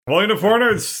Volume of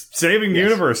Foreigners, Saving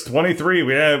Universe 23.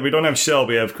 We don't have Shell,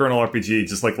 we have Colonel RPG,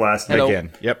 just like last week.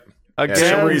 Again. Yep. Again,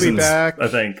 For we'll be reasons, back. I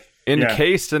think.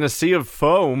 Encased in a sea of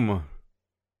foam.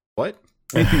 What?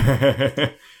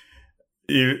 A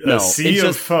sea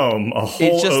of foam, a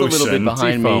whole It's just ocean. a little bit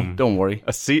behind me. foam. Don't worry.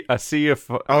 A sea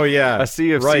of Oh, yeah. a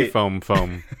sea of sea foam.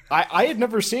 I had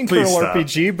never seen Please Colonel stop.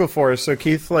 RPG before, so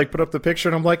Keith put up the picture,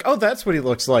 and I'm like, oh, that's what he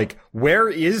looks like. Where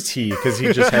is he? Because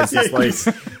he just has these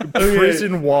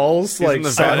prison walls, He's in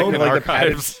the sounding Vatican like the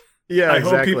padded. archives. Yeah, I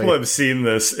exactly. hope people have seen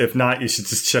this. If not, you should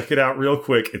just check it out real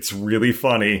quick. It's really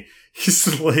funny. He's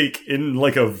in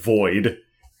a void.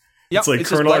 Yep, It's like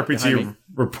just Colonel black behind me. RPG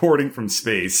reporting from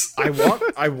space.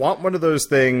 I want one of those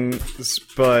things,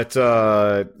 but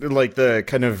like the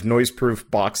kind of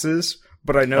noise-proof boxes.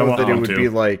 But I know want that it one would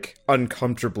too. be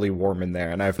uncomfortably warm in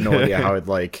there, and I have no idea how I'd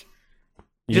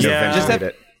Just ventilate have-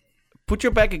 it. Put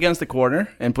your back against the corner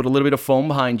and put a little bit of foam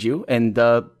behind you, and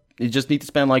you just need to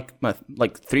spend like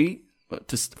 3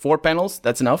 to 4 panels.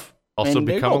 That's enough. Also And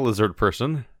there you become a go. lizard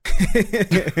person.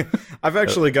 I've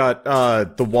actually got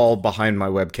the wall behind my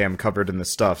webcam covered in the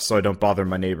stuff, so I don't bother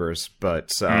my neighbors.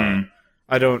 But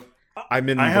I don't. I'm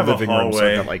in I the have a living room, so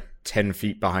hallway. I've got 10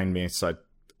 feet behind me. So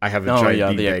I have a Oh giant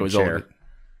yeah, the beanbag echo is all chair. over.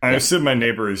 I assume my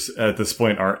neighbors at this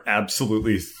point are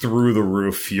absolutely through the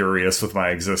roof furious with my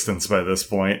existence by this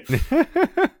point.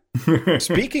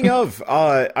 Speaking of,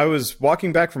 I was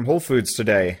walking back from Whole Foods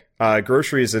today,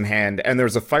 groceries in hand, and there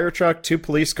was a fire truck, 2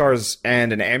 police cars,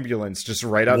 and an ambulance just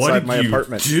right What outside did my you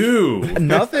apartment. do?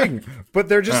 Nothing, but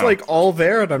they're just Oh. all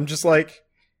there, and I'm just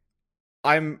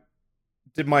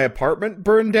did my apartment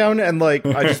burn down? And I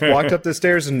just walked up the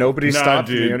stairs and nobody Nah, stopped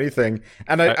me dude. or anything.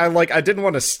 And I didn't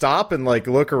want to stop and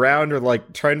look around or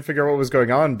try and figure out what was going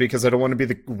on because I don't want to be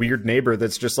the weird neighbor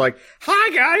that's just hi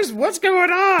guys, what's going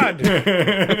on?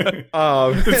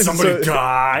 Did somebody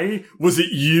die? Was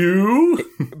it you?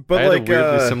 But I had a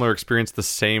weirdly similar experience the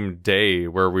same day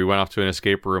where we went off to an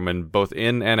escape room, and both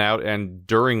in and out and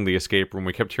during the escape room,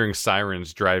 we kept hearing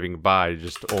sirens driving by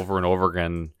just over and over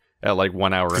again at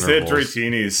 1 hour Because they had intervals.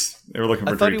 Draytinis. They were looking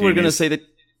for I thought you were gonna Draytinis. say that.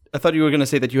 I thought you were gonna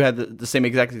say that you had the same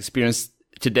exact experience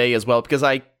today as well, because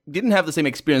I didn't have the same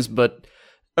experience. But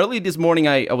early this morning,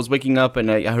 I was waking up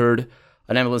and I heard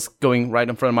an ambulance going right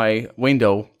in front of my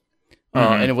window,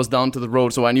 and it was down to the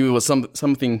road, so I knew it was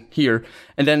something here.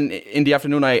 And then in the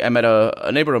afternoon, I met a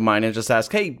neighbor of mine and just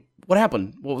asked, "Hey, what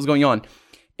happened? What was going on?"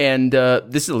 And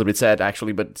this is a little bit sad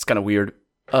actually, but it's kind of weird.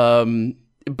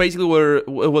 Basically, it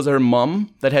was her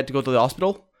mom that had to go to the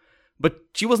hospital, but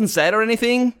she wasn't sad or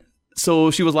anything.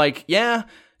 So she was like, "Yeah,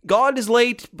 God is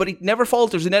late, but he never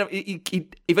falters.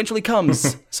 It eventually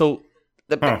comes." So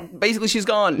basically, she's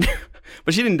gone,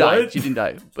 but she didn't die. What? She didn't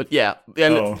die. But yeah,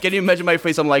 and Oh. can you imagine my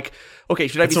face? I'm like, okay,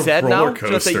 should I It's be a sad now? roller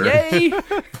Should I say coaster. yay?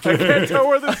 I can't tell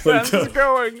where this sentence is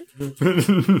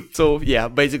going. So yeah,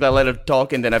 basically, I let her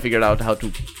talk, and then I figured out how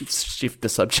to shift the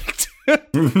subject.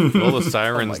 All the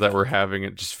sirens that we're having,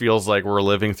 it just feels like we're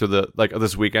living through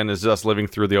this weekend is just living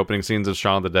through the opening scenes of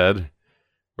Shaun of the Dead.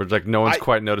 Where no one's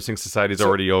quite noticing society's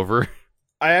already over.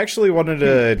 I actually wanted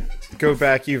to go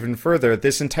back even further.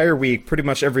 This entire week, pretty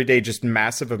much every day, just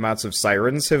massive amounts of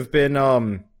sirens have been,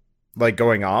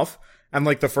 going off. And,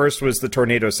 the first was the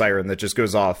tornado siren that just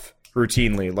goes off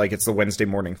routinely, it's the Wednesday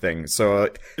morning thing. So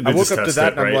I woke just up to test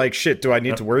that it, and I'm right? like, shit, do I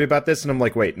need to worry about this? And I'm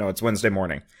like, wait, no, it's Wednesday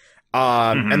morning.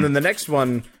 And then the next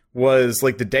one was,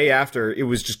 the day after, it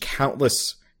was just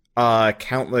countless,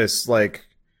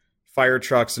 fire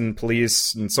trucks and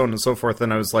police and so on and so forth.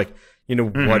 And I was like,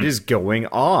 what is going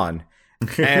on?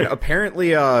 And apparently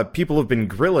people have been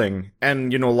grilling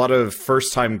and, a lot of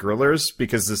first-time grillers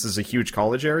because this is a huge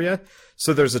college area.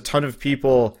 So there's a ton of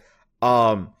people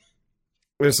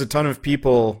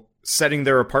setting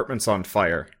their apartments on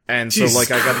fire. And so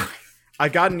Jesus I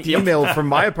got an email from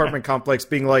my apartment complex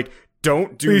being like,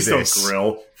 don't do Please this. don't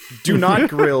grill. Do not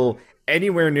grill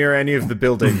anywhere near any of the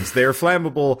buildings. They're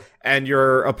flammable and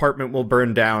your apartment will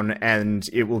burn down and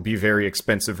it will be very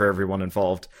expensive for everyone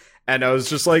involved. And I was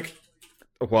just like,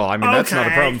 well, I mean, that's not a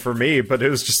Okay. problem for me, but it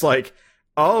was just like,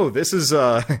 oh, this is,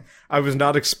 I was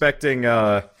not expecting,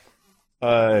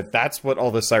 that's what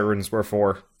all the sirens were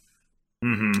for.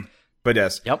 Mm-hmm. But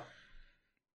yes. Yep.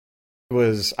 It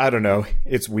was, I don't know,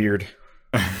 it's weird.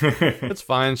 It's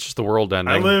fine. It's just the world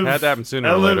ending. I live. Had to happen sooner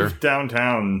I or live later.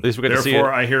 downtown. At least we get to see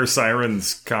Therefore, it. I hear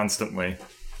sirens constantly.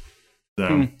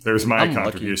 So there's my I'm lucky.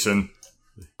 contribution.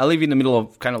 I live in the middle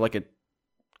of kind of like a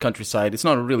countryside. It's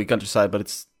not really countryside, but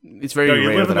it's very No, you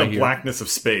rare live in that I the hear blackness of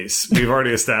space. We've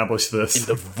already established this.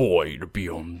 the void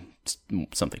beyond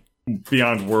something.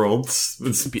 Beyond Worlds.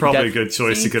 It's probably a good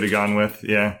choice you could have gone with.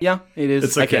 Yeah. Yeah, it is.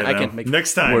 It's okay. I can't make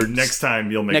next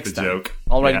time you'll make the joke.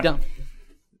 I'll write it down.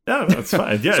 Yeah, that's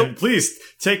fine. Yeah, please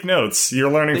take notes.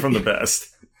 You're learning from the best.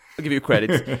 I'll give you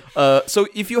credit. So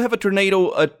if you have a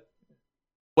tornado at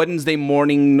Wednesday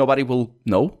morning, nobody will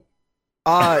know?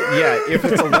 Yeah, if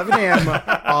it's 11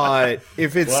 a.m.,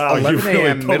 if it's 11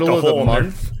 a.m. middle of the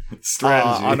month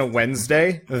on a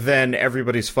Wednesday, then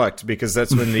everybody's fucked because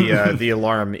that's when the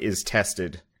alarm is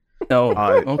tested. No,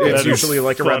 okay. It's usually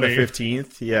like around the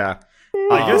 15th. Yeah.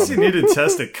 I guess you need to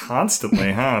test it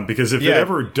constantly, huh? Because if it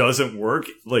ever doesn't work,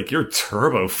 like you're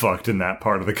turbo fucked in that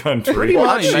part of the country. Pretty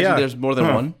much, I imagine there's more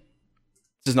than one.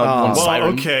 This is not one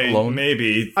siren alone.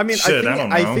 Maybe. I mean, shit, I don't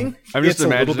know. I think I'm just it's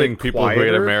imagining people who hate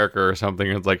quieter. America or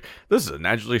something. It's like, this is a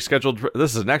regularly scheduled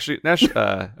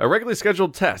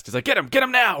test. It's like, get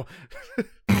him now.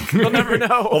 You'll never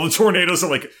know. All the tornadoes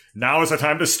are like, now is the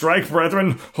time to strike,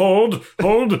 brethren. Hold,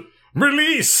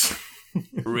 release.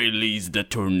 Release the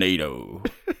tornado.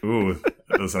 Ooh, that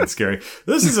does sound scary.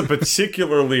 This is a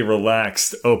particularly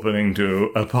relaxed opening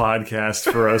to a podcast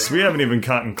for us. We haven't even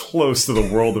gotten close to the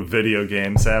world of video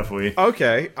games, have we?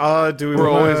 Okay. Do we? We're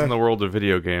wanna... always in the world of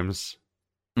video games.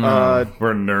 We're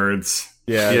nerds.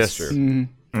 Yeah, Yes. that's true.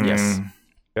 Yes.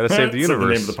 Gotta save the That's universe.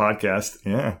 the name of the podcast.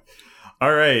 Yeah.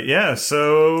 All right. Yeah.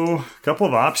 So, a couple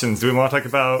of options. Do we want to talk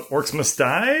about Orcs Must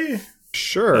Die?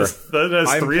 Sure. That's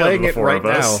I'm three of playing the it four right of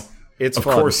us. now. It's Of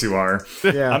fun. course you are.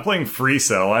 Yeah. I'm playing Free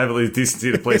Cell. I have at least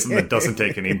decency to play something that doesn't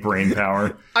take any brain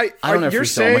power. I don't have You're free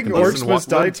cell on my saying computer. Orcs Must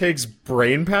Die takes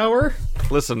brain power?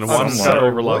 Listen, one's sorry, got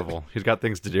over what? level. He's got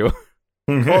things to do.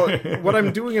 Well, what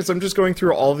I'm doing is I'm just going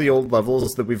through all the old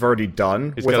levels that we've already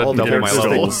done He's with gotta all the double my characters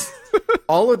levels.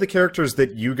 all of the characters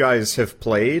that you guys have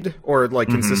played or like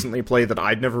consistently play that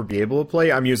I'd never be able to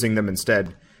play. I'm using them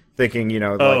instead, thinking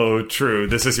like, Oh, true.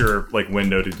 This is your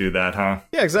window to do that, huh?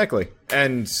 yeah, exactly.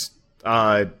 And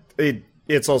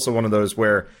it's also one of those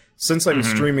where since I'm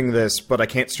streaming this, but I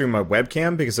can't stream my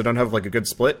webcam because I don't have like a good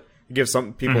split, it gives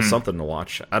some people something to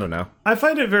watch. I don't know. I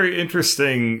find it very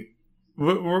interesting.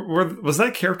 Was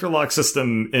that character lock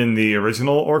system in the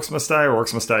original Orcs Must Die or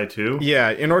Orcs Must Die 2?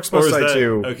 Yeah, in Orcs Or Must is Die that-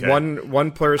 2, okay.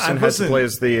 one person I had to wasn't- play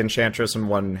as the Enchantress and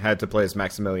one had to play as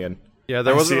Maximilian. Yeah,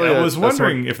 there wasn't really I was a sort-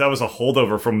 wondering if that was a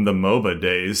holdover from the MOBA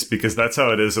days, because that's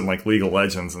how it is in like League of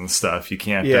Legends and stuff. You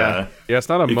can't. Yeah. Yeah, it's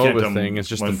not a You can't MOBA have thing. It's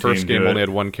just the one first team game do only it.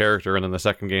 had one character, and then the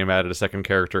second game added a second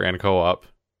character and co-op,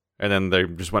 and then they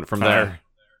just went from there.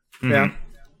 Yeah.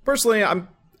 Personally,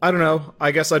 I don't know.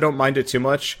 I guess I don't mind it too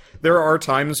much. There are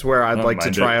times where I'd like to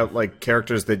mind try it. out like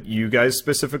characters that you guys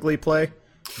specifically play.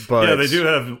 But Yeah, they do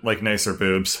have like nicer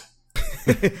boobs.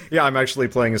 Yeah, I'm actually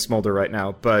playing a Smolder right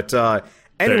now. But you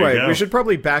anyway, go. we should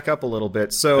probably back up a little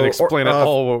bit. So And explain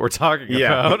all what we're talking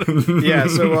yeah. about. yeah,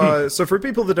 so for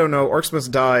people that don't know, Orcs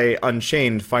Must Die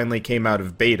Unchained finally came out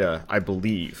of beta, I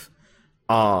believe.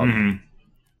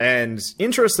 And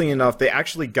interestingly enough, they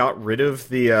actually got rid of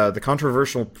the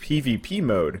controversial PvP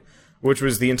mode, which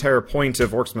was the entire point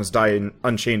of Orcs Must Die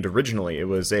Unchained originally. It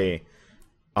was a It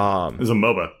was a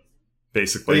MOBA,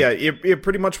 basically. yeah, it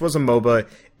pretty much was a MOBA.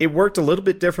 It worked a little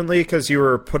bit differently because you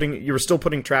were still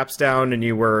putting traps down and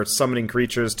you were summoning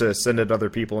creatures to send at other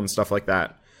people and stuff like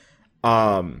that.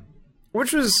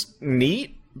 Which was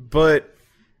neat, but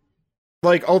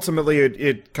like ultimately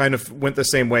it kind of went the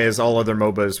same way as all other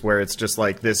MOBAs, where it's just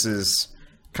like this is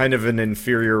kind of an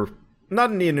inferior,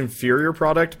 not an inferior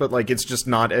product, but like it's just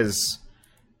not as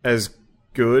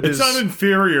good It's as not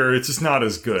inferior, it's just not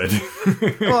as good.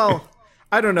 well,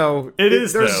 I don't know. It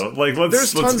is there's- though. Like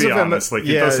there's let's tons be of them- honest. Like it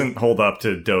yeah. doesn't hold up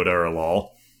to Dota or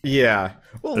LoL. Yeah.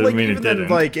 Well, Doesn't like mean it even then,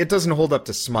 didn't. like it doesn't hold up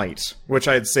to Smite, which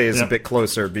I'd say is Yeah. a bit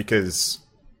closer because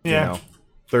you Yeah. know,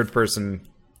 third person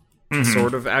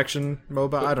sort of action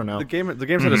MOBA. I don't know. The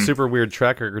game's had a super weird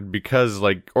track record because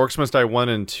like Orcs Must Die 1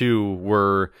 and 2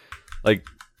 were like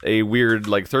a weird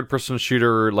like third person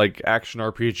shooter like action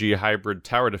RPG hybrid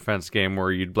tower defense game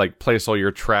where you'd like place all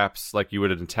your traps like you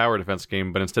would in a tower defense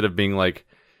game, but instead of being like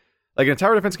in a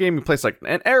tower defense game you place like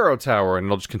an arrow tower and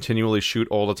it'll just continually shoot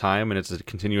all the time and it's a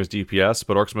continuous DPS,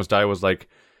 but Orcs Must Die was like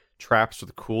traps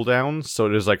with cooldowns, so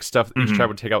it was like stuff each trap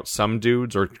would take out some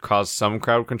dudes or cause some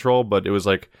crowd control, but it was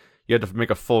like you had to make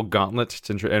a full gauntlet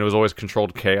and it was always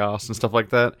controlled chaos and stuff like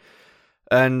that.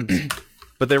 And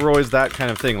but they were always that kind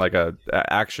of thing, like a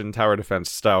action tower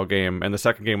defense style game. And the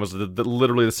second game was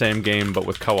literally the same game but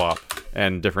with co-op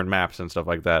and different maps and stuff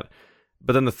like that.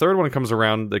 But then the third one comes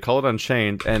around, they call it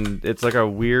Unchained, and it's like a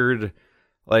weird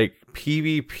like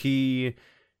PvP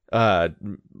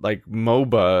like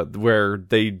MOBA, where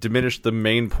they diminished the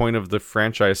main point of the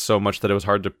franchise so much that it was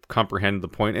hard to comprehend the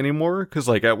point anymore. Because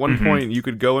like at one point you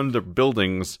could go into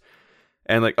buildings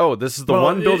and like, oh, this is the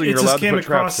one building you're allowed to put traps in. It just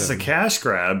came across as a cash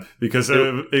grab because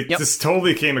it just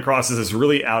totally came across as this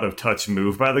really out of touch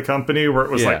move by the company where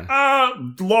it was like,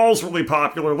 LOL's really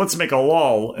popular, let's make a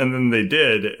LOL. And then they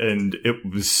did, and it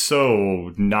was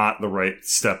so not the right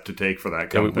step to take for that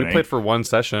company. We played for one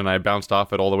session and I bounced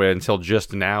off it all the way until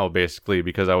just now, basically,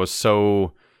 because I was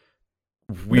so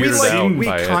weirded out we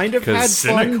by it. kind of had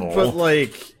cynical. fun, but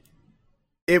like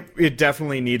it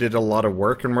definitely needed a lot of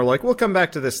work, and we're like, we'll come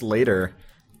back to this later.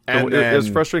 And it was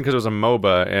frustrating because it was a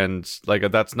MOBA, and like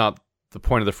that's not the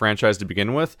point of the franchise to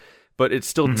begin with, but it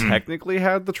still technically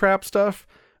had the trap stuff.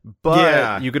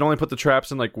 But you could only put the traps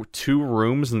in like 2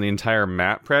 rooms in the entire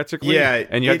map practically. Yeah,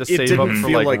 and you had to save it up didn't for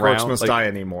feel like Orcs round, Must like, Die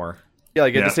anymore. Yeah,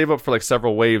 like you had to save up for like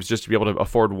several waves just to be able to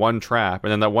afford one trap,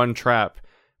 and then that one trap,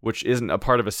 which isn't a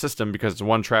part of a system because it's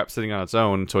one trap sitting on its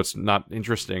own, so it's not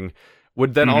interesting,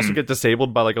 would then also get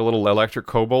disabled by like a little electric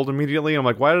kobold immediately. I'm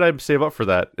like, why did I save up for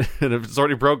that? And if it's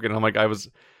already broken, I'm like,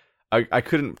 I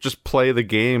couldn't just play the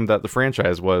game that the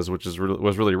franchise was, which was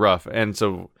really rough. And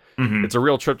so it's a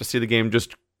real trip to see the game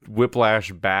just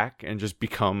whiplash back and just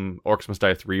become Orcs Must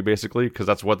Die 3, basically, because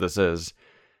that's what this is.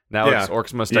 Now it's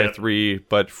Orcs Must Die 3,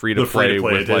 but free to play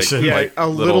with edition. like a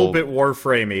little bit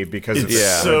Warframey because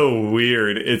it's so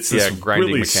weird. It's this grinding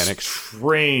really mechanics,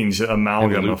 strange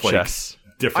amalgam of like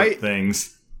different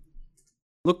things.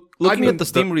 Looking at the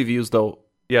Steam reviews, though.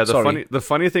 Yeah, the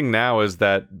funny thing now is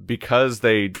that because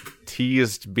they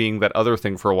teased being that other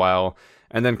thing for a while,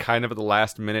 and then kind of at the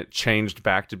last minute changed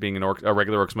back to being a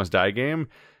regular Orcs Must Die game,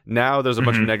 now there's a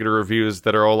bunch of negative reviews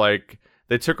that are all like,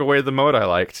 they took away the mode I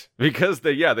liked. Because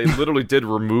they literally did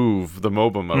remove the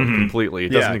MOBA mode completely. It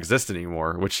doesn't exist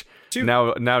anymore, which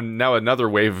now another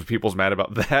wave of people's mad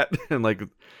about that. And like,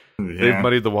 they've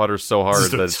muddied the waters so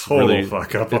hard that it's a total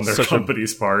fuck up on their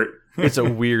company's part. It's a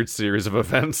weird series of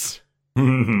events.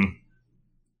 I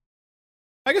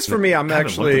guess for me,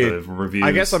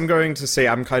 I guess I'm going to say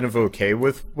I'm kind of okay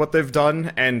with what they've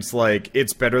done, and like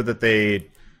it's better that they,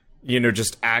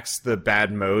 just axe the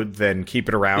bad mode than keep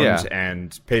it around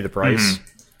and pay the price.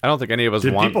 I don't think any of us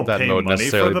want that mode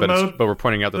necessarily, but we're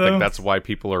pointing out that that's why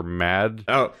people are mad.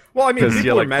 Oh, well, I mean,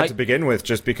 people are mad to begin with,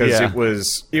 just because it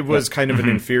was kind of an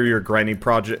inferior grindy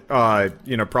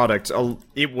product.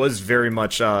 It was very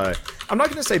much. I'm not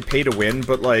going to say pay to win,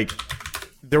 but like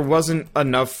there wasn't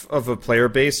enough of a player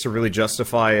base to really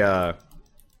justify.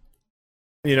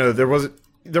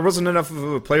 There wasn't enough of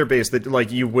a player base that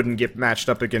like you wouldn't get matched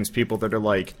up against people that are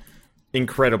like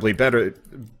incredibly better.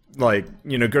 Like,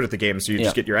 good at the game, so you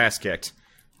just get your ass kicked,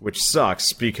 which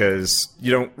sucks because you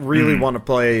don't really want to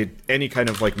play any kind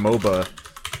of like MOBA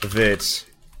that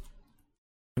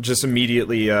just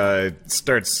immediately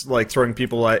starts like throwing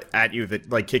people at you that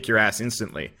like kick your ass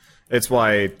instantly. It's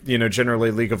why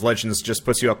generally League of Legends just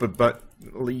puts you up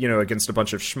against a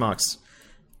bunch of schmucks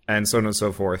and so on and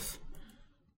so forth.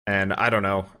 And I don't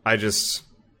know,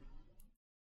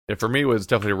 for me, it was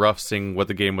definitely rough seeing what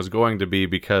the game was going to be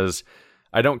because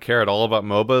I don't care at all about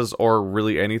MOBAs or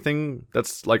really anything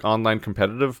that's like online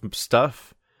competitive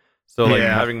stuff. So like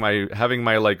having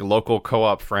my like local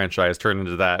co-op franchise turn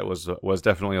into that was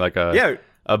definitely like a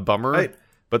bummer.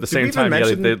 But at the same time,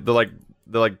 they're like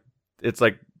it's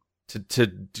like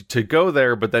to go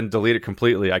there, but then delete it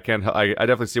completely. I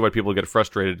definitely see why people get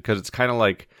frustrated because it's kind of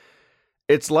like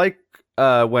when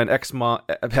XCOM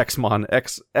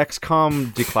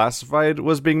Declassified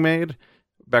was being made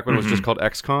back when it was just called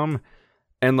XCOM.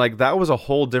 And, like, that was a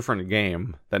whole different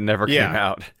game that never came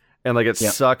out. And, like, it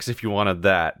sucks if you wanted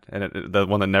that. And the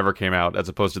one that never came out, as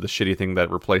opposed to the shitty thing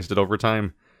that replaced it over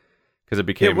time. Because it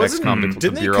became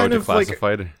XCOM Bureau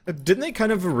Declassified. Didn't they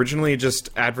kind of originally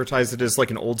just advertise it as, like,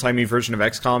 an old-timey version of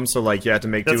XCOM? So, like, you had to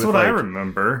make do with, like... That's what I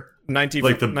remember.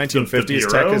 1950s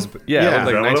tech is... Yeah,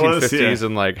 like 1950s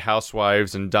and, like,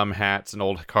 housewives and dumb hats and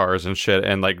old cars and shit.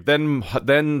 And, like, then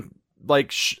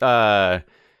like...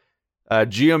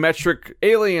 geometric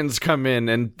aliens come in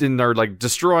and are like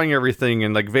destroying everything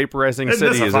and like vaporizing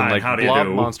cities and like blob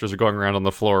monsters are going around on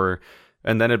the floor.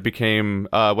 And then it became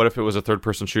what if it was a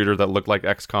third-person shooter that looked like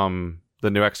XCOM, the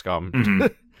new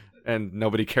XCOM, and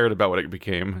nobody cared about what it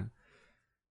became.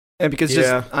 And because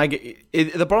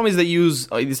the problem is they use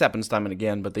this happens time and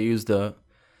again, but they use the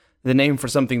name for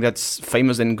something that's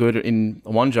famous and good in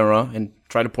one genre and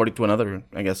try to port it to another.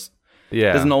 I guess it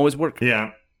doesn't always work.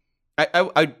 Yeah.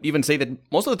 I even say that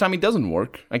most of the time it doesn't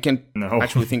work. I can't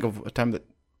actually think of a time that...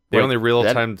 The only real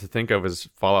time to think of is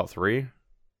Fallout 3.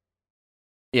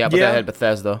 Yeah, but that had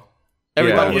Bethesda.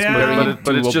 Everybody was comparing it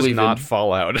but to it's just Oblivion. not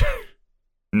Fallout.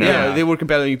 Yeah, they were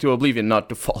comparing it to Oblivion, not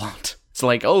to Fallout. It's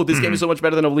like, oh, this game is so much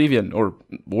better than Oblivion, or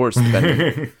worse,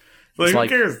 depending. Like, who like-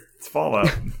 cares? It's Fallout.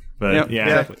 But yeah.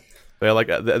 Exactly. Yeah, like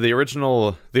the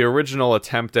original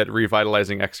attempt at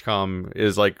revitalizing XCOM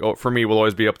is like, for me, will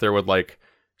always be up there with like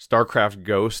StarCraft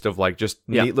Ghost, of like just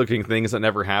neat looking things that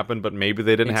never happened, but maybe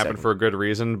they didn't happen for a good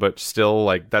reason, but still,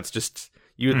 like, that's just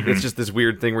it's just this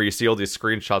weird thing where you see all these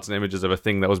screenshots and images of a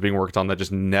thing that was being worked on that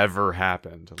just never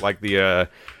happened, like the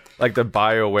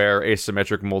BioWare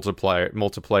asymmetric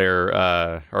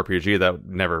multiplayer RPG that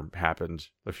never happened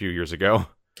a few years ago.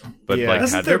 But like,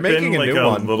 Hasn't there making been a like new a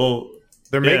one. little?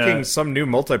 They're making some new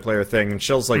multiplayer thing, and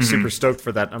Shell's like super stoked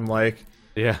for that. I'm like,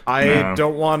 I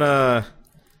don't want to.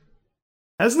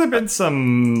 Hasn't there been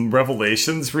some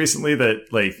revelations recently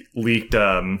that like leaked?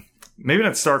 Maybe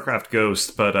not StarCraft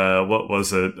Ghost, but what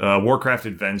was it? Warcraft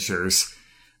Adventures.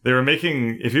 They were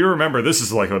making. If you remember, this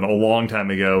is like a long time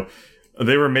ago.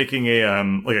 They were making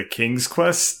a King's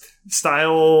Quest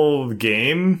style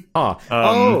game.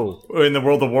 In the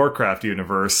World of Warcraft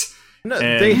universe. No,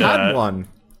 they had one.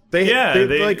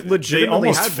 They like legitimately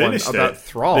almost had finished one about it.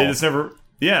 Thrall. They just never.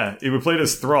 Yeah, it was played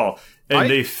as Thrall, and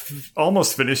they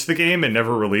almost finished the game and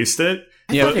never released it.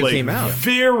 Yeah, but it like came out.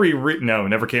 No,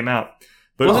 never came out.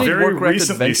 But Wasn't it very Warcraft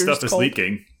recently, Adventures stuff is called?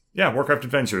 leaking. Yeah, Warcraft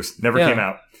Adventures never came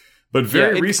out, but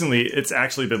very recently, it's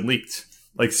actually been leaked.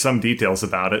 Like some details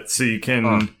about it, so you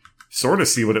can sort of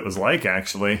see what it was like.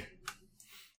 Actually,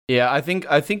 Yeah, I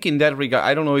think in that regard,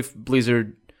 I don't know if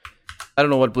Blizzard, I don't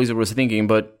know what Blizzard was thinking,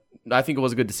 but I think it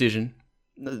was a good decision.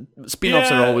 Spin-offs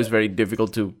are always very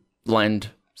difficult to land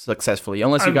successfully,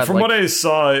 unless you got from like, what I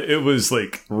saw, it was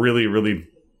like really, really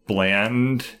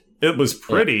bland. It was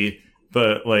pretty,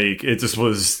 but like it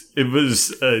was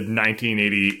a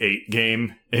 1988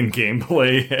 game in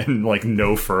gameplay and like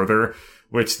no further,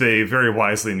 which they very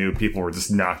wisely knew people were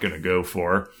just not going to go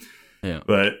for. Yeah.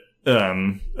 But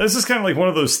this is kind of like one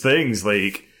of those things,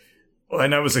 like,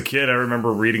 when I was a kid, I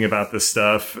remember reading about this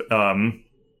stuff,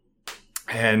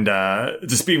 and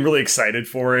just being really excited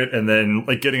for it, and then,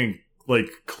 like, getting, like,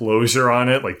 closure on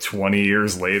it, like, 20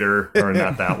 years later, or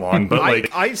not that long, but,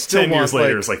 like, I still 10 years want,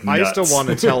 later is, like, nuts. I still want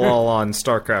to tell all on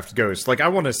StarCraft Ghost. Like, I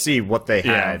want to see what they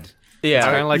had. It's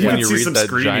kind of like you when can you see read some that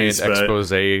screenies, giant but- expose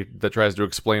that tries to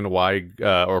explain why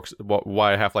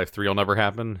Half-Life 3 will never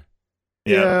happen.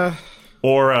 Yeah.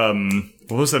 Or,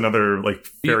 what was another, like,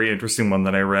 very interesting one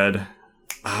that I read?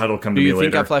 It'll come to do me you later.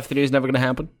 think Half-Life 3 is never going to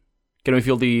happen? Can we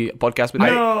fill the podcast with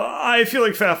that? No, I feel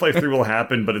like Half-Life 3 will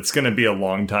happen, but it's going to be a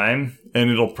long time, and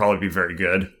it'll probably be very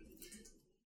good.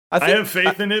 I have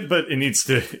faith in it, but it needs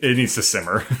to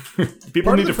simmer.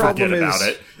 People need to forget about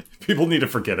it. People need to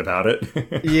forget about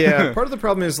it. Yeah, part of the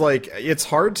problem is like it's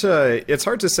hard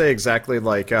to say exactly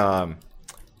like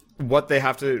what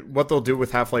they'll do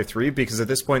with Half-Life 3, because at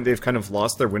this point they've kind of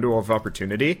lost their window of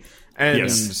opportunity, and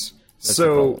Yes.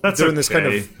 so That's doing this kind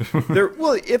okay. of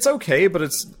well, it's okay, but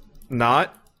it's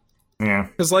not. Yeah.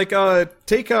 Because, like,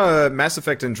 take Mass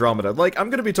Effect Andromeda. Like, I'm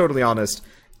gonna be totally honest,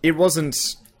 it wasn't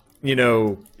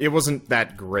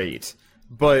that great.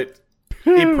 But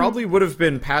it probably would have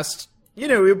been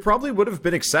it probably would have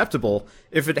been acceptable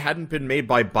if it hadn't been made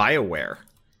by BioWare.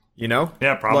 You know?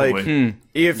 Yeah, probably. Like,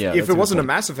 if Yeah, it that's a good wasn't a point.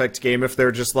 Mass Effect game, if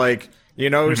they're just like,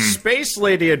 Space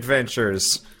Lady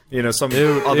Adventures, some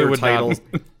It other would title. not-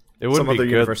 It wouldn't Some be other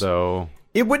good, universe. though.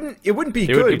 It wouldn't be It would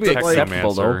good, be but like,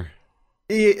 acceptable, though.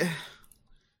 Technomancer.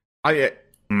 I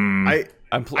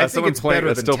As think someone it's playing better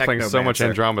that's than still playing so much Technomancer.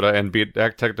 Andromeda and beat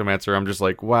Technomancer, I'm just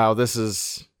like, wow, this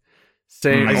is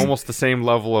almost the same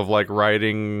level of like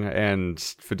writing and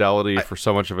fidelity for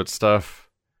so much of its stuff.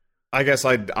 I guess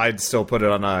I'd still put it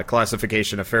on a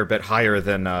classification a fair bit higher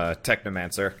than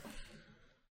Technomancer.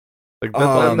 Like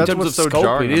In that's terms what's of so scope,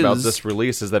 jarring it about is. this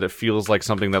release, is that it feels like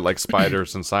something that like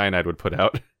Spiders and Cyanide would put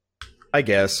out. I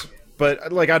guess,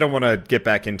 but like I don't want to get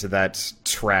back into that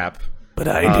trap. But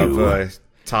I Of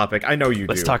topic. I know you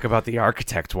Let's do. talk about the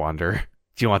Architect Wander.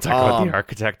 Do you want to talk about the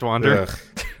Architect Wander? Ugh.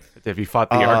 Have you fought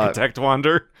the Architect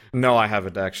Wander? No, I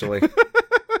haven't actually.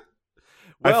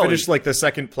 Well, I finished like the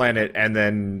second planet, and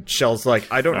then Shell's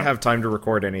like, "I don't have time to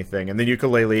record anything." And then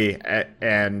Ukulele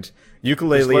and Just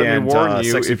let me warn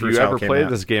you, Sexy if you Brutal ever came play out.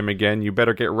 this game again, you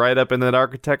better get right up in that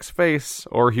Architect's face,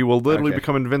 or he will literally Okay.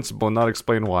 become invincible and not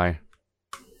explain why.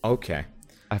 Okay.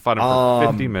 I fought him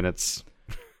for 50 minutes.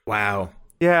 Wow.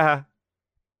 Yeah.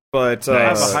 But I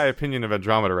have a high opinion of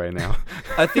Andromeda right now.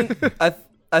 I think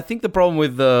I think the problem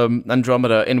with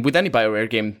Andromeda, and with any BioWare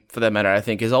game for that matter, I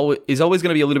think is always going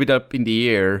to be a little bit up in the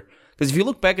air. Because if you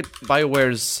look back at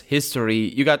BioWare's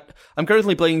history, I'm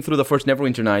currently playing through the first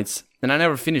Neverwinter Nights, and I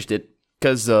never finished it.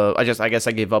 because I guess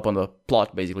I gave up on the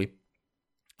plot basically.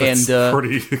 That's and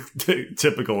pretty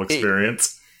typical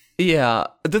experience. Yeah,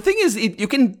 the thing is, you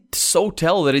can so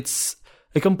tell that it's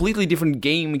a completely different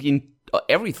game in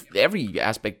every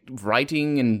aspect,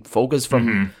 writing and focus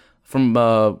from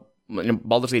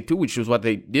Baldur's Gate 2, which was what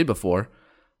they did before.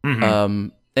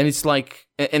 And it's like,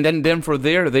 and then for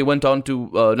there they went on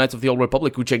to Knights of the Old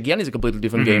Republic, which again is a completely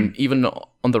different game, even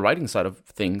on the writing side of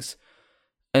things.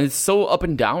 And it's so up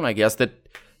and down, I guess, that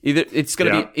it's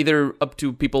gonna be either up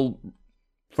to people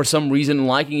for some reason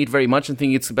liking it very much and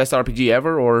think it's the best RPG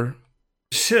ever, or...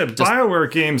 Shit,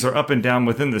 BioWare games are up and down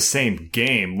within the same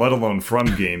game, let alone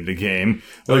from game to game.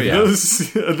 Like,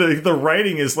 the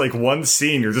writing is like one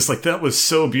scene, you're just like, that was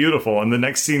so beautiful, and the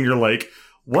next scene you're like,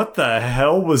 what the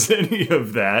hell was any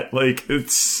of that? Like,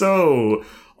 it's so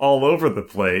all over the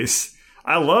place.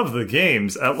 I love the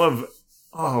games.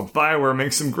 BioWare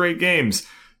makes some great games.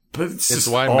 But it's just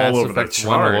why all Mass over Effect the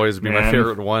 1 chart, will always be my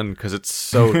favorite one, because it's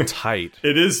so tight.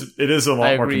 It is a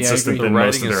lot more consistent than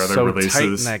most of their other releases. Tight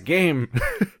in that game.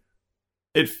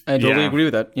 I totally agree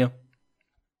with that. Yeah.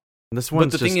 This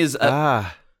one's but the thing is,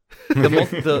 the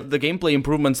gameplay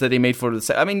improvements that they made for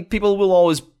the... I mean, people will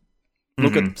always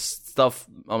look at stuff.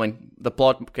 I mean, the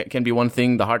plot can be one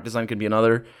thing, the art design can be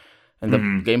another, and the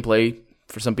gameplay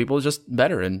for some people is just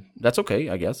better, and that's okay,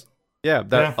 I guess. Yeah,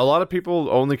 a lot of people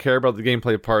only care about the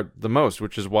gameplay part the most,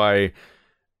 which is why,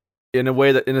 in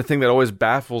a thing that always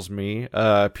baffles me,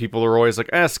 people are always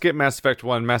like, skip Mass Effect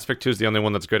 1, Mass Effect 2 is the only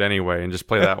one that's good anyway, and just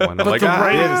play that one. I'm like,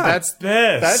 that's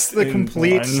the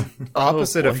complete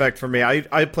opposite effect for me.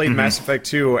 I played Mass Effect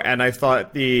 2, and I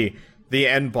thought the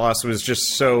end boss was just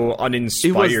so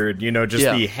uninspired,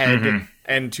 the head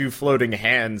and two floating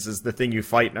hands is the thing you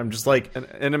fight, and I'm just like...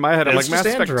 And in my head, I'm like, Mass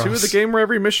Effect 2 is the game where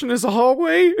every mission is a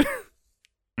hallway?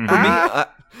 For me,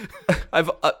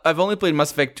 I've only played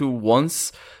Mass Effect 2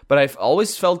 once, but I've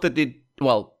always felt that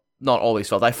not always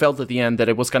felt. I felt at the end that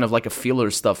it was kind of like a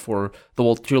filler stuff for the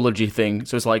whole trilogy thing.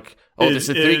 So it's like, this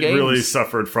is 3 games. It really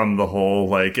suffered from the whole,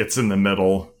 like, it's in the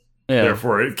middle. Yeah.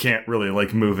 Therefore, it can't really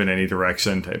like move in any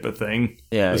direction type of thing.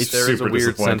 Yeah, there is a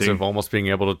weird sense of almost being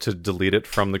able to delete it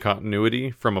from the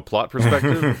continuity from a plot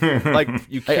perspective. Like,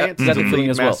 you can't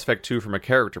delete Mass Effect 2 from a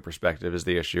character perspective is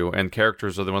the issue, and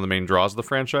characters are one of the main draws of the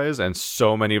franchise, and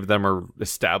so many of them are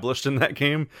established in that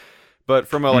game. But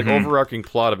from a overarching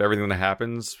plot of everything that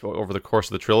happens over the course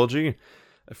of the trilogy,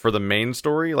 for the main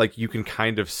story, like, you can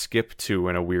kind of skip to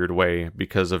in a weird way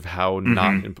because of how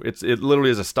it literally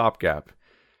is a stopgap.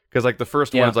 Because, like, the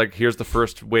first one's like, here's the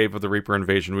first wave of the Reaper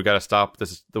invasion. We got to stop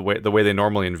this the way they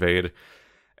normally invade.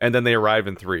 And then they arrive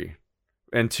in 3.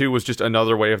 And 2 was just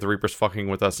another way of the Reapers fucking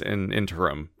with us in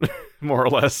interim, more or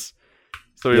less.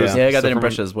 So I got that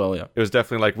impression as well, yeah. It was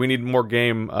definitely like, we need more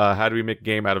game. How do we make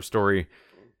game out of story?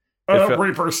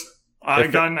 Reapers. I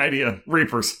got an idea.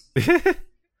 Reapers.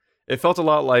 It felt a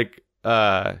lot like...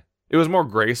 it was more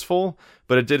graceful,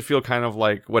 but it did feel kind of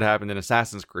like what happened in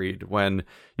Assassin's Creed when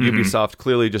Ubisoft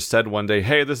clearly just said one day,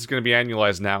 hey, this is going to be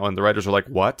annualized now, and the writers were like,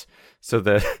 what? So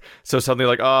suddenly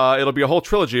like, it'll be a whole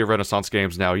trilogy of Renaissance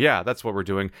games now. Yeah, that's what we're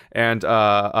doing. And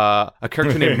a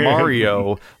character named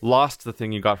Mario lost the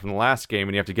thing you got from the last game,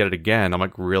 and you have to get it again. I'm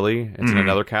like, really? It's in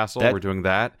another castle? We're doing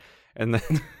that? And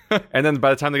then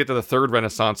by the time they get to the third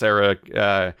Renaissance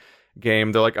era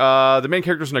game, they're like, the main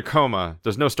character's in a coma.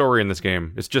 There's no story in this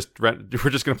game. It's just we're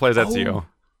just gonna play as Ezio.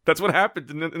 That's what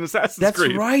happened in Assassin's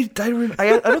Creed. That's right.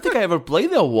 I don't think I ever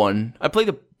played that one. I played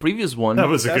the previous one. That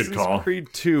was a good call. Assassin's Creed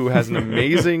 2 has an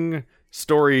amazing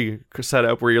story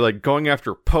setup where you're like going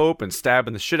after Pope and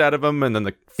stabbing the shit out of him, and then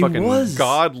the fucking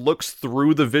god looks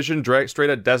through the vision straight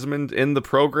at Desmond in the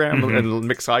program and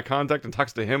makes eye contact and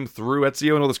talks to him through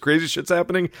Ezio, and all this crazy shit's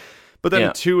happening. But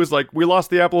then 2 is like, we lost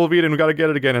the Apple of Eden, we got to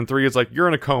get it again. And 3 is like, you're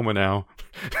in a coma now.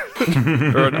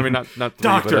 Or, I mean, not 3,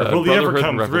 Doctor, but will you ever Brotherhood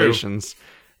come and Revelations.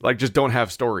 Like, just don't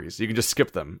have stories. You can just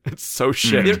skip them. It's so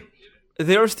shit.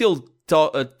 They're still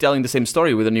telling the same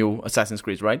story with the new Assassin's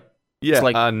Creed, right? Yeah, it's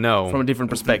like, no. From a different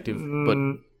perspective. But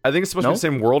I think it's supposed to be the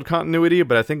same world continuity,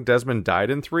 but I think Desmond died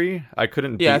in 3. I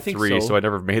couldn't beat 3, so I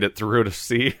never made it through to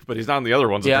see. But he's not in the other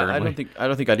ones, apparently. I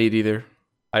don't think I did either.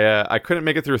 I couldn't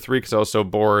make it through 3 because I was so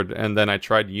bored, and then I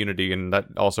tried Unity, and that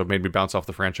also made me bounce off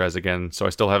the franchise again. So I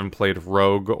still haven't played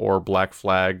Rogue or Black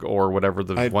Flag or whatever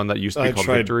the one that used to be called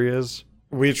Victory is.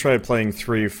 We tried playing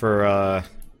 3 for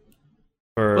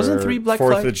wasn't 3 Black 4th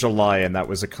Flag? of July, and that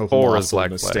was a colossal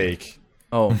mistake.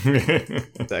 Oh,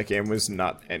 That game was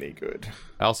not any good.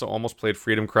 I also almost played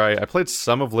Freedom Cry. I played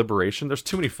some of Liberation. There's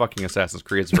too many fucking Assassin's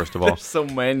Creeds, first of all. so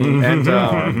many. And The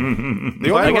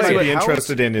only I one guess I'd what- be how-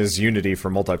 interested in is Unity for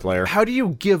multiplayer. how do you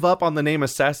give up on the name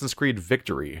Assassin's Creed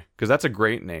Victory? Because that's a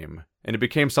great name, and it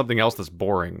became something else that's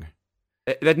boring.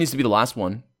 That needs to be the last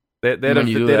one. They had When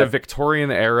you do a that.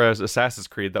 Victorian era Assassin's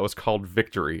Creed that was called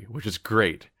Victory, which is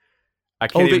great. I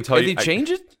can't even tell you. They change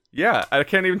it? Yeah, I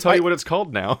can't even tell you what it's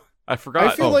called now. I forgot.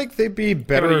 I feel like they'd be About a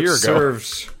better year ago.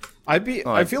 served.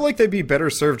 I feel like they'd be better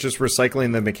served just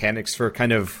recycling the mechanics for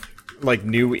kind of like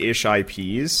new-ish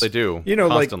IPs. they do. You know,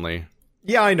 constantly.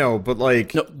 yeah, I know, but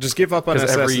like, just give up on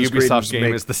Because every Assassin's Creed. and Ubisoft just game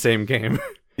make- is the same game.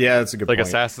 Yeah, that's a good Like point.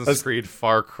 Assassin's Creed,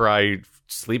 Far Cry,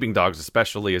 Sleeping Dogs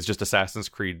especially is just Assassin's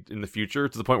Creed in the future,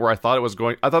 to the point where I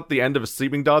thought the end of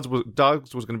Sleeping Dogs was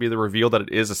going to be the reveal that it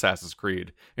is Assassin's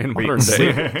Creed in modern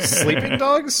day. Sleeping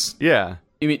Dogs? Yeah.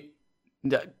 You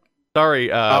mean... Sorry,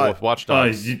 with Watch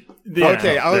Dogs.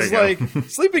 Okay, I was like,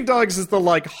 Sleeping Dogs is the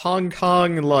like Hong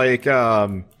Kong like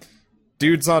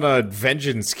dudes on a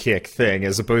vengeance kick thing,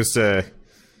 as opposed to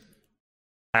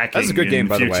Hacking That's a good in game, the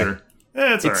by the way. future. Yeah,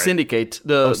 it's It's alright. Syndicate.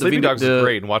 The Sleeping video- Dogs is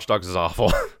great, and Watch Dogs is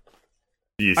awful.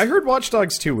 Yes. I heard Watch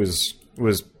Dogs 2 was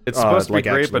It's supposed to be like,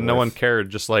 great, actually but no worth- one cared.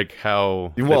 Just like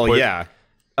how yeah.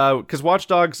 because Watch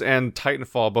Dogs and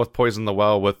Titanfall both poisoned the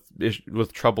well with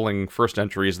troubling first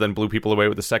entries, then blew people away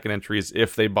with the second entries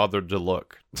if they bothered to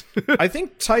look. I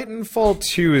think Titanfall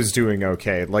 2 is doing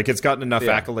okay. Like, it's gotten enough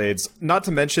accolades. Not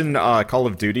to mention, Call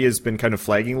of Duty has been kind of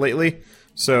flagging lately.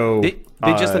 So They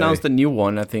just announced a new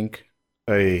one, I think.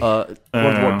 World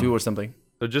War II or something.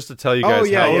 So just to tell you guys,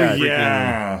 yeah, how yeah. freaking-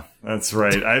 Yeah, that's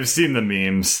right. I've seen the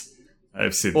memes.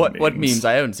 What memes?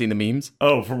 I haven't seen the memes.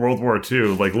 Oh, from World War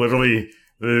II. Like, literally,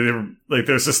 like,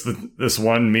 there's just this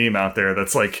one meme out there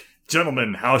that's like,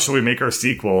 gentlemen, how shall we make our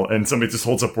sequel? And somebody just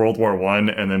holds up World War One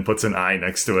and then puts an eye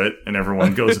next to it, and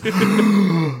everyone goes.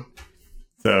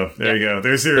 So there you go.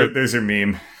 There's your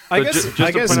meme. I So guess, just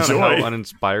I to guess point out enjoy. how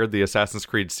uninspired the Assassin's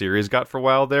Creed series got for a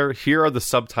while there, here are the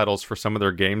subtitles for some of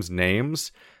their games'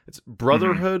 names. It's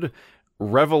Brotherhood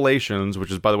Revelations,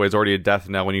 which is, by the way, is already a death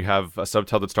now when you have a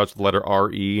subtitle that starts with the letter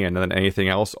R-E and then anything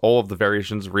else. All of the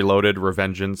variations, Reloaded,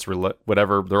 Revengeance,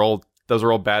 whatever, those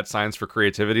are all bad signs for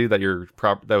creativity that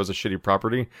that was a shitty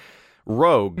property.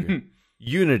 Rogue,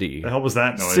 Unity, The hell was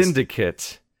that noise?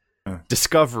 Syndicate,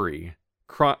 Discovery,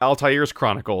 Altair's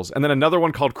Chronicles, and then another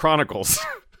one called Chronicles.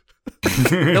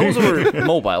 Those were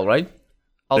mobile, right?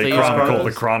 They Altair's chronicle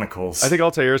the Chronicles. Chronicles. I think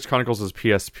Altair's Chronicles is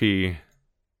PSP.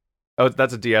 Oh,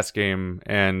 that's a DS game,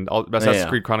 and Assassin's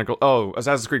Creed Chronicles. Oh,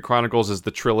 Assassin's Creed Chronicles is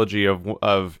the trilogy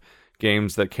of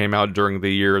games that came out during the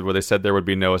year where they said there would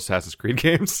be no Assassin's Creed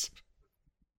games.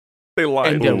 They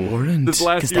lied. And there weren't. This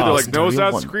last 'cause year, that they're was like, the no real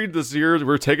Assassin's one. Creed this year.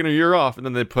 We're taking a year off, and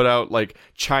then they put out like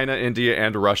China, India,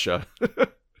 and Russia.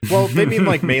 Well, they mean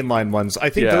like mainline ones. I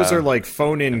think Yeah. those are like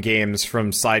phone-in games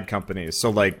from side companies.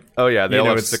 So like, Oh yeah, they You all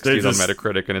know, have it's- 60s on just-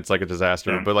 Metacritic, and it's like a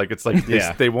disaster. Yeah. But like, it's like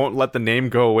Yeah. they won't let the name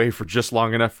go away for just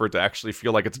long enough for it to actually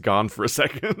feel like it's gone for a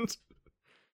second.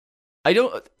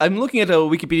 I'm looking at a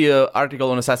Wikipedia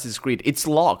article on Assassin's Creed. It's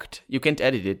locked. You can't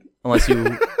edit it unless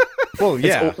you. well,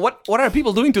 yeah. What are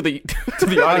people doing to the to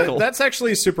the article? That's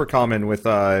actually super common with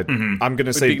I'm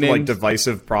gonna say big like names?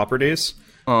 divisive properties.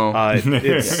 Oh.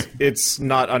 It's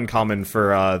not uncommon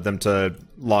for them to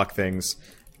lock things.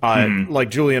 Like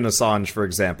Julian Assange, for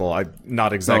example.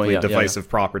 Not exactly yeah, a divisive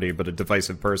property, but a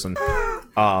divisive person.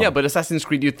 Yeah, but Assassin's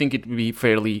Creed, you think it would be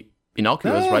fairly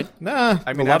innocuous, right? Nah,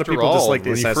 I mean, a lot of after people all, dislike the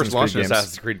when you Assassin's first launched Creed an games.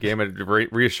 Assassin's Creed game,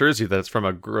 it reassures you that it's from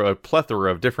a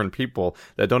plethora of different people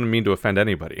that don't mean to offend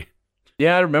anybody.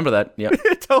 Yeah, I remember that. Yeah.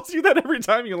 It tells you that every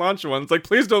time you launch one. It's like,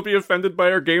 please don't be offended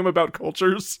by our game about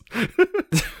cultures.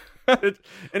 It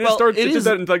Well, did is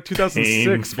that in like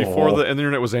 2006 painful. before the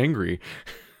internet was angry.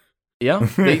 Yeah,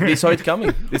 they saw it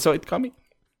coming. They saw it coming.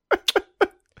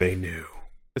 They knew.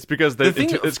 It's because The thing-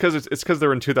 it's because they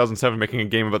were in 2007 making a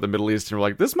game about the Middle East and were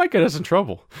like, this might get us in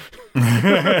trouble.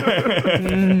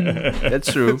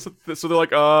 That's true. So they're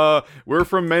like, we're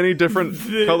from many different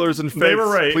colors and faiths. They were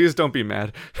right. Please don't be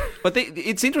mad. But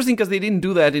it's interesting because they didn't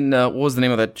do that in what was the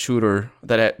name of that shooter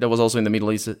that was also in the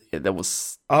Middle East? That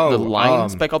was the Line,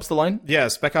 Spec Ops: The Line. Yeah,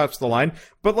 Spec Ops: The Line.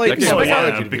 But like, That game Oh, was Spec wild.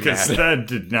 Ops, yeah, you'd be because mad. that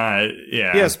did not.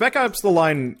 Yeah. yeah, Spec Ops: The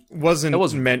Line wasn't It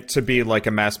was- meant to be like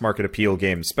a mass market appeal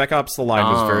game. Spec Ops: The Line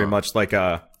was very much like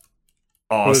a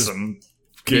Awesome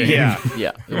game. yeah.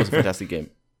 Yeah, it was a fantastic game.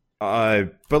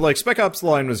 But like Spec Ops: The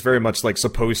Line was very much like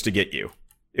supposed to get you.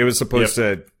 It was supposed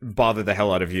to bother the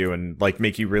hell out of you and like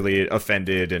make you really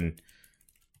offended and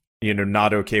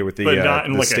not okay with the But not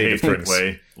in the like a state of hateful things.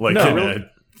 way. Like No. in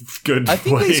a good I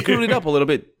think way. they screwed it up a little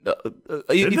bit. It's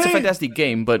a they? fantastic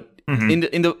game, but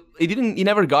it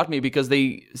never got me because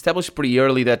they established pretty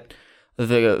early that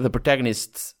the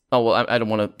protagonists. Oh well, I don't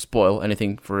want to spoil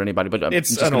anything for anybody, but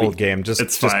It's an old game.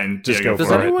 It's fine. Just Yeah, go go Does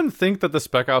for it. anyone think that the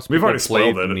Spec Ops We've people already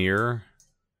played spoiled it. Nier?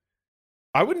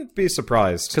 I wouldn't be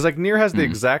surprised. Because like Nier has the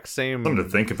exact same Something to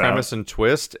think about. premise and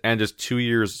twist, and just 2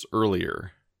 years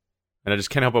earlier. And I just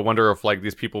can't help but wonder if like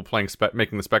these people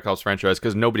making the Spec Ops franchise,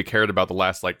 because nobody cared about the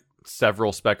last like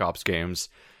several Spec Ops games.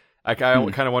 I kind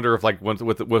of wonder if like when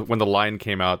the line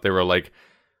came out, they were like,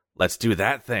 "Let's do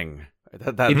that thing."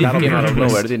 It came out of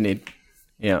nowhere, didn't it?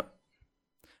 Yeah.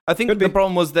 I think the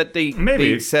problem was that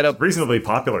they set up reasonably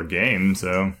popular game,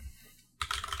 so.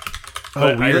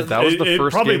 Oh, weird! That was the it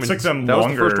first probably game. took them that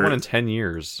longer. was the first one in 10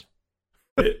 years.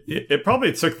 It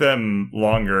probably took them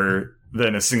longer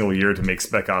than a single year to make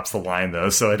Spec Ops: The Line, though.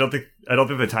 So I don't think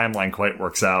the timeline quite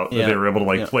works out. Yeah. That they were able to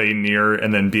like play Nier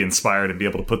and then be inspired and be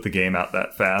able to put the game out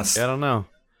that fast. Yeah, I don't know.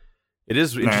 It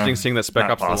is interesting seeing that Spec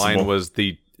not Ops: The possible. Line was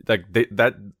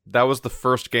that was the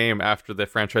first game after the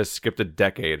franchise skipped a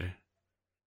decade.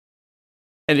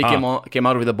 and it came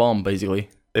out with a bomb basically.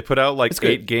 They put out like It's good.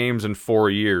 8 games in 4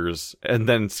 years, and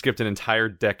then skipped an entire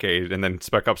decade, and then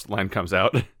Spec Ops: The Line comes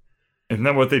out, Isn't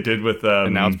that what they did with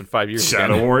and now it's been 5 years.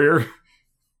 Shadow again. Warrior?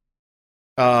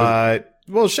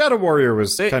 Well, Shadow Warrior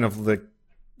was They- kind of the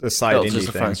side Well, indie just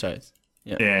a thing. franchise.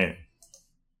 Yeah.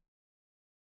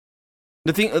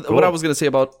 The thing, Cool. what I was gonna say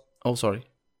about, oh sorry,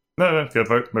 No, go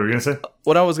for it. What were you gonna say?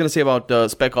 what I was gonna say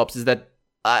about Spec Ops is that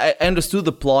I understood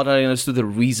the plot, I understood the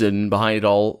reason behind it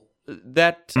all.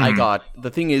 That I got. The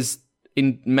thing is,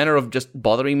 in manner of just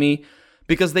bothering me,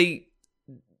 because they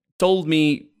told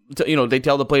me, they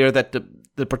tell the player that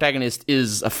the protagonist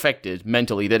is affected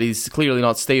mentally, that he's clearly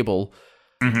not stable.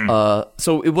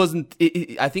 So it wasn't.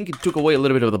 I think it took away a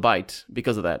little bit of the bite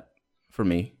because of that for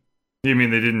me. You mean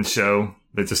they didn't show?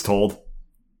 They just told?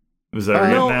 Was that what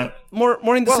you're No, getting at?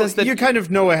 more in the Well, sense that you kind of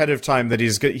know ahead of time that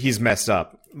he's messed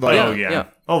up. Like, Oh, yeah.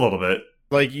 A little bit.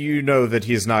 like you know that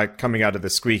he's not coming out of the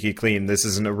squeaky clean. This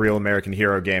isn't a real American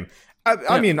hero game.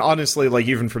 I mean, honestly, like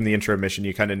even from the intro mission,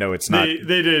 you kind of know it's not.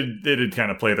 They did kind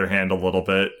of play their hand a little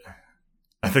bit.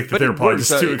 I think that But they were it probably works,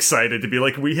 just too excited to be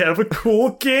like, we have a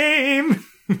cool game.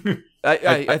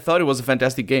 I thought it was a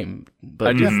fantastic game, but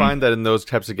I do find that in those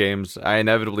types of games, I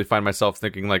inevitably find myself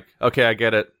thinking like, okay, I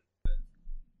get it.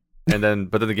 But then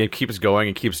the game keeps going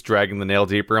and keeps dragging the nail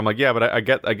deeper. I'm like, yeah, but I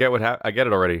get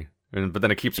it already. But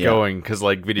then it keeps going because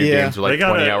like video games are like They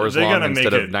gotta- 20 hours they long gotta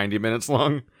instead make of it- 90 minutes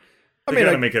long. They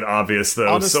gotta make it obvious, though.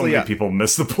 honestly, So many yeah. people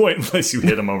miss the point unless you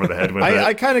hit them over the head with it.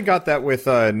 I kind of got that with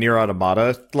Nier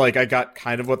Automata. Like, I got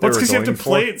kind of what they Well, it's were because you going have to for.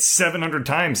 play it 700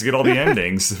 times to get all the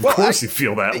endings. Of course you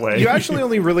feel that way. You actually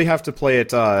only really have to play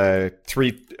it you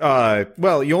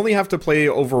only have to play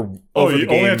over you the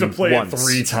only have to game play once. it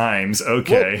 3 times.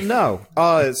 Okay. Well,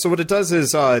 no. So what it does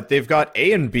is they've got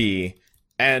A and B,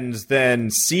 and then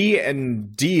C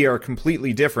and D are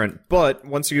completely different. But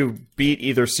once you beat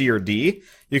either C or D,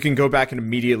 you can go back and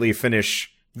immediately finish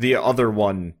the other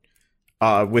one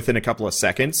within a couple of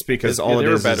seconds because all they it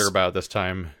were is better is about it this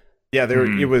time. yeah,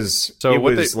 it was So it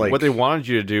what was like what they wanted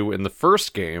you to do in the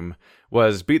first game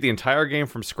was beat the entire game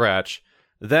from scratch.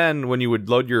 Then, when you would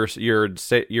load your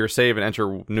save and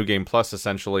enter New Game Plus,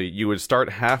 essentially, you would start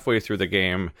halfway through the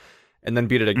game and then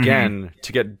beat it again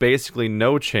to get basically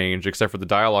no change except for the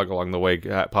dialogue along the way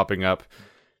popping up.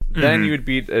 Then you would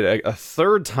beat it a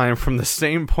third time from the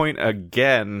same point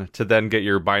again to then get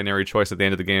your binary choice at the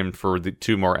end of the game for the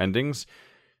 2 more endings.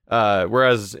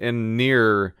 Whereas in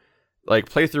Nier, like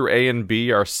playthrough A and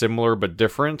B are similar but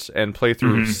different, and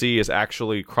playthrough C is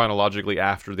actually chronologically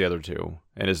after the other 2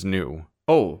 and is new.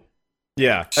 oh,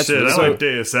 yeah. Shit, I so- like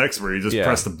Deus Ex where you just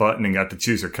press the button and got to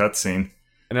choose your cutscene.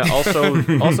 And it also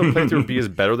playthrough B is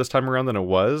better this time around than it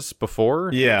was before.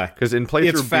 Yeah, Because in playthrough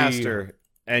it's B, faster,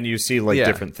 and you see like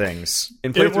different things.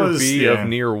 in playthrough B yeah. of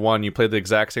Nier 1, you play the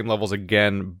exact same levels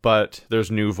again, but there's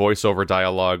new voiceover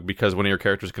dialogue because one of your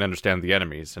characters can understand the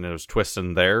enemies, and there's twists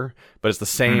in there, but it's the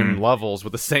same levels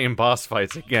with the same boss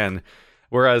fights again.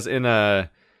 Whereas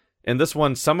in this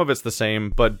one, some of it's the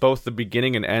same, but both the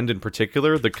beginning and end in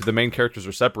particular, the main characters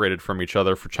are separated from each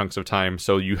other for chunks of time,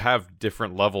 so you have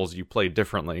different levels you play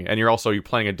differently, and you're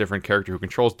playing a different character who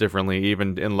controls differently,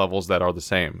 even in levels that are the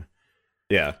same.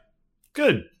 Yeah.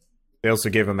 Good. They also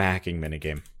gave him a hacking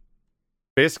minigame.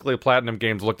 Basically, Platinum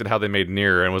Games looked at how they made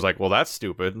Nier and was like, well, that's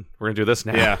stupid. We're going to do this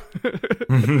now. Yeah. What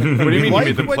do you mean like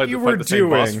you made them what play you fight were the same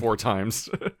boss doing. 4 times?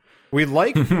 We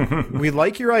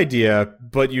like your idea,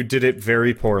 but you did it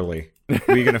very poorly.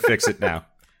 We're gonna fix it now.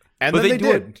 And But then they they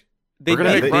do did. We're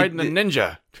going to they- make Raiden a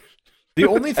ninja. The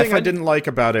only thing I didn't like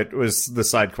about it was the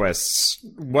side quests.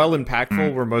 Well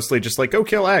impactful were mostly just like, go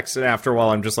kill X, and after a while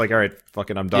I'm just like, all right,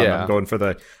 fucking I'm done. Yeah. I'm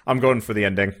going for the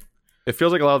ending. It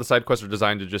feels like a lot of the side quests are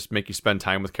designed to just make you spend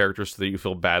time with characters so that you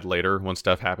feel bad later when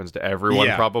stuff happens to everyone,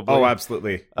 probably. Oh,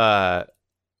 absolutely. I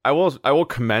will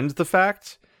commend the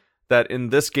fact that in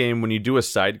this game, when you do a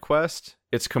side quest,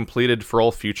 it's completed for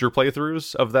all future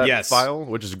playthroughs of that file,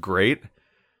 which is great.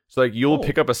 So, like, you'll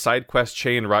pick up a side quest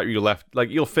chain right where you left. Like,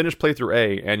 you'll finish playthrough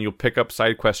A, and you'll pick up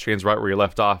side quest chains right where you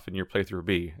left off in your playthrough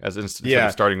B, instead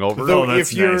of starting over. Though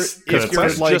that's nice. Because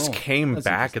quest like, just came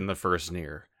back in the first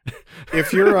Nier.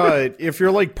 if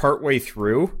you're like partway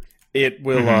through, it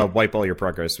will wipe all your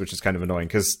progress, which is kind of annoying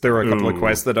because there were a couple of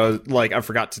quests that I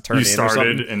forgot to turn in or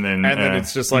something, and then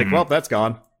it's just like, well, that's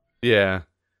gone. Yeah.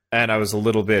 And I was a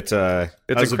little bit.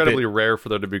 It's incredibly rare for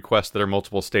there to be quests that are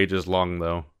multiple stages long,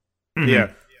 though.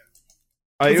 Yeah.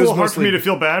 It's a little hard for me to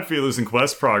feel bad for you losing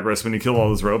quest progress when you kill all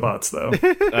those robots, though.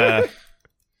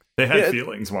 They had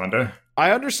feelings, Wanda. I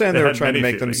understand they were trying to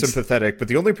make them sympathetic, but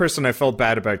the only person I felt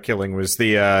bad about killing was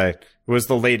the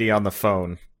lady on the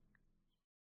phone.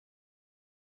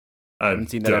 I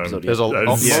haven't seen that episode yet.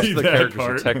 Most of the characters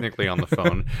are technically on the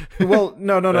phone. Well,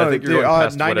 no. I think you're going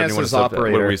past what 9S's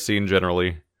operator. What we've seen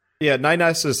generally. Yeah,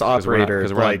 9S's operator.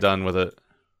 Because we're not done with it.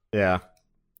 Yeah.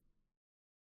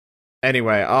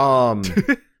 Anyway,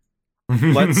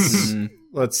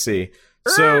 let's see.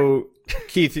 So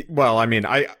Keith, well, I mean,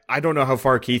 I don't know how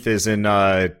far Keith is in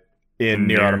Nier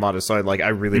Automata, so I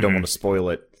really don't want to spoil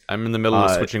it. I'm in the middle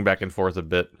of switching back and forth a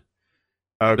bit.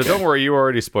 Okay. But don't worry, you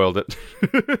already spoiled it.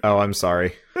 Oh, I'm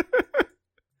sorry.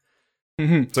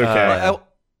 It's okay.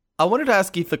 I wanted to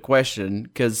ask Keith a question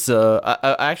because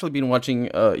I actually been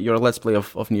watching your Let's Play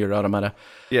of Nier Automata.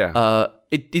 Yeah.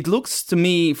 It looks to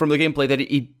me from the gameplay that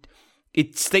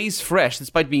it stays fresh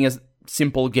despite being a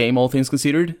simple game, all things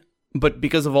considered. But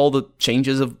because of all the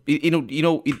changes of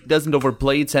it doesn't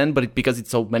overplay its hand, but because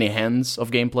it's so many hands of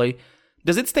gameplay,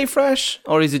 does it stay fresh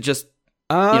or is it just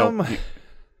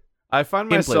I find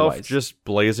myself just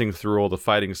blazing through all the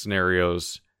fighting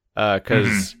scenarios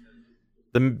because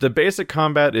the basic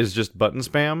combat is just button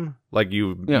spam. Like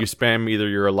you spam either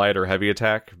your light or heavy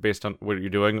attack based on what you're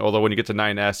doing. Although when you get to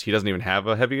 9S, he doesn't even have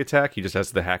a heavy attack. He just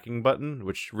has the hacking button,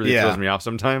 which really throws me off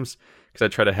sometimes because I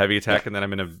try to heavy attack and then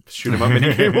I'm going to shoot him up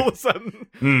minigame all of a sudden.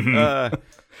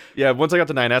 Once I got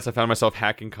to 9S, I found myself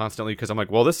hacking constantly because I'm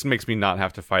like, well, this makes me not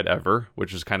have to fight ever,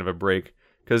 which is kind of a break.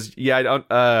 Because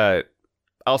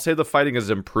I'll say the fighting has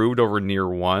improved over Nier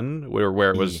 1,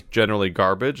 where it was generally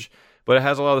garbage. But it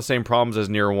has a lot of the same problems as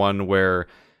Nier 1, where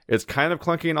it's kind of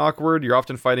clunky and awkward. You're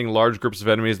often fighting large groups of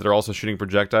enemies that are also shooting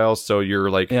projectiles, so you're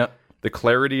the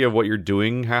clarity of what you're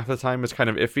doing half the time is kind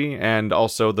of iffy, and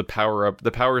also the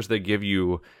powers they give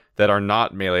you that are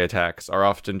not melee attacks are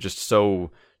often just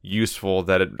so useful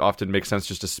that it often makes sense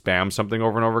just to spam something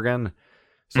over and over again.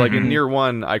 So like in Nier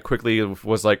 1, I quickly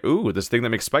was like, ooh, this thing that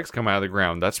makes spikes come out of the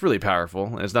ground, that's really powerful.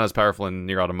 And it's not as powerful in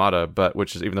Nier Automata, but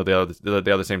which is even though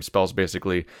they have the same spells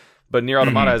basically. But Nier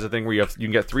Automata has a thing where you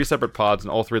can get 3 separate pods,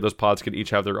 and all 3 of those pods can each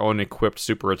have their own equipped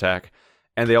super attack,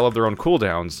 and they all have their own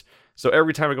cooldowns. So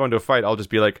every time I go into a fight, I'll just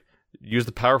be like, use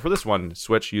the power for this one,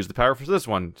 switch, use the power for this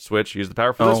one, switch, use the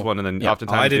power for this one, and then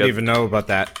oftentimes... I didn't even know about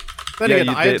that. They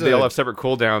all have separate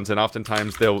cooldowns, and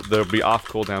oftentimes they'll be off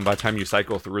cooldown by the time you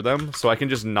cycle through them, so I can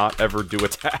just not ever do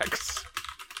attacks.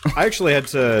 I actually had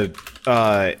to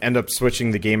end up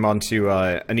switching the game onto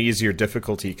an easier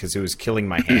difficulty because it was killing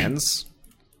my hands.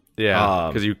 Yeah,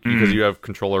 because you have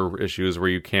controller issues where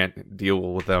you can't deal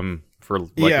with them for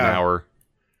an hour.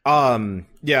 I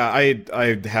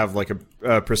have like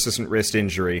a persistent wrist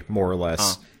injury, more or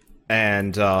less,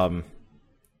 and so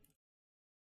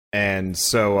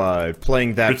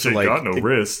playing that Bitch ain't got no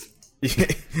wrist.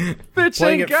 Bitch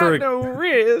ain't got no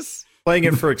wrist. Playing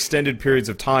it for extended periods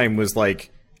of time was like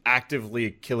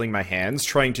actively killing my hands,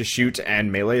 trying to shoot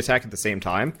and melee attack at the same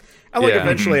time. And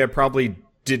eventually I probably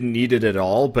didn't need it at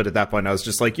all, but at that point I was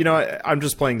just like, I'm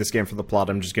just playing this game for the plot.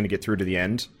 I'm just going to get through to the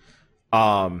end.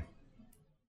 But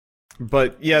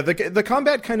yeah, the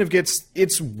combat kind of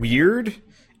it's weird.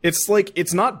 It's like,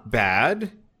 it's not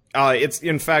bad. It's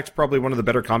in fact probably one of the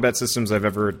better combat systems I've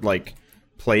ever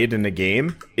played in a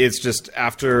game. It's just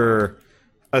after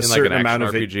a certain amount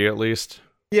of RPG at least.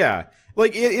 Yeah.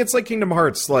 It's like Kingdom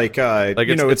Hearts,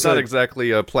 it's not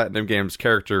exactly a Platinum Games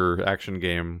character action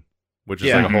game, which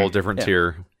is a whole different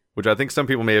tier, which I think some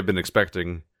people may have been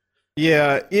expecting.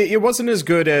 Yeah, it wasn't as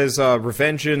good as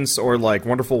Revengeance or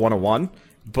Wonderful 101,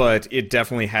 but it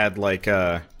definitely had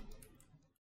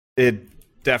it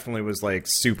definitely was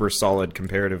super solid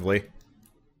comparatively.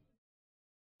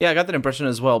 Yeah, I got that impression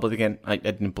as well, but again, I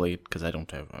didn't play it because I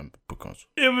don't have book console.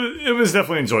 It was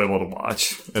definitely enjoyable to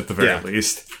watch, at the very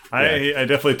least. I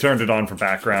definitely turned it on for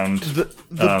background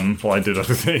while I did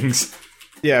other things.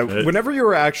 Yeah, whenever you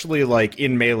were actually like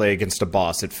in melee against a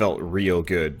boss, it felt real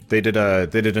good. They did a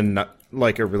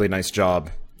really nice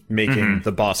job making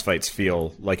the boss fights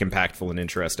feel like impactful and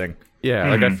interesting.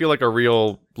 Yeah, like I feel like a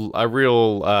real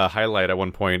highlight at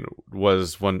one point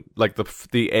was when like the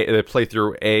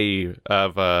playthrough A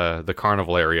of the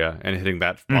carnival area and hitting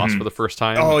that boss for the first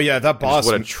time. Oh yeah, that boss!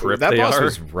 What a trip that they boss are.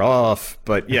 was rough,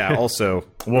 but yeah, also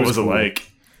What was it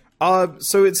like?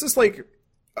 So it's just like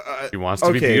He wants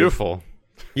to be beautiful.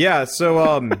 yeah. So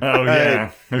Oh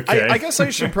yeah, okay. I guess I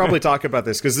should probably talk about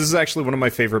this because this is actually one of my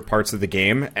favorite parts of the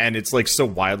game, and it's like so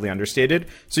wildly understated.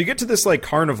 So you get to this like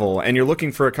carnival, and you're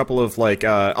looking for a couple of like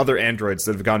other androids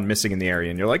that have gone missing in the area,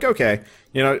 and you're like, okay,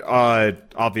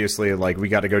 obviously, like we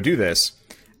got to go do this.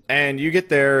 And you get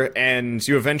there, and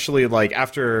you eventually like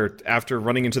after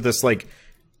running into this like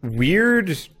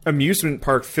weird amusement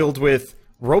park filled with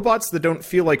robots that don't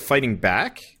feel like fighting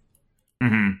back.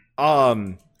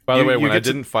 By the way, when I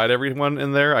didn't fight everyone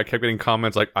in there, I kept getting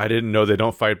comments like, I didn't know they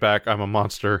don't fight back, I'm a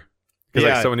monster. Because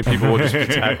like so many people will just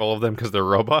attack all of them because they're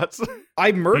robots.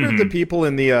 I murdered the people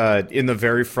in the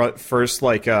very first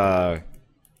like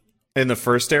in the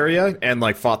first area and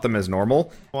like fought them as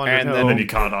normal. And then you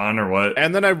caught on or what?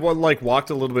 And then I like walked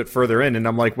a little bit further in, and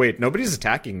I'm like, wait, nobody's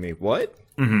attacking me. What?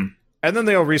 And then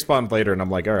they all respawned later, and I'm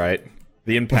like, all right,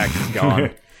 the impact is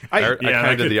gone. I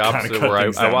kind of did the opposite, where I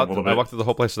walked through the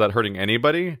whole place without hurting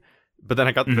anybody, but then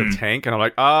I got to the tank, and I'm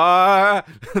like,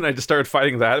 and I just started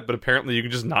fighting that, but apparently you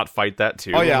can just not fight that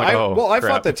too. Oh, yeah, like, I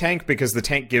fought the tank because the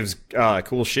tank gives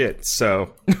cool shit,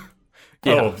 so...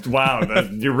 Oh, wow,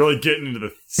 you're really getting into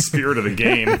the spirit of the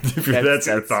game, if that's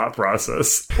your thought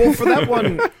process. Well, for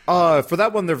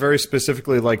that one, they're very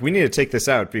specifically like, we need to take this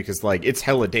out because, like, it's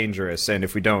hella dangerous, and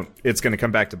if we don't, it's going to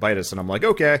come back to bite us, and I'm like,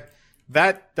 okay.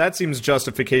 That seems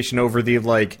justification over the,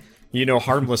 like,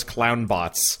 harmless clown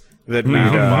bots that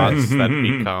bots that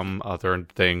become other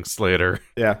things later.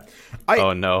 Yeah.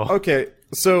 Oh no. Okay,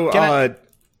 so I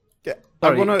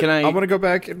want to go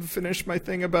back and finish my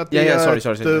thing about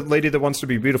the lady that wants to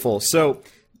be beautiful. So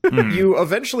you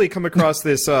eventually come across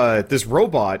this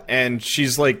robot, and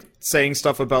she's like saying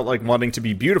stuff about like wanting to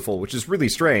be beautiful, which is really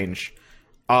strange.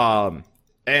 And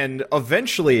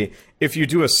eventually, if you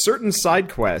do a certain side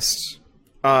quest,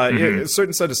 a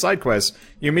certain set of side quests,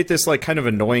 you meet this like kind of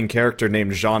annoying character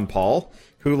named Jean-Paul,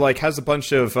 who like has a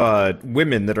bunch of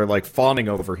women that are like fawning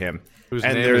over him. Whose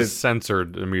name is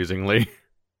censored, amusingly.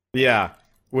 Yeah,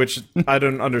 which I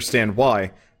don't understand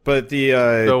why. But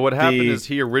so what happened is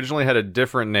he originally had a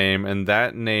different name, and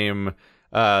that name,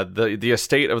 the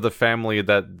estate of the family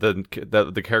that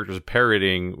the character's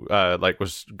parodying,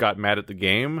 got mad at the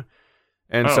game.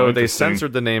 And so they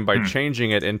censored the name by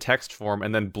changing it in text form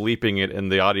and then bleeping it in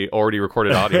the already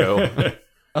recorded audio.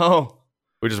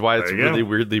 Which is why it's really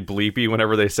weirdly bleepy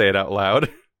whenever they say it out loud,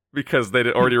 because they'd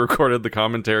already recorded the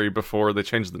commentary before they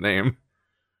changed the name.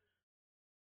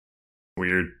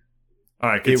 Weird. All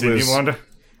right, continue, Wanda.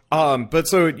 But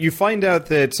so you find out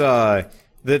that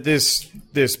that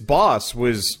this boss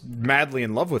was madly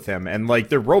in love with him, and like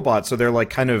they're robots, so they're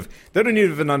like they don't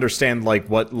even understand like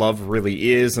what love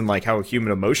really is and like how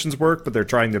human emotions work, but they're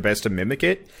trying their best to mimic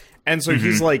it. And so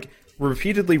he's like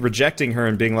repeatedly rejecting her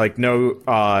and being like, no,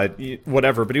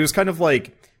 whatever. But he was kind of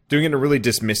like doing it in a really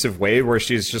dismissive way, where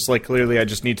she's just like, clearly I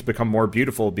just need to become more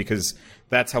beautiful because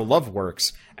that's how love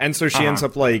works. And so she ends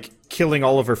up like killing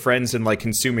all of her friends and like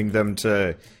consuming them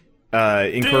to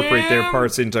incorporate their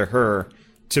parts into her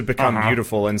to become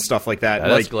beautiful and stuff like that.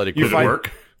 Like,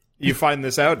 you find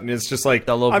this out, and it's just like,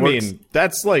 I mean,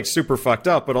 that's like super fucked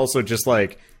up, but also just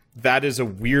like, that is a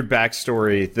weird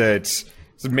backstory that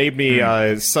made me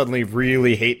suddenly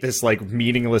really hate this like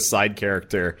meaningless side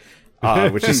character,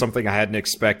 which is something I hadn't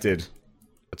expected.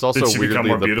 It's also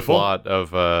weirdly the plot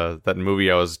of that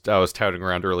movie I was touting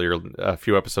around earlier a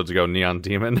few episodes ago, Neon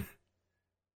Demon.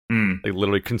 Like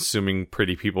literally consuming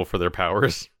pretty people for their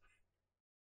powers.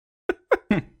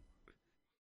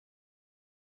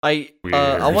 I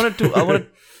wanted to go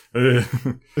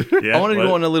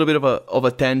on a little bit of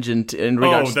a tangent in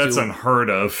regards to... Oh, that's unheard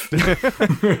of.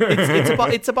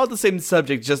 it's about the same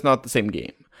subject, just not the same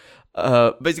game.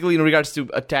 Basically, in regards to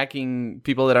attacking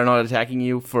people that are not attacking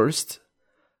you first.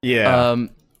 Yeah.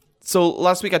 So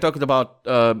last week I talked about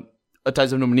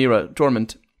Ties of Numenera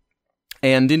Torment,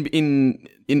 and in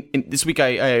this week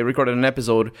I recorded an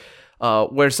episode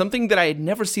where something that I had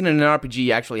never seen in an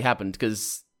RPG actually happened,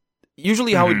 because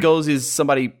usually how it goes is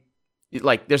somebody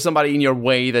like there's somebody in your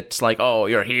way that's like, oh,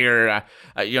 you're here,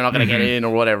 you're not gonna get in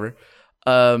or whatever.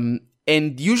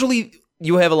 And usually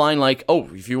you have a line like, oh,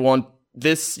 if you want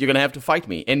this, you're gonna have to fight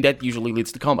me, and that usually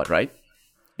leads to combat, right?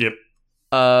 Yep.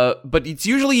 But it's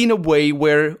usually in a way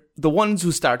where the ones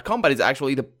who start combat is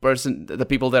actually the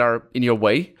people that are in your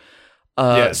way.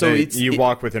 So you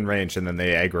walk within range and then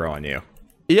they aggro on you.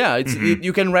 Yeah,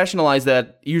 you can rationalize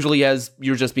that usually as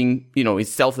you're just being,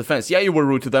 it's self-defense. Yeah, you were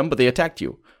rude to them, but they attacked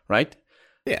you, right?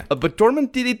 Yeah. But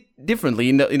Torment did it differently.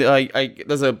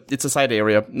 It's a side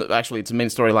area. Actually, it's a main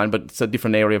storyline, but it's a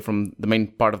different area from the main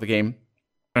part of the game.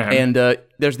 And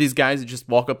there's these guys that just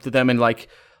walk up to them and like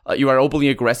you are openly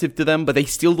aggressive to them, but they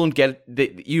still don't get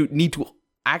it. You need to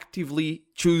actively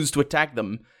choose to attack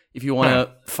them if you want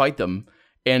to fight them.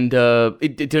 And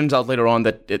it turns out later on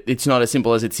that it's not as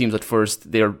simple as it seems at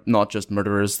first. They're not just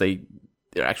murderers. They're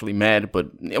actually mad, but,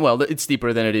 well, it's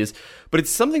deeper than it is. But it's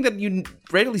something that you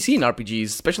rarely see in RPGs,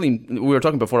 especially, we were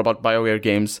talking before about BioWare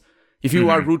games. If you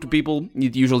are rude to people,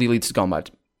 it usually leads to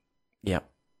combat. Yeah.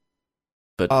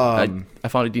 But I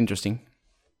found it interesting.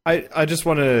 I just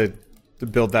want to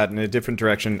build that in a different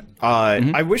direction.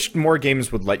 I wish more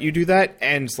games would let you do that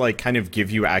and like kind of give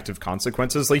you active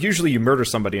consequences. Like usually you murder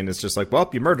somebody and it's just like, well,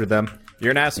 you murdered them,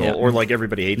 you're an asshole, or like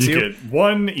everybody hates you. You get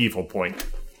one evil point.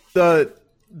 The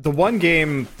one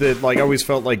game that like I always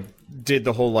felt like did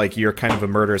the whole like you're kind of a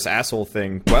murderous asshole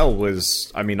thing well was,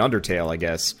 I mean, Undertale, I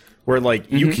guess, where like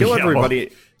you kill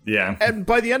everybody, and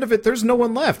by the end of it, there's no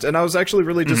one left. And I was actually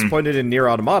really disappointed in Nier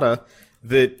Automata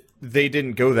that they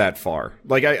didn't go that far.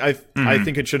 Like I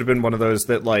think it should have been one of those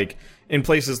that like in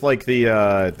places like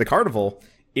the carnival,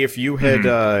 if you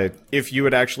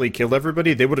had actually killed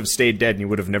everybody, they would have stayed dead and you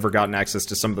would have never gotten access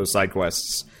to some of those side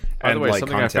quests. By the way, like,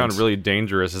 something content. I found really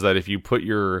dangerous is that if you put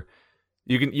you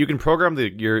can program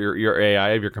your AI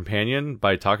of your companion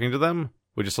by talking to them,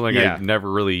 which is something I've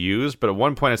never really used. But at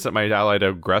one point, I set my ally to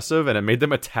aggressive, and it made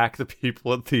them attack the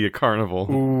people at the carnival.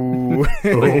 Ooh.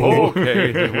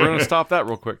 Okay, we're going to stop that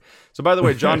real quick. So, by the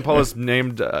way, John Paul is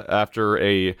named after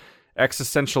a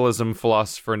existentialism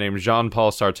philosopher named Jean-Paul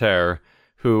Sartre,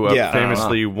 who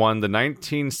famously won the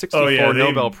 1964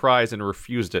 Nobel Prize and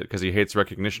refused it because he hates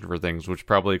recognition for things, which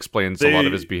probably explains a lot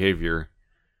of his behavior.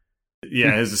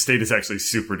 Yeah, his estate is actually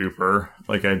super duper.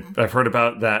 Like I've heard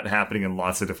about that happening in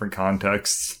lots of different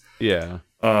contexts. Yeah.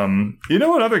 You know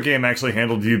what other game actually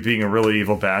handled you being a really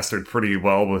evil bastard pretty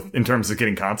well in terms of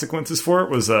getting consequences for it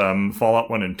was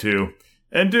Fallout 1 and 2.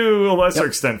 And to a lesser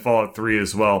extent Fallout 3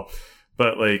 as well.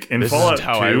 But like in Fallout 2,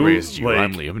 I raised you.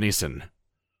 I'm Liam Neeson.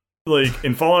 Like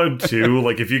in Fallout 2,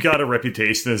 like if you got a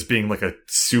reputation as being like a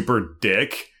super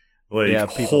dick,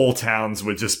 like whole towns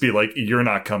would just be like, you're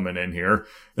not coming in here.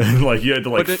 And like you had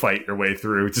to fight your way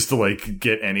through just to like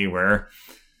get anywhere.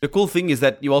 The cool thing is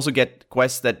that you also get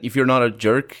quests that if you're not a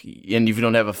jerk and if you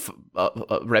don't have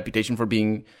a reputation for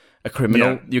being a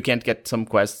criminal, you can't get some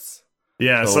quests.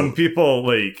 Yeah, so some people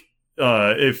like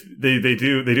if they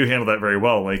do handle that very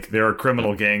well. Like there are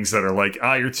criminal gangs that are like,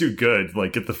 you're too good.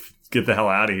 Like get the hell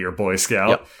out of here, Boy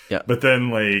Scout. Yep. But then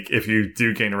like if you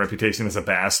do gain a reputation as a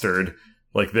bastard,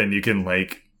 like then you can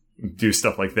like do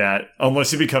stuff like that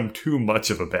unless you become too much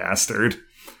of a bastard.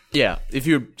 Yeah, if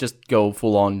you just go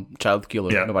full on child killer,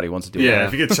 nobody wants to do it. Yeah,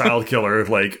 if you get child killer,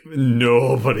 like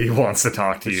nobody wants to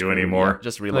talk to you anymore. Yeah,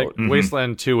 just reload. Like,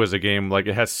 Wasteland 2 was a game, like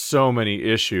it has so many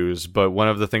issues, but one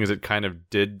of the things it kind of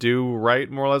did do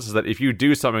right, more or less, is that if you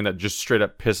do something that just straight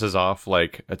up pisses off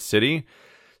like a city,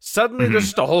 suddenly there's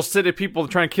just a whole city of people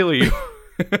trying to kill you.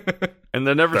 And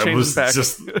they're never changing back.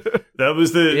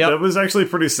 That was actually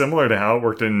pretty similar to how it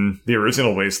worked in the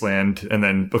original Wasteland, and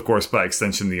then of course by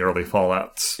extension the early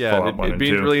Fallouts. Yeah, Fallout 1 it'd be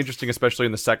and 2. really interesting, especially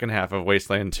in the second half of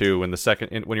Wasteland 2,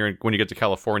 and when you get to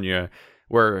California,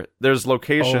 where there's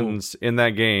locations in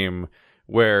that game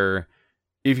where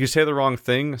if you say the wrong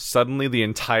thing, suddenly the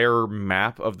entire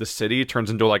map of the city turns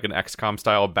into like an XCOM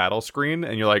style battle screen,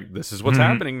 and you're like, this is what's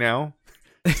happening now.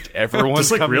 Everyone's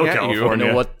just like coming real at California.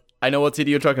 you. I know what city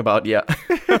you're talking about. Yeah,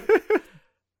 the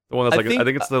one that's I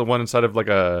think it's the one inside of like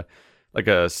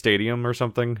a stadium or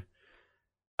something.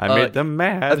 I made them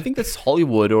mad. I think that's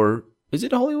Hollywood, or is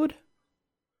it Hollywood?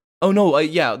 Oh no,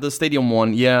 the stadium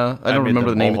one. Yeah, I don't remember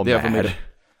the name.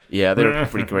 Yeah, they're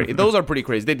pretty crazy. Those are pretty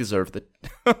crazy. They deserved it.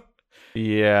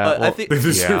 Yeah, I think they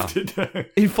deserved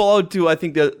it. In Fallout 2, I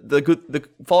think the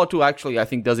Fallout 2 actually I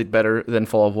think does it better than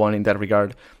Fallout 1 in that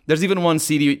regard. There's even one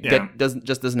city that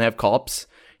doesn't have cops,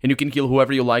 and you can kill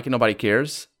whoever you like and nobody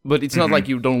cares. But it's not like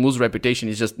you don't lose reputation.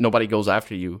 It's just nobody goes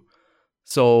after you.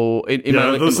 So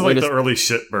those are like the early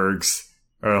shitbergs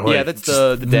Or like, that's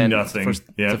the den. Nothing.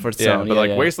 The first Yeah, zone. but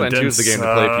like Wasteland 2 is the game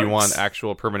to play if you sucks. want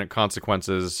actual permanent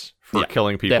consequences for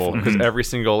killing people, definitely. because every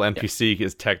single NPC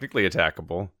is technically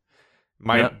attackable.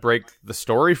 Might break the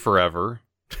story forever.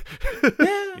 Yeah,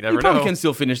 You never probably know. can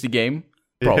still finish the game.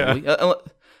 Probably,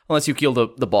 unless you kill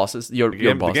the bosses. Your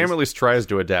The bosses. game at least tries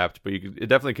to adapt, but it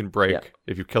definitely can break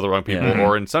if you kill the wrong people,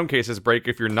 or in some cases break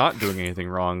if you're not doing anything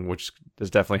wrong, which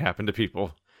has definitely happened to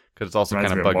people, because it's also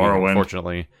Reminds kind of me of buggy, Morrowind.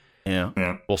 unfortunately.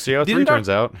 Yeah. We'll see how 3 Didn't turns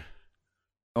out.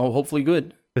 Oh, hopefully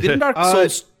good. Didn't Dark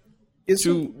Souls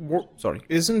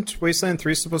Isn't Wasteland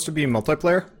 3 supposed to be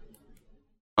multiplayer?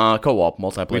 co-op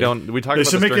multiplayer? We talked They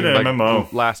about should this make it during an MMO.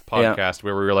 the last podcast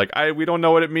where we were like, we don't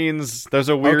know what it means. There's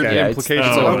a weird Okay. Yeah, implication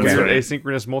it's- of oh, a that's weird right.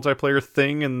 asynchronous multiplayer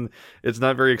thing, and it's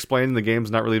not very explained. The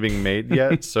game's not really being made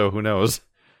yet, so who knows?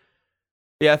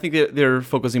 Yeah, I think they're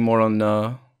focusing more on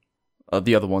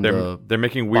the other one. They're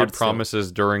making weird Bard Cell.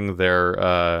 promises during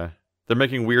their they're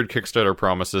making weird Kickstarter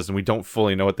promises, and we don't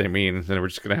fully know what they mean. And we're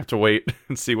just gonna have to wait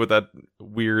and see what that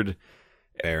weird,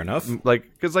 Fair enough.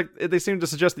 because they seem to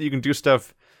suggest that you can do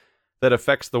stuff that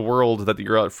affects the world that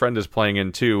your friend is playing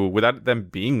in too, without them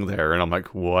being there. And I'm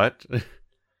like, what?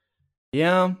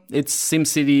 Yeah, it's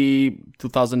SimCity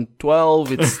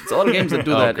 2012. It's a lot of games that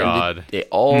do Oh, that, God. and they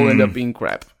all end up being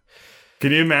crap.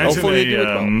 Can you imagine Hopefully they do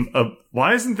it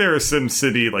why isn't there a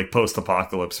SimCity like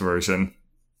post-apocalypse version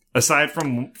aside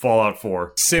from Fallout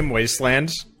 4? Sim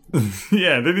Wasteland.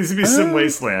 Yeah, there needs to be Sim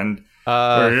Wasteland.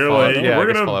 Where you're Fallout- like, yeah, we're I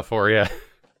guess gonna- Fallout 4, yeah.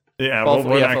 Yeah, well,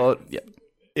 we're not- Fallout,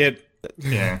 yeah.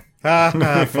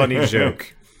 yeah. Funny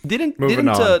joke. Didn't Moving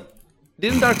on.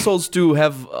 Dark Souls 2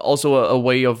 have also a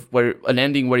way of an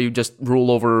ending where you just rule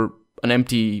over an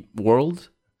empty world?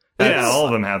 Yeah, all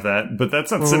of them have that, but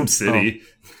that's not SimCity.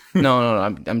 No.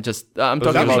 I'm talking Those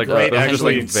about are just great, those are just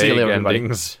actually, like seal vague everybody.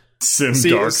 endings. Sim See,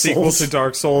 Dark sequel Souls. to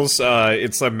Dark Souls.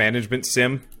 It's a management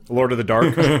sim, Lord of the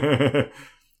Dark.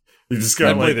 You just I'd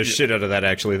gotta play like, the shit out of that.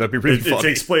 Actually, that'd be really it fun.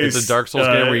 takes place. It's a Dark Souls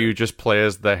game where you just play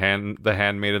as the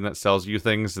handmaiden that sells you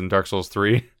things in Dark Souls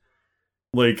 3.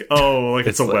 like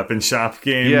it's a like- weapon shop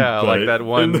game. Yeah, but like that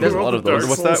one. in the There's a world lot of Dark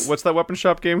those. Souls- What's that weapon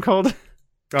shop game called?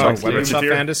 Weapon Shop Recettear?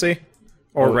 Fantasy,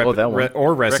 or that one.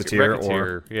 or Recettear,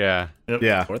 Recettear, yeah.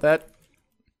 yeah. Or that.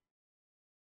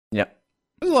 Yeah.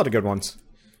 There's a lot of good ones.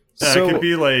 Yeah, So it could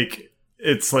be like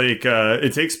it's like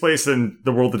it takes place in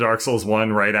the world of Dark Souls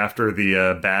 1 right after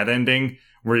the bad ending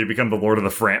where you become the Lord of the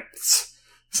Framps.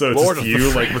 So it's Lord just of the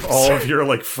you like with all of your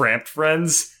like Framp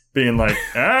friends being like,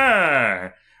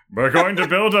 we're going to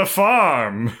build a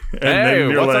farm. And Hey, then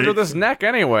you're what's like, under this neck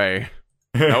anyway?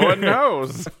 No one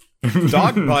knows.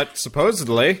 dog butt,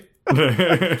 supposedly.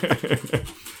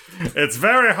 It's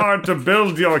very hard to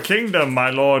build your kingdom, my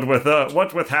lord,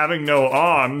 with having no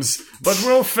arms, but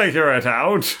we'll figure it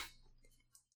out.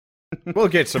 We'll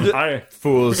get some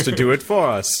fools to do it for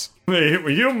us.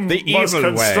 You must evil way.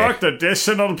 construct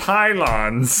additional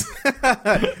pylons.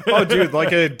 Oh, dude,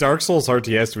 like a Dark Souls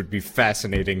RTS would be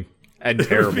fascinating and It would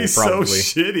terrible, be probably.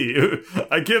 so shitty.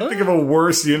 I can't think of a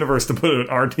worse universe to put an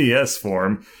RTS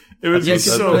form. It would Yeah, be 'cause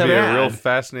That so would be a bad. real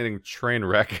fascinating train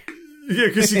wreck. Yeah,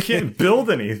 because you can't build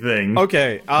anything.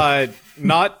 Okay,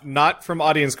 not from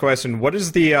audience question. What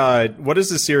is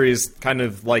the series kind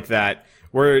of like that?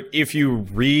 Where if you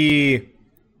remixed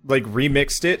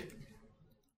it,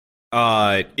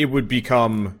 it would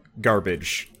become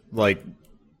garbage. Like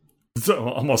So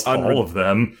almost all of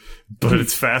them, but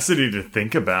it's fascinating to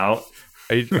think about.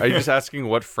 Are you just asking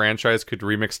what franchise could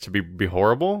remix to be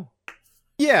horrible?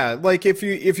 yeah, like if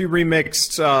you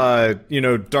remixed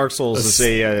Dark Souls as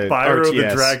a Spyro RTS.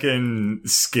 the Dragon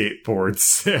skateboard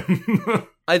sim.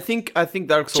 I think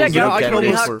Dark Souls. Check is a out I can Tony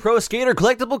candidate almost- Hawk for- Pro Skater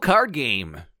collectible card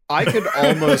game. I could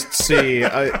almost see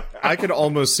I could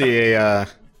almost see a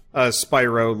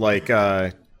Spyro like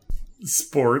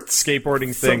Sports.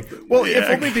 skateboarding thing. Something- Well, yeah, if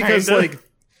only because kinda. like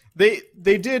they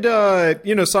did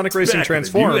Sonic Racing back in the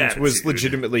Transformed new was attitude.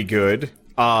 legitimately good.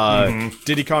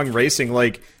 Diddy Kong Racing,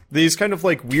 like these kind of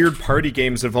like weird party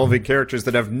games involving characters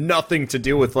that have nothing to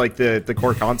do with like the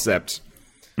core concept.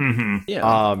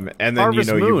 Yeah. And then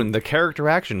Harvest Moon, the character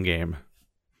action game.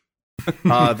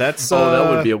 that's that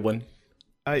would be a one.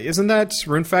 isn't that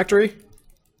Rune Factory?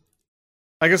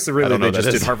 I guess I don't know they what just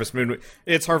that did is. Harvest Moon.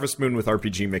 It's Harvest Moon with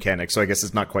RPG mechanics, so I guess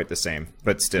it's not quite the same,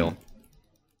 but still.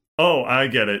 Oh, I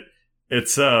get it.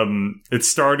 It's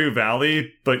Stardew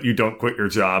Valley, but you don't quit your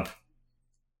job.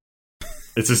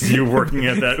 It's just you working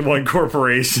at that one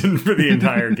corporation for the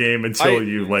entire game until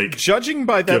you like. Judging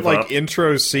by that give like up.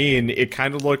 intro scene, it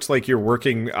kind of looks like you're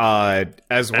working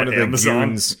as one At of the Amazon?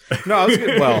 goons. No,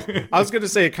 I was gonna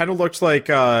say it kind of looked like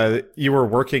you were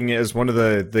working as one of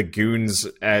the goons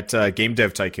at Game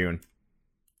Dev Tycoon.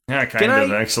 Yeah, kind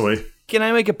of, actually. Can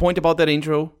I make a point about that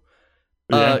intro?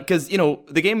 Yeah. Because,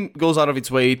 the game goes out of its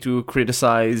way to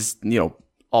criticize,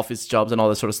 office jobs and all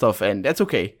that sort of stuff, and that's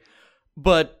okay.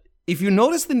 But if you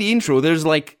notice in the intro, there's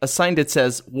like a sign that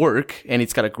says work, and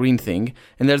it's got a green thing,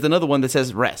 and there's another one that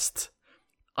says rest.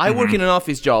 I work in an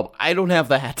office job. I don't have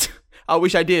that. I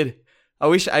wish I did. I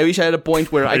wish I had a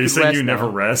point where I could rest. Are you saying you now. never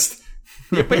rest?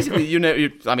 Yeah, basically, you're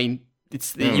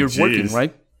working,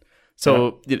 right?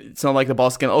 So it's not like the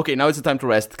boss can, okay, now it's the time to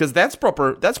rest, because that's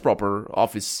proper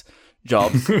office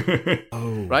jobs,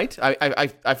 right?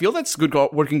 I feel that's good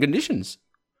working conditions.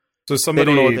 So They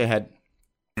don't know what they had.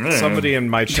 somebody in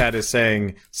my chat is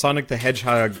saying Sonic the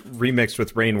Hedgehog remixed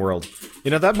with Rain World.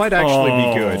 That might actually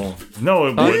be good. No,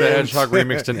 it Sonic the wouldn't. Hedgehog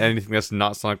remixed in anything that's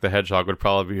not Sonic the Hedgehog would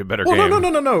probably be a better Well,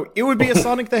 game. no. It would be a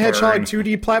Sonic the Hedgehog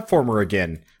 2D platformer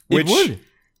again. Which, It would.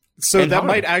 So And that harder.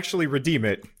 might actually redeem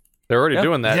it. They're already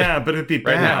doing that. Yeah, but it'd be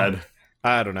Right now. bad.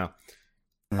 I don't know.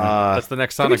 That's the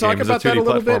next Can we Sonic talk game, is a about that 2D a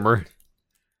little bit? platformer.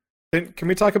 Can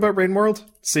we talk about Rain World?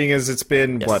 Seeing as it's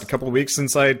been, Yes. a couple of weeks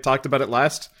since I talked about it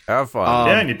last? Have fun.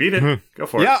 Yeah, and you beat it. Go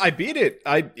for it. Yeah, I beat it.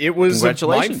 It was a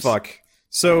Congratulations. mindfuck.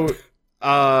 So,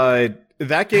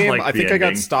 that game, like I the think I got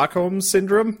ending. Stockholm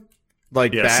Syndrome.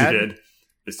 Yes, bad. you did.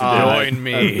 Yes, you did. Join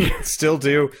me. Still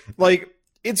do.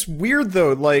 It's weird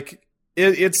though.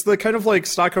 It's the kind of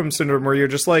Stockholm Syndrome where you're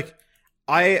just I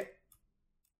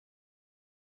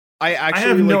actually I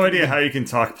have no idea how you can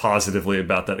talk positively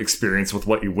about that experience with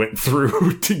what you went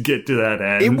through to get to that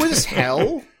end. It was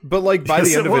hell, but by Yes, the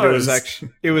end it of it, was.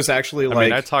 it was actually I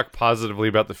mean, I talk positively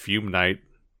about the Fume Night.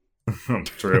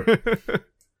 True.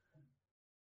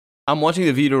 I'm watching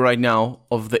the video right now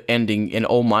of the ending, and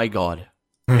oh my god.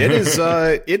 it is.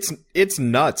 It's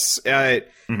nuts. I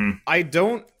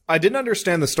didn't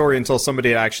understand the story until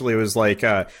somebody actually was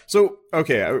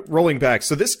rolling back.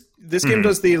 So this game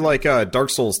does the Dark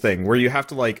Souls thing where you have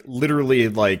to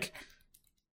literally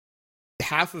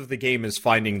half of the game is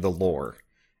finding the lore,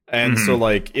 and so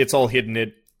it's all hidden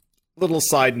in little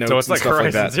side notes. So it's and like stuff Horizon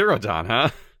like that. Zero Dawn, huh?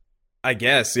 I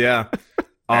guess, yeah.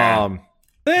 But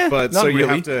not so you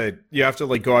really. have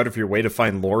to go out of your way to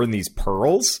find lore in these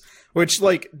pearls, which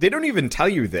they don't even tell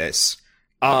you this.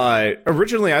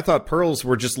 Originally I thought pearls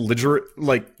were just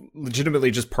legitimately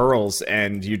just pearls,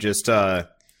 and you just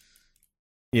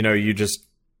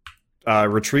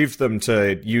retrieved them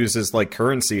to use as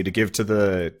currency to give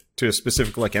to a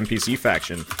specific NPC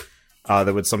faction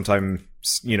that would sometimes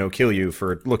kill you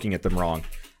for looking at them wrong.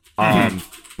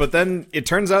 But then it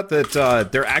turns out that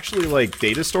they're actually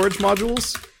data storage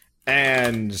modules,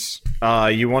 and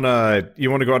you wanna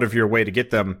go out of your way to get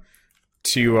them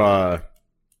to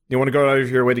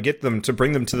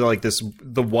bring them to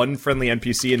the one friendly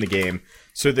NPC in the game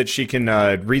so that she can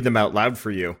read them out loud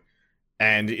for you.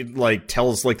 And it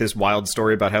tells this wild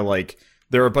story about how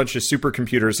there are a bunch of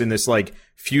supercomputers in this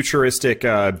futuristic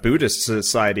Buddhist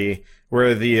society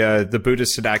where the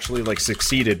Buddhists had actually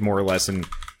succeeded more or less and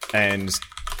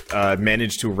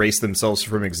managed to erase themselves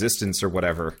from existence or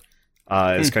whatever.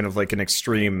 It's kind of an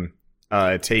extreme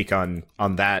take on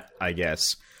that, I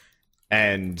guess.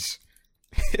 And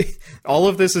all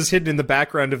of this is hidden in the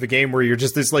background of the game where you're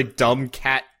just this dumb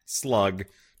cat slug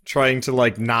trying to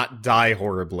not die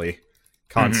horribly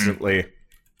constantly.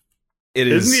 It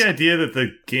is. Isn't the idea that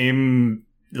the game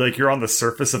you're on the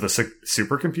surface of a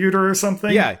supercomputer or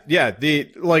something? Yeah.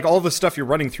 The all the stuff you're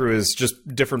running through is just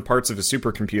different parts of a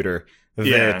supercomputer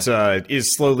that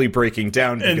is slowly breaking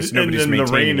down because nobody's and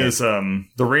maintaining it.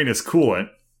 The rain is coolant,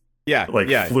 Yeah,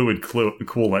 fluid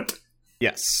coolant.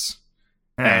 yes.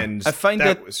 Yeah. And I find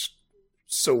that was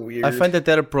so weird. I find that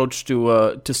approach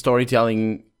to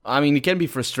storytelling, I mean, it can be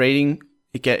frustrating.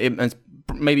 It's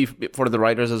maybe for the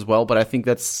writers as well, but I think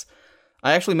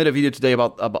I actually made a video today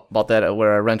about that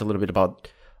where I rant a little bit about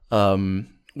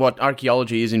what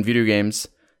archaeology is in video games.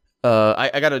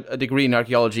 I got a degree in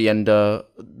archaeology, and the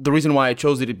reason why I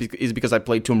chose it is because I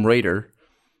played Tomb Raider.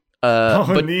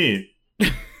 But Neat.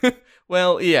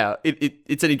 well, yeah,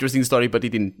 it's an interesting story, but it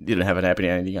didn't have an happy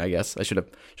ending. I guess I should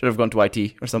have gone to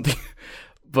IT or something.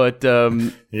 But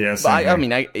Yes. I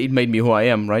mean, it made me who I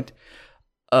am, right?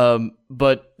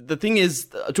 But the thing is,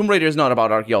 Tomb Raider is not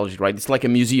about archaeology, right? It's like a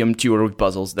museum tour with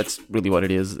puzzles. That's really what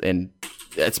it is, and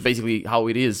that's basically how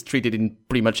it is treated in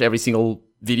pretty much every single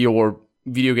video or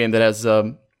video game that has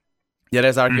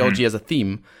archaeology as a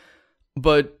theme.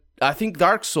 But I think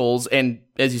Dark Souls, and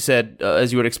as you said,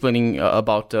 as you were explaining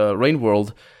about Rain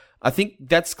World, I think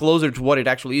that's closer to what it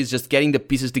actually is, just getting the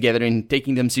pieces together and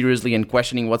taking them seriously and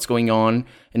questioning what's going on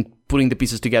and putting the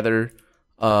pieces together.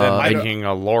 Then making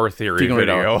a lore theory figuring it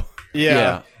video. out.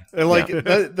 Yeah. like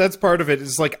that's part of it.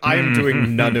 It's like I'm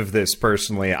doing none of this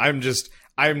personally. I'm just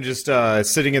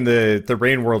sitting in the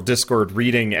Rain World Discord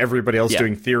reading everybody else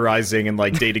doing theorizing and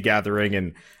like data gathering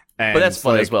and but that's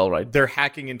fun as well, right? They're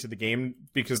hacking into the game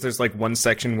because there's like one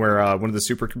section where one of the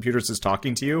supercomputers is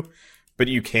talking to you, but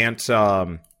you can't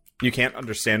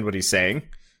understand what he's saying.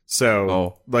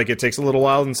 So like it takes a little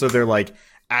while, and so they're like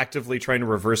actively trying to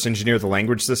reverse engineer the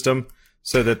language system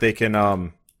so that they can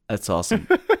That's awesome.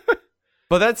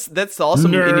 But that's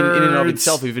awesome in and of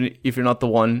itself, even if you're not the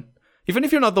one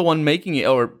making it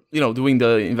or doing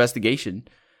the investigation.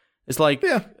 It's like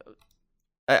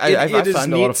it is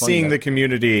neat seeing the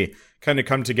community kind of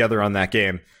come together on that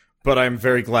game, but I'm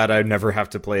very glad I never have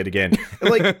to play it again.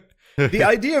 Like the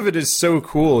idea of it is so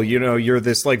cool. You're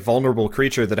this like vulnerable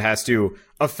creature that has to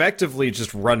effectively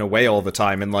just run away all the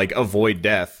time and like avoid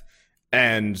death.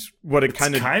 And what it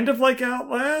kind of like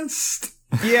Outlast.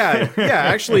 Yeah.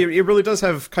 Actually, it really does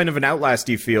have kind of an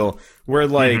Outlasty feel where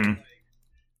like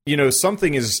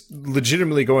something is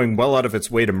legitimately going well out of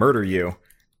its way to murder you.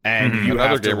 And you Another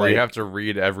have game to where you have to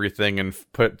read everything and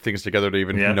put things together to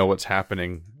even know what's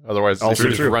happening. Otherwise, if you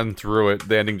just run through it,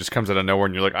 the ending just comes out of nowhere,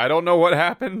 and you're like, I don't know what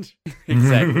happened.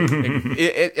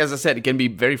 Exactly. As I said, it can be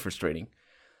very frustrating.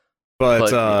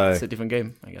 But it's a different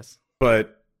game, I guess.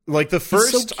 But like the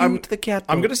first, so cute, the cat.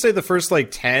 I'm gonna say the first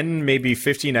like 10, maybe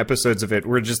 15 episodes of it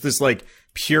were just this like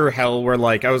pure hell. Where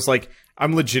like I was like,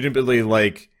 I'm legitimately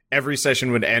like. Every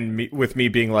session would end with me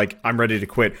being like, I'm ready to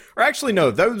quit. Or actually,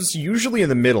 no, that was usually in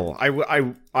the middle.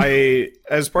 I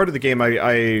as part of the game,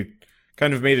 I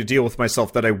kind of made a deal with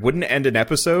myself that I wouldn't end an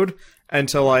episode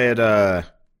until I had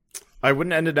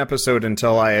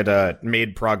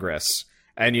made progress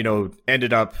and,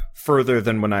 ended up further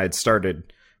than when I had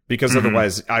started. Because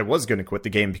otherwise, I was going to quit the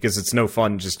game because it's no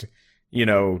fun just,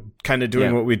 kind of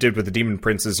doing what we did with the Demon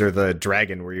Princes or the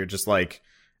Dragon, where you're just like,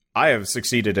 I have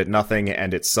succeeded at nothing,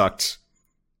 and it sucked,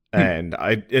 and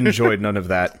I enjoyed none of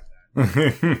that. But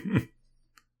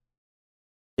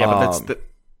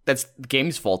that's the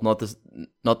game's fault, not the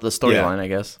storyline, I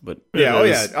guess. But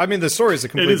I mean, the story is a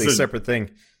completely separate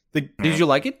thing. Did you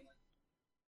like it?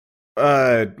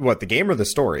 What, the game or the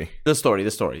story? The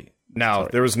story. No,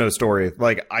 there was no story.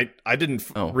 Like I didn't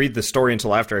read the story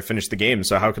until after I finished the game.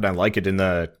 So how could I like it in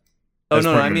the?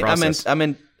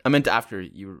 I meant after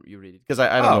you read it, because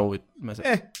I don't know what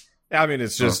myself. I mean,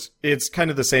 it's just it's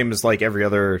kind of the same as like every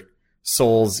other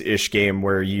Souls-ish game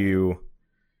where you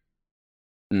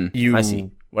I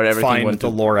see. Where find the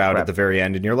lore out at the very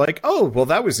end, and you're like, oh, well,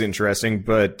 that was interesting,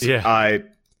 but I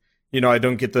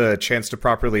don't get the chance to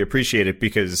properly appreciate it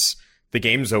because the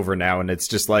game's over now, and it's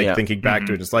just like thinking back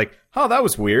to it, it's like, oh, that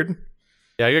was weird.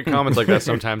 Yeah, I get comments like that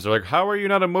sometimes. They're like, how are you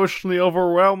not emotionally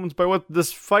overwhelmed by what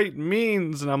this fight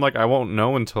means? And I'm like, I won't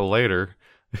know until later.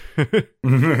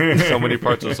 So many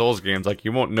parts of Souls games, like,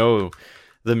 you won't know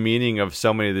the meaning of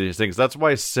so many of these things. That's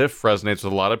why Sif resonates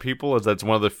with a lot of people, is that's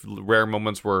one of the rare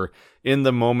moments where in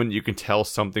the moment you can tell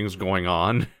something's going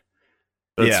on.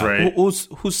 That's right.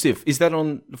 Who's Sif? Is that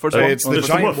on the first one? It's the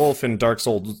giant wolf in Dark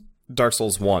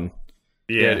Souls 1.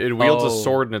 Yeah, it wields a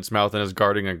sword in its mouth and is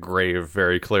guarding a grave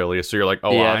very clearly. So you're like,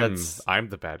 I'm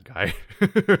the bad guy.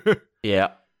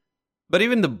 Yeah. But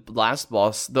even the last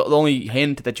boss, the only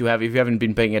hint that you have, if you haven't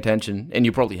been paying attention, and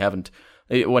you probably haven't,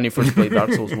 when you first played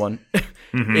Dark Souls 1,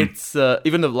 it's,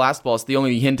 even the last boss, the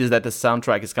only hint is that the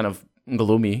soundtrack is kind of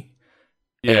gloomy.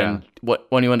 Yeah. And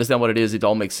when you understand what it is, it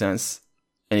all makes sense.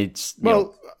 And it's...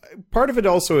 part of it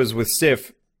also is with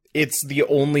Sif, it's the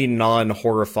only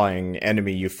non-horrifying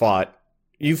enemy you fight,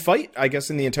 I guess,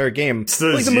 in the entire game. So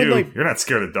like you're not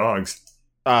scared of dogs.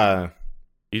 You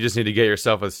just need to get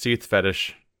yourself a teeth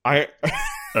fetish. I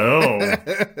like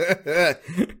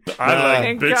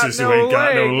bitches who ain't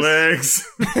got no legs.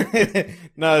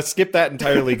 No, skip that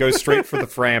entirely. Go straight for the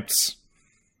Framps.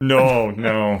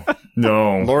 No.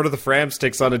 Lord of the Framps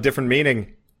takes on a different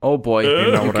meaning. Oh boy,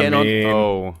 you know what I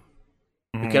mean.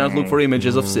 You cannot look for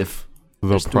images of Sif.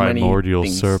 The primordial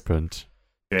serpent.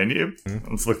 Can you?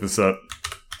 Let's look this up.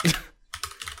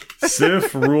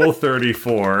 Sif Rule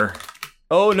 34.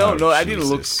 Oh no, I didn't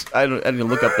look. I didn't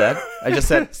look up that. I just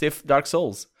said Sif Dark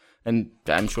Souls, and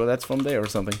I'm sure that's from there or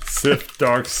something. Sif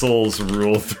Dark Souls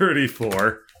Rule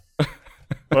 34.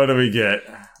 What do we get?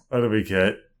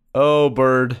 Oh,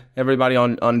 Bird! Everybody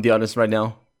on the audience right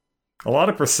now. A lot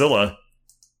of Priscilla.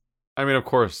 I mean, of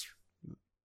course.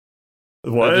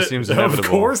 What? That just seems inevitable.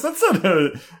 Of course, that's not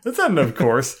an of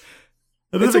course.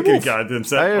 That doesn't make goddamn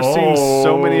sense. I have seen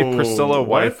so many Priscilla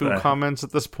waifu comments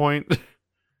at this point.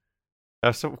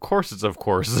 So of course it's of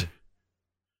course.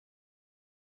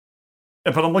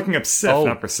 Yeah, but I'm looking up Sif,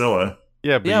 not Priscilla.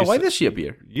 Yeah, why does she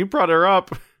appear? You brought her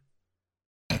up.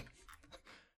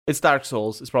 It's Dark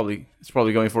Souls. It's probably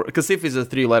going for it. Because if it's a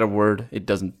 3-letter word,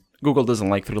 Google doesn't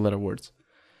like 3-letter words.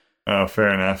 Oh,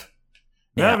 fair enough.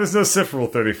 Yeah. No, there's no Sif Rule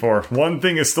 34. One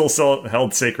thing is still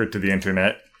held sacred to the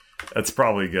internet. That's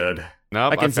probably good.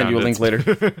 Nope, I can send you a link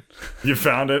later. You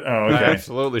found it? Oh, I okay.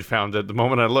 absolutely found it the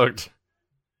moment I looked.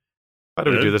 Why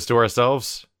do we do this to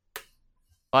ourselves?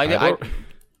 I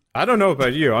don't know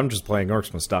about you. I'm just playing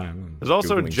Orcs Must Die. There's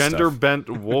also a gender-bent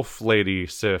wolf lady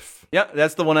Sif. Yeah,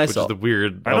 that's the one I Which saw. is the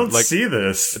weird... I don't see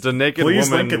this. It's a naked Please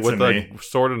woman link it with to a me.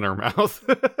 sword in her mouth.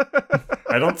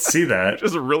 I don't see that. Which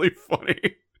is really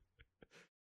funny.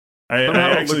 I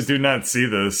Somehow it actually looks- do not see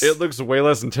this. It looks way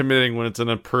less intimidating when it's in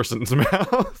a person's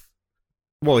mouth.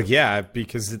 Well, yeah,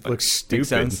 because it looks stupid.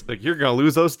 sense. Like, you're gonna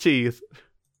lose those teeth.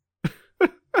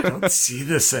 I don't see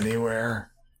this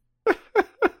anywhere.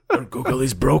 Google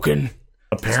is broken.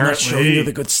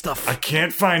 Apparently, good stuff. I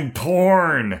can't find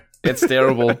porn. It's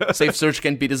terrible. Safe search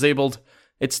can't be disabled.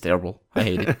 It's terrible. I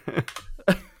hate it.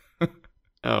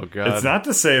 Oh god. It's not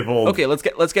disabled. Okay, let's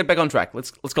get back on track.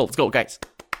 Let's go, guys.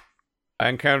 I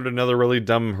encountered another really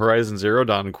dumb Horizon Zero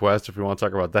Dawn quest, if we want to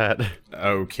talk about that.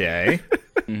 Okay.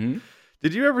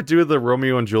 Did you ever do the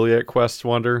Romeo and Juliet quest,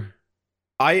 Wonder?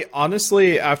 I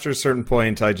honestly, after a certain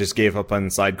point, I just gave up on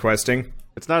side questing.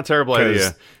 It's not a terrible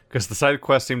idea, because the side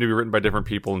quests seem to be written by different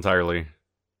people entirely.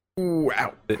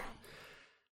 Wow.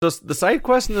 So the side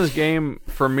quests in this game,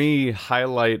 for me,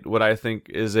 highlight what I think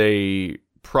is a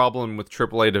problem with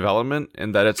AAA development,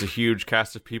 and that it's a huge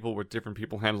cast of people with different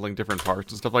people handling different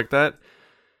parts and stuff like that.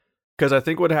 Because I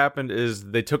think what happened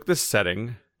is they took this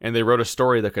setting, and they wrote a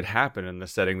story that could happen in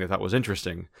this setting they thought was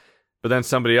interesting. But then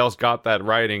somebody else got that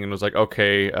writing and was like,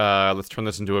 okay, let's turn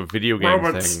this into a video game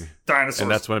Robots, thing. dinosaurs. And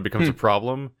that's when it becomes a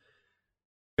problem.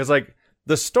 Because, like,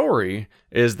 the story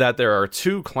is that there are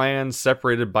two clans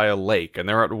separated by a lake, and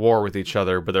they're at war with each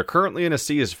other, but they're currently in a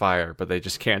ceasefire, but they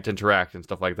just can't interact and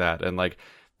stuff like that. And, like,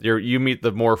 you meet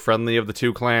the more friendly of the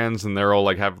two clans, and they're all,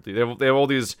 like, they have all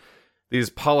these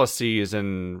policies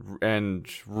and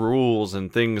rules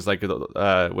and things, like,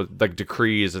 with, like,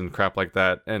 decrees and crap like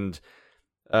that, and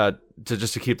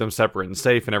to keep them separate and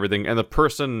safe and everything. And the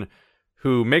person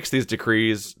who makes these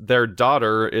decrees, their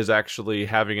daughter is actually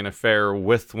having an affair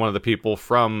with one of the people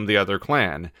from the other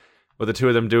clan. What the two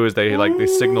of them do is they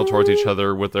signal towards each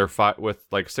other with their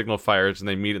signal fires, and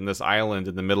they meet in this island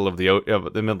in the middle of the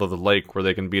middle of the lake where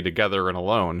they can be together and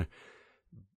alone.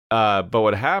 But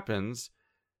what happens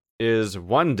is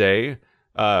one day,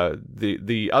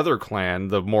 the other clan,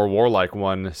 the more warlike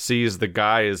one, sees the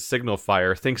guy's signal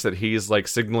fire, thinks that he's like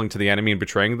signaling to the enemy and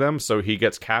betraying them, so he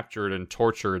gets captured and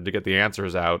tortured to get the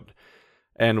answers out.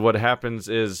 And what happens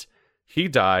is he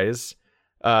dies,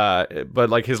 but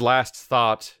like his last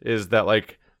thought is that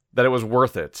that it was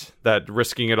worth it, that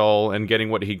risking it all and getting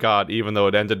what he got, even though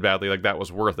it ended badly, like that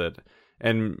was worth it.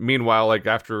 And meanwhile, like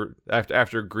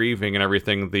after grieving and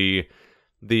everything, the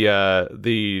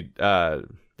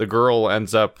girl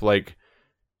ends up like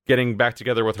getting back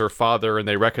together with her father, and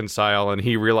they reconcile, and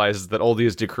he realizes that all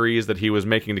these decrees that he was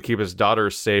making to keep his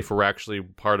daughters safe were actually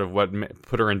part of what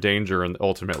put her in danger, and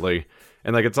ultimately.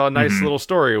 And like it's a nice little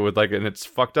story with like, and it's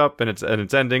fucked up and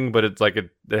it's ending, but it's like it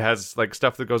has like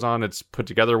stuff that goes on. It's put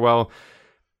together well.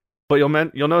 But you'll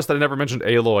notice that I never mentioned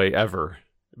Aloy ever.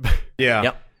 Yeah.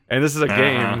 Yep. And this is a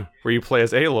game where you play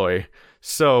as Aloy.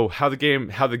 So how the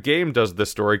game does this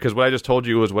story, because what I just told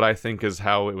you was what I think is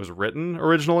how it was written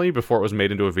originally before it was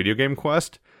made into a video game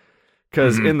quest.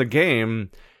 Because in the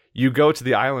game, you go to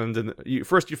the island and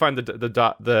first you find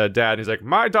the dad, and he's like,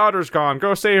 my daughter's gone,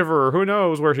 go save her, who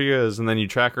knows where she is. And then you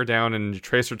track her down and you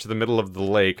trace her to the middle of the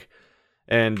lake.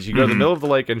 And you go to the middle of the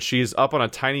lake, and she's up on a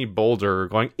tiny boulder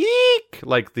going eek,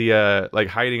 like the like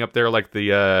hiding up there, like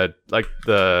the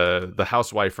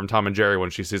housewife from Tom and Jerry when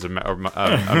she sees a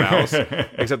mouse.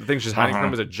 Except the thing she's hiding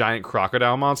from is a giant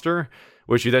crocodile monster,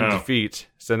 which you then defeat.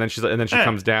 So then she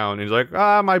comes down, and he's like,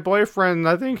 my boyfriend,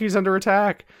 I think he's under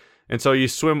attack. And so you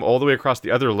swim all the way across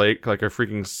the other lake, like a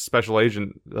freaking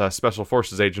special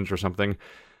forces agent or something,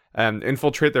 and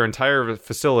infiltrate their entire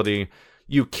facility.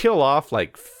 You kill off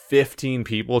like 15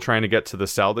 people trying to get to the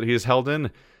cell that he's held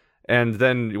in, and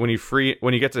then when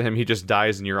you get to him, he just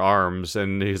dies in your arms,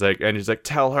 and he's like,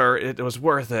 tell her it was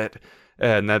worth it,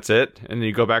 and that's it. And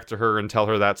you go back to her and tell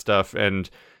her that stuff, and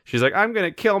she's like, I'm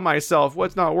gonna kill myself.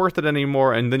 What's not worth it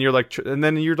anymore? And then you're like sitting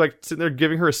there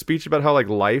giving her a speech about how like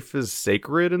life is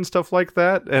sacred and stuff like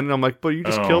that. And I'm like, but you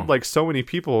just killed like so many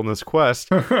people in this quest.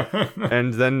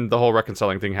 And then the whole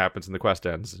reconciling thing happens and the quest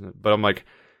ends. But I'm like,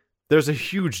 there's a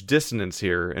huge dissonance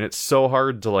here, and it's so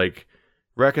hard to like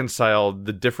reconcile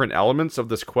the different elements of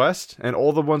this quest, and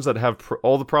all the ones that have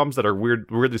all the problems that are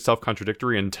weirdly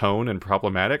self-contradictory in tone and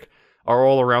problematic are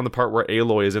all around the part where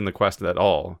Aloy is in the quest at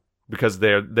all, because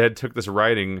they had took this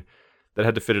writing that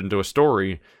had to fit into a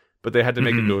story, but they had to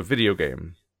make it into a video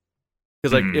game.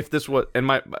 Because like if this was,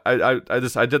 and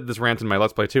I did this rant in my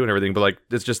Let's Play too and everything, but like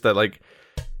it's just that like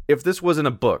if this was in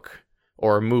a book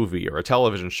or a movie or a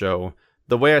television show,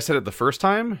 the way I said it the first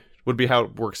time would be how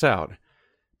it works out.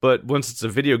 But once it's a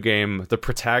video game, the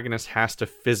protagonist has to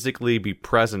physically be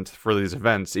present for these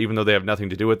events, even though they have nothing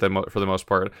to do with them for the most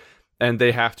part. And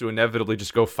they have to inevitably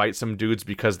just go fight some dudes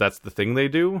because that's the thing they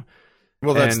do.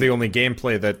 Well, that's the only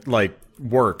gameplay that, like,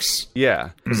 works. Yeah.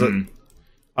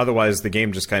 Otherwise, the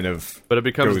game just kind of But it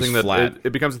becomes goes a thing that flat.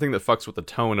 it becomes a thing that fucks with the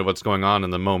tone of what's going on in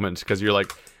the moment, because you're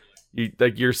like,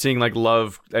 you're seeing like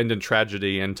love end in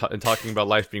tragedy and talking about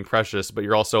life being precious, but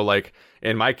you're also like,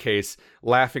 in my case,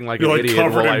 laughing like You're an like idiot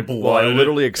covered while in I blood.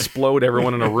 literally explode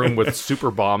everyone in a room with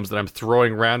super bombs that I'm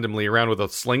throwing randomly around with a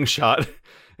slingshot,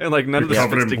 and like none of this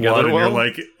Covered fits in together blood, and well. you're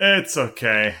like, it's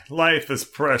okay. Life is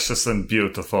precious and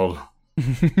beautiful.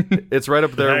 It's right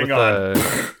up there Hang with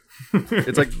on.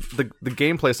 it's like the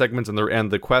gameplay segments and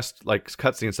the quest like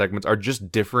cutscene segments are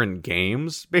just different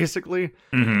games basically.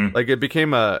 Like it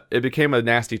became a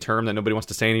nasty term that nobody wants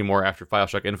to say anymore after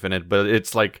BioShock Infinite, but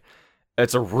it's like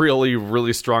it's a really,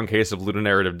 really strong case of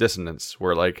ludonarrative dissonance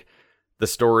where like the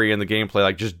story and the gameplay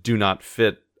like just do not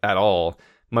fit at all.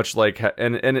 Much like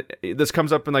this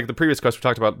comes up in like the previous quest we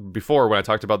talked about before, when I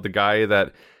talked about the guy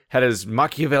that had his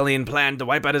Machiavellian plan to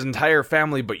wipe out his entire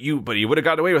family, but he would have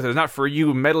got away with it. It's not for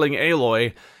you, meddling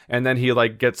Aloy. And then he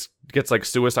like gets like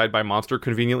suicide by monster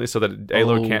conveniently, so that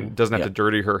Aloy doesn't have to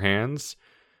dirty her hands.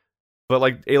 But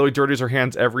like Aloy dirties her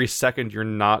hands every second you're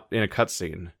not in a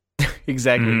cutscene.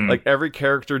 Exactly. Like every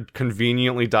character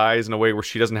conveniently dies in a way where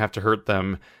she doesn't have to hurt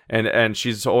them, and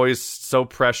she's always so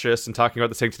precious and talking about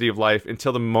the sanctity of life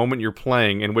until the moment you're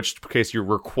playing, in which case you're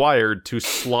required to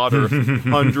slaughter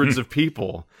hundreds of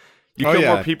people. You kill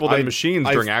more people than machines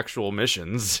during actual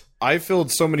missions. I filled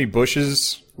so many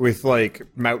bushes with like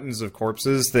mountains of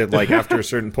corpses that like after a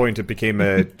certain point it became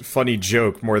a funny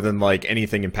joke more than like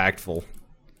anything impactful.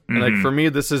 And like for me,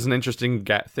 this is an interesting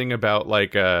thing about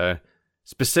like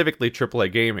specifically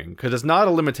AAA gaming, because it's not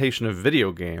a limitation of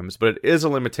video games, but it is a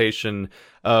limitation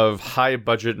of high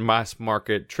budget mass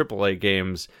market AAA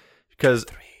games. Because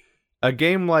a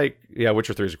game like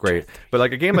Witcher 3 is great, but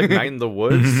like a game like Night in the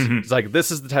Woods, it's like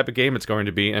this is the type of game it's going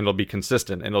to be, and it'll be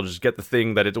consistent, and it'll just get the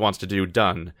thing that it wants to do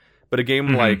done. But a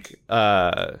game like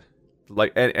any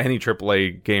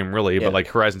AAA game really, but like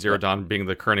Horizon Zero Dawn being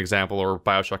the current example, or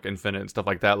BioShock Infinite and stuff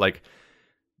like that, like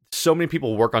so many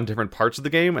people work on different parts of the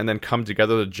game and then come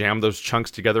together to jam those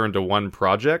chunks together into one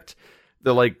project.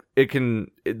 They're like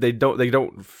they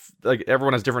don't like,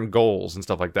 everyone has different goals and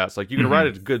stuff like that. So like you can write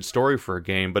a good story for a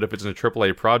game, but if it's in a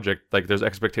AAA project, like there's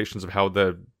expectations of how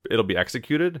it'll be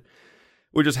executed,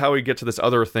 which is how we get to this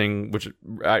other thing, which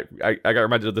I got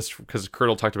reminded of this because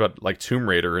Colonel talked about like Tomb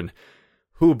Raider, and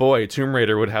oh boy, Tomb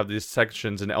Raider would have these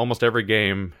sections in almost every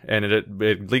game, and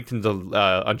it leaked into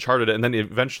Uncharted, and then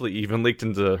eventually even leaked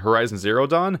into Horizon Zero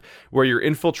Dawn, where you're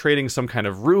infiltrating some kind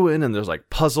of ruin, and there's like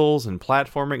puzzles and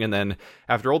platforming, and then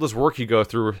after all this work you go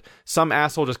through, some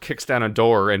asshole just kicks down a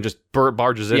door and just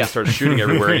barges in and starts shooting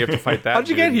everywhere, and you have to fight that. How'd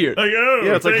you get here? Like, oh,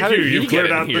 Yeah, it's like, thank how did you. he You get cleared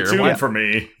in out here? the tomb Why- for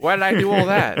me. Why did I do all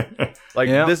that? Like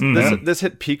Yeah. this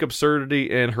hit peak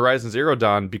absurdity in Horizon Zero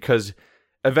Dawn, because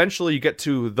eventually you get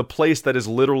to the place that is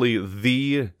literally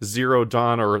the Zero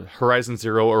Dawn or Horizon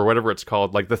Zero or whatever it's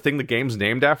called, like the thing the game's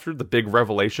named after, the big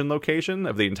revelation location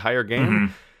of the entire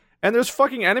game. And there's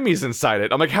fucking enemies inside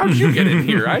it. I'm like, how did you get in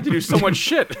here? I had to do so much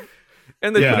shit.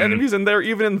 And they put enemies in there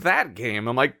even in that game.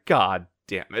 I'm like, God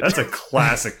damn it. That's a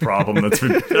classic problem.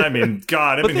 I mean,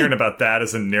 God, I've been hearing about that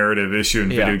as a narrative issue in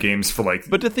video games for like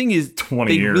But the thing is,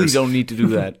 20 they really years. don't need to do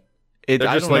that. They're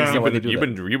I just don't like, understand why they do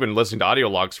that. you've been listening to audio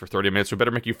logs for 30 minutes. We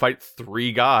better make you fight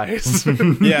 3 guys.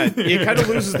 Yeah, it kind of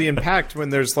loses the impact when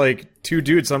there's like 2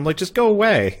 dudes. I'm like, just go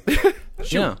away.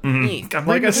 Yeah. I'm Like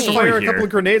like I a just story fire a here. couple of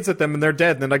grenades at them and they're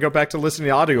dead, and then I go back to listening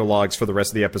to audio logs for the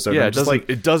rest of the episode. Yeah, I'm it just doesn't, like,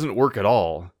 it doesn't work at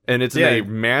all. And it's in a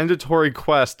mandatory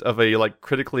quest of a like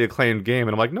critically acclaimed game,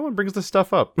 and I'm like, no one brings this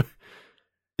stuff up.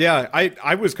 yeah,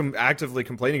 I was actively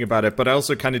complaining about it, but I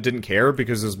also kind of didn't care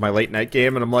because it was my late night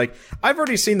game, and I'm like, I've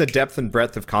already seen the depth and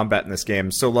breadth of combat in this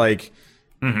game, so like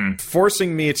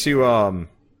forcing me to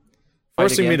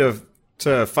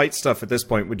to fight stuff at this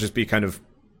point would just be kind of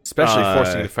Especially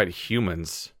forcing you to fight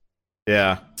humans.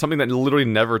 yeah. Something that literally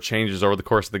never changes over the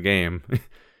course of the game.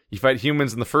 You fight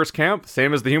humans in the first camp,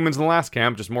 same as the humans in the last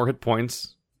camp, just more hit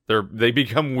points. they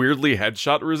become weirdly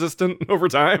headshot resistant over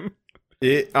time.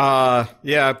 Yeah,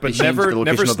 but They changed the never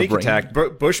location of the sneak brain. attack.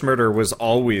 Bush murder was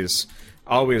always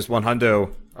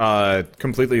 100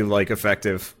 completely like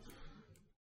effective.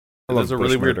 I love There's a Bush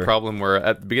really weird murder. problem where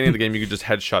at the beginning of the game you could just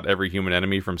headshot every human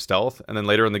enemy from stealth, and then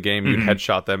later in the game you'd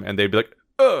headshot them and they'd be like,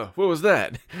 what was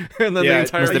that? And then Yeah, the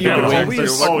entire must have game been was always-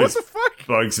 like, what always the fuck?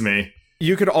 bugs me.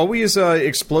 You could always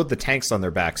explode the tanks on their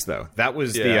backs, though. That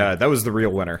was the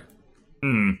real winner.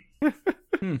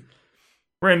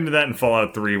 Ran into that in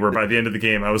Fallout 3, where by the end of the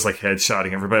game, I was like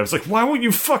headshotting everybody. I was like, why won't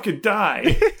you fucking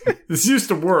die? This used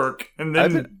to work. And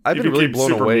then I've you been really became blown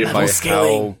super away mean. by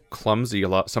scaling. how clumsy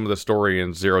some of the story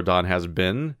in Zero Dawn has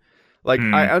been. Like,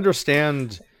 I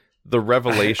understand the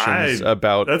revelations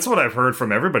about... That's what I've heard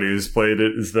from everybody who's played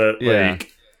it, is that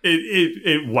like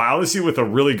it wows you with a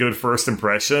really good first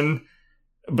impression,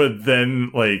 but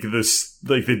then like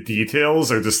the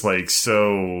details are just like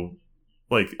so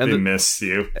like And they miss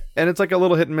you. And it's like a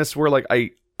little hit and miss where like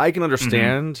I can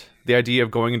understand the idea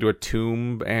of going into a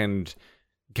tomb and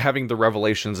having the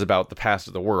revelations about the past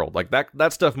of the world. Like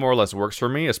that stuff more or less works for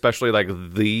me, especially like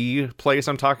the place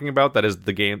I'm talking about that is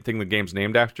the game's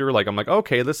named after. Like I'm like,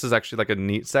 okay, this is actually like a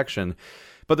neat section.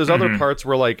 But there's other parts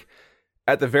where like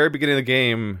at the very beginning of the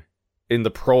game, in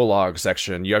the prologue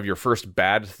section, you have your first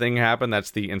bad thing happen.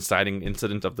 That's the inciting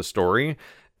incident of the story.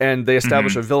 And they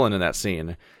establish a villain in that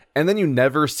scene. And then you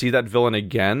never see that villain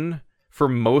again for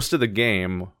most of the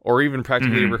game, or even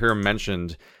practically ever hear him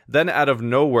mentioned. Then out of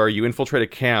nowhere, you infiltrate a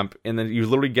camp, and then you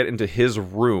literally get into his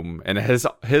room, and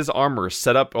his armor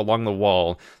set up along the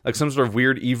wall, like some sort of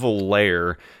weird evil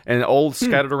lair. And all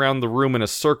scattered around the room in a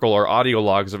circle are audio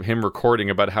logs of him recording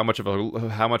about how much of a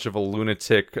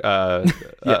lunatic, how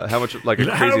much like a crazy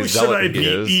How should zealot I he be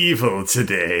is. evil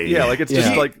today? Yeah, like it's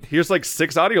just like here's like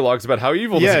 6 audio logs about how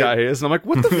evil this guy is, and I'm like,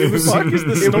 what the fuck is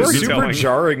this It was super storytelling?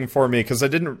 jarring for me because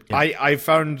I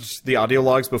found the audio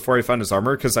logs before I found his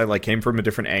armor because I like came from a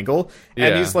different angle,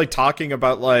 and Yeah. he's like talking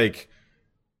about like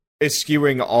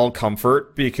eschewing all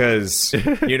comfort because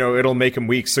you know it'll make him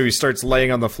weak, so he starts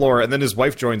laying on the floor, and then his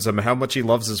wife joins him and how much he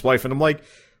loves his wife, and I'm like,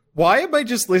 why am I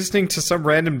just listening to some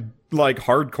random like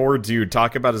hardcore dude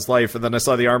talk about his life? And then I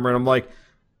saw the armor and I'm like,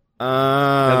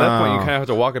 At that point, you kind of have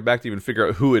to walk it back to even figure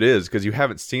out who it is because you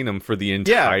haven't seen him for the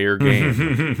entire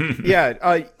game. yeah,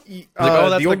 Like, oh,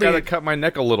 that's the only guy that cut my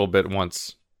neck a little bit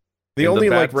once. The in the only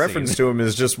bad like reference scene. to him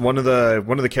is just one of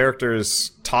the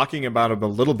characters talking about him a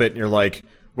little bit, and you're like,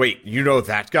 "Wait, you know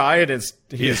that guy?" And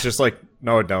he's just like,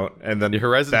 "No, I don't." And then The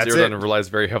Horizon that's Zero it. Dawn relies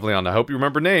very heavily on I hope you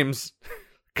remember names.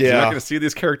 'Cause you're not going to see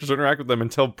these characters or interact with them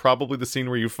until probably the scene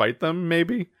where you fight them,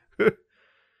 maybe.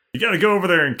 You gotta go over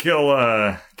there and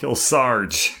kill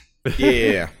Sarge.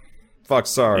 yeah. Fuck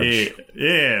Sarge.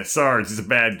 Yeah, Sarge is a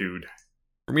bad dude.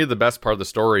 For me, the best part of the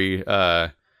story,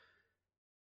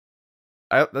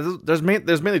 there's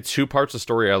mainly 2 parts of the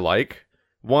story I like.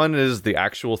 One is the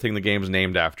actual thing the game's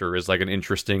named after is like an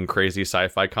interesting, crazy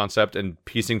sci-fi concept, and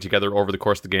piecing together over the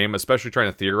course of the game, especially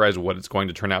trying to theorize what it's going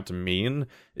to turn out to mean,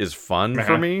 is fun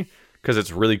for me because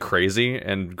it's really crazy.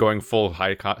 And going full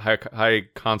high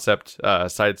concept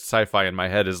sci-fi in my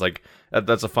head is like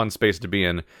that's a fun space to be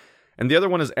in. And the other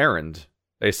one is Errand,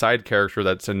 a side character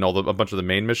that's in a bunch of the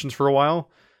main missions for a while.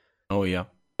 Oh yeah.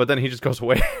 But then he just goes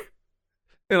away.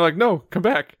 And like, no, come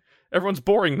back. Everyone's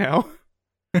boring now.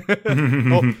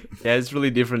 Yeah, it's really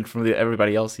different from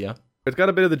everybody else. Yeah. It's got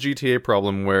a bit of the GTA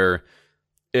problem where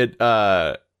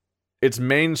its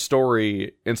main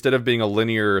story, instead of being a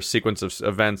linear sequence of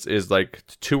events, is like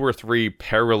 2 or 3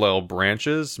 parallel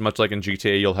branches. Much like in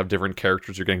GTA, you'll have different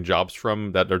characters you're getting jobs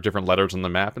from that are different letters on the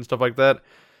map and stuff like that.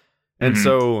 And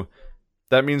so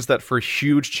that means that for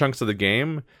huge chunks of the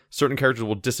game, certain characters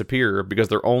will disappear because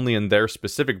they're only in their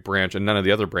specific branch and none of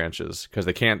the other branches, because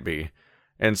they can't be.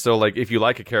 And so, like, if you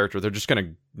like a character, they're just going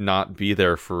to not be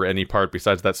there for any part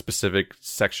besides that specific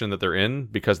section that they're in,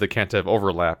 because they can't have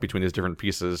overlap between these different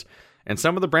pieces. And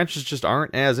some of the branches just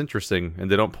aren't as interesting, and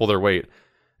they don't pull their weight.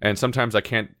 And sometimes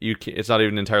it's not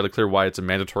even entirely clear why it's a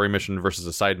mandatory mission versus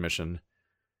a side mission.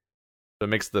 So it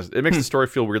makes the story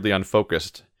feel weirdly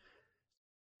unfocused.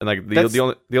 And like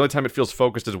the only time it feels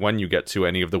focused is when you get to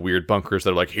any of the weird bunkers that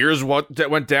are like, here's what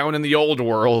that went down in the old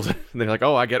world. And they're like,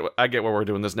 oh, I get why we're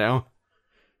doing this now.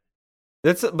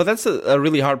 That's a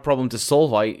really hard problem to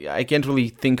solve. I can't really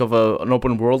think of an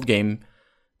open world game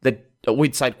that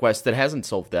with side quests that hasn't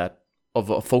solved that, of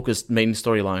a focused main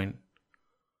storyline.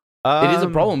 It is a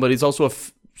problem, but it's also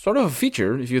sort of a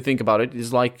feature if you think about it.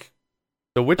 It's like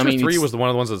The Witcher 3 it's- was one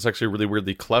of the ones that's actually really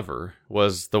weirdly clever,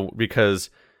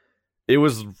 because it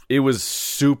was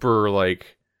super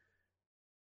like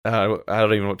I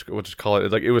don't even know what to call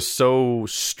it. Like, it was so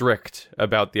strict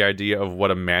about the idea of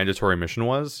what a mandatory mission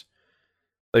was.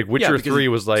 Like, Witcher 3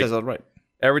 was like,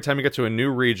 every time you get to a new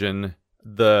region,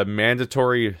 the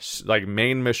mandatory like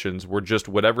main missions were just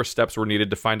whatever steps were needed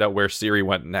to find out where Ciri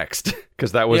went next,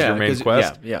 because that was your main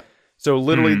quest. Yeah. So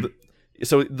literally,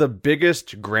 the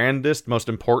biggest, grandest, most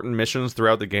important missions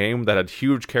throughout the game that had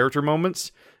huge character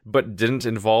moments, but didn't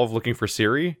involve looking for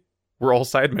Ciri, were all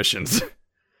side missions.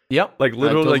 Yep. Like,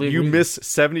 literally, totally like, you agree. miss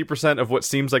 70% of what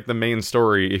seems like the main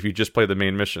story if you just play the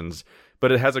main missions.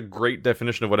 But it has a great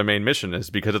definition of what a main mission is,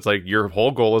 because it's like, your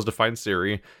whole goal is to find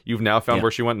Ciri. You've now found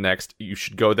where she went next. You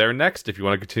should go there next if you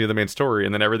want to continue the main story,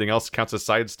 and then everything else counts as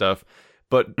side stuff.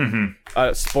 But,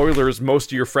 spoilers,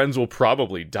 most of your friends will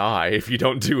probably die if you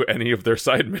don't do any of their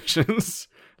side missions.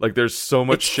 Like, there's so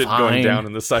much shit going down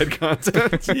in the side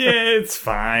content. Yeah, it's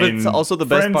fine. But it's also the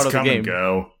best Friends part of the come game. And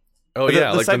go. Oh, But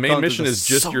yeah, the like, the side main content mission is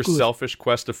just so your good. selfish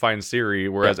quest to find Ciri,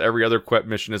 whereas every other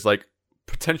mission is, like,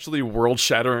 potentially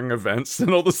world-shattering events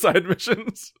and all the side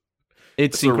missions.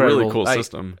 It's a incredible. really cool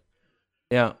system.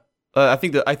 Yeah. I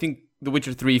think The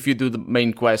Witcher 3, if you do the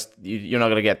main quest, you're not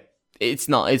gonna get... It's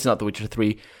not The Witcher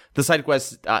 3. The side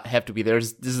quests have to be there.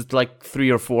 This is like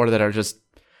 3 or 4 that are just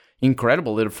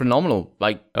incredible. They're phenomenal.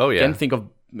 Like, can't think of...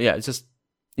 Yeah, it's just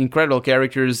incredible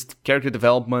characters, character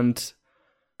development...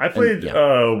 I played,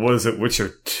 was it Witcher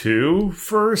 2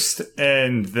 first?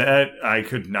 And that, I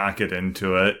could not get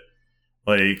into it.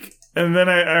 Like, and then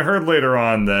I heard later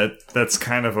on that that's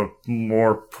kind of a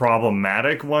more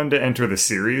problematic one to enter the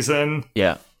series in.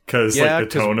 Yeah. Because,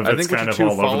 like, the tone of it's kind of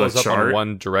all over the chart. On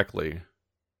 1 directly.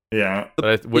 Yeah.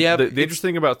 But the interesting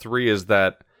thing about 3 is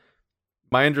that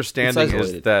my understanding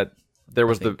is that there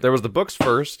was the books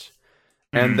first,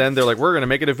 and then they're like, we're going to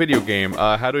make it a video game.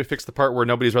 How do we fix the part where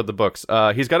nobody's read the books?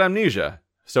 He's got amnesia.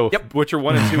 So Witcher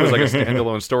 1 and 2 is like a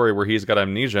standalone story where he's got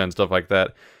amnesia and stuff like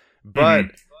that. But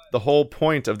the whole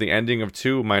point of the ending of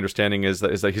 2, my understanding, is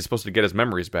that he's supposed to get his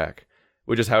memories back,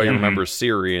 which is how he remembers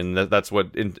Ciri, and that's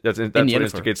what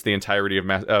instigates the entirety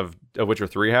of Witcher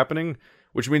 3 happening,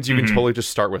 which means you can totally just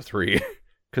start with 3.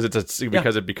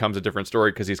 Because it becomes a different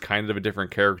story, because he's kind of a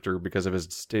different character because of the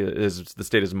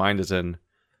state his mind is in.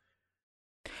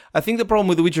 I think the problem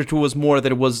with The Witcher 2 was more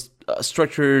that it was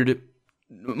structured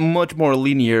much more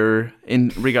linear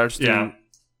in regards to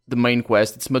the main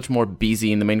quest. It's much more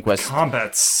busy in the main quest.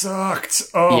 Combat sucked.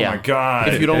 Oh my god!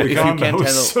 If you can't handle,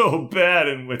 so bad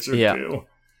in Witcher 2.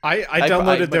 I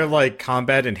downloaded their like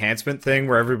combat enhancement thing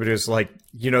where everybody was like,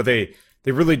 they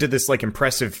really did this like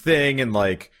impressive thing and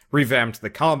like revamped the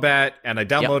combat, and I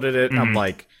downloaded it and I'm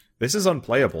like, this is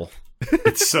unplayable.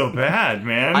 It's so bad,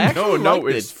 man.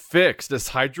 It's fixed. It's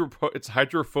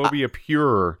hydrophobia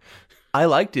pure. I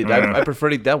liked it. I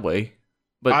preferred it that way.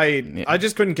 But I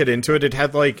just couldn't get into it. It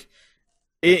had like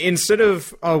instead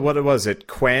of what was it,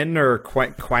 Quen or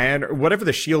Quan or whatever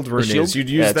the shield rune is, you'd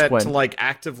use that to like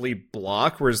actively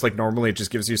block, whereas like normally it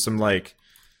just gives you some like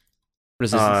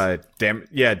resistance.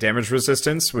 Damage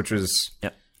resistance, which was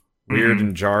weird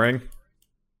and jarring.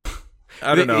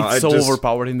 I don't know. It's so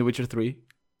overpowered in The Witcher 3.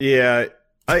 Yeah,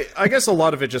 I guess a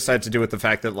lot of it just had to do with the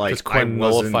fact that like Quen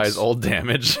nullifies all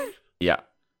damage. Yeah.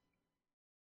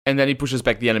 And then he pushes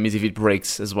back the enemies if it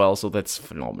breaks as well, so that's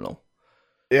phenomenal.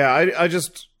 Yeah,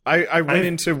 I went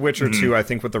into Witcher 2, I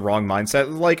think, with the wrong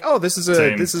mindset. Like, oh, this is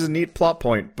a neat plot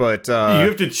point, but you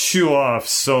have to chew off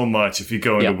so much if you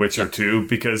go into Witcher 2,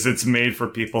 because it's made for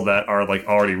people that are like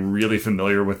already really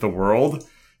familiar with the world.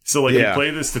 So like you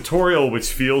play this tutorial,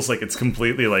 which feels like it's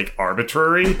completely like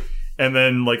arbitrary, and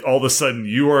then like all of a sudden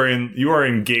you are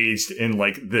engaged in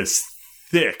like this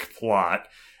thick plot.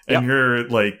 And you're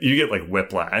like, you get like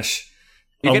whiplash.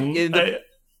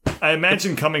 I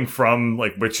imagine coming from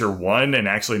like Witcher 1 and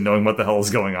actually knowing what the hell is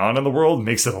going on in the world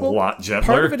makes it a lot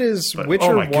gentler. Part of it is Witcher 1.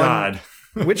 Oh my god.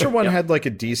 Witcher 1 had like a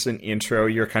decent intro.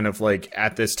 You're kind of like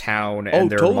at this town and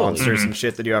there are monsters and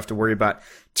shit that you have to worry about.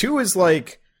 2 is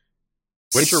like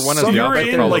Witcher 1 has the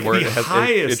opposite problem where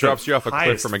it drops you off a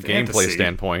cliff from a gameplay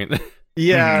standpoint.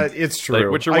 Yeah, it's true.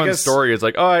 Like Witcher 1's story is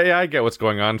like, oh yeah, I get what's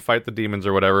going on, fight the demons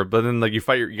or whatever. But then like you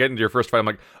get into your first fight, I'm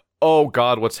like, oh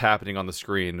god, what's happening on the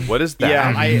screen? What is that?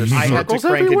 Yeah, I had to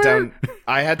crank it down.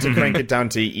 I had to crank it down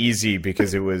to easy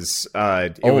because it was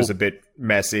a bit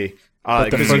messy.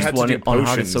 Because you had to do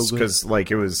potions because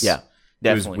like it was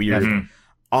weird.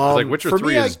 Like Witcher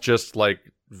 3 is just like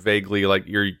vaguely like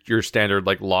your standard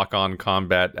like lock-on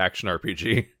combat action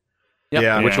RPG. Yep.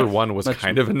 Yeah, Witcher 1 was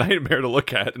kind of a nightmare to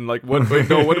look at, and like, what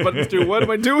am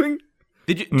I doing?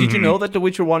 Did you know that The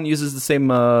Witcher 1 uses the same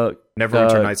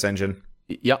Neverwinter Nights engine?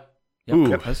 Yep,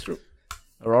 Ooh. that's true.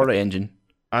 Aurora engine.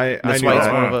 That's why it's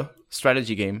more of a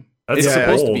strategy game. That's It's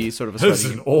supposed to old. be sort of a That's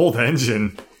strategy. an old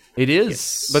engine. It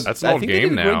is, but That's an I old think they did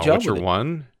game a great now. job Witcher with it.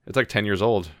 1. It's like 10 years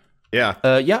old. Yeah.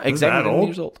 Yeah, exactly. that 10 old?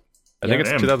 years old. I think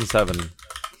Damn. it's 2007.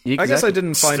 Exactly. I guess I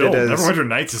didn't find Still, it as... Neverwinter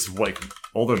Nights is like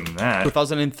older than that.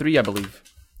 2003, I believe.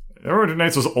 Neverwinter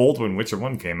Nights was old when Witcher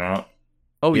 1 came out.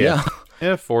 Oh Yeah. yeah.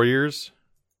 Yeah, 4 years.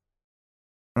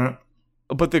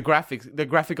 But the graphics, the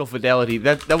graphical fidelity,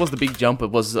 that was the big jump.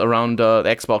 It was around the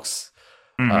Xbox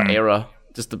era.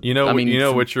 Just the, You know, I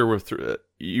mean, Witcher with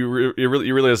you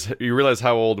realize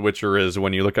how old Witcher is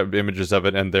when you look up images of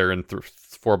it and they're in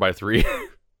 4:3.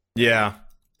 Yeah.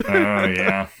 Oh,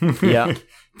 yeah. Yeah.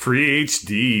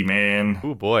 Pre-HD, man.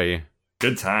 Oh boy.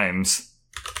 Good times.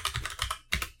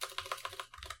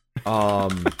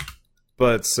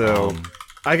 But so...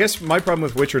 I guess my problem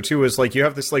with Witcher 2 is, like, you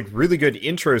have this, like, really good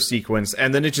intro sequence,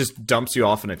 and then it just dumps you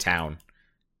off in a town.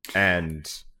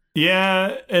 And...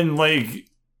 Yeah, and like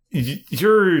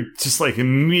you're just like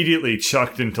immediately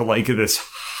chucked into like this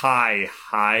high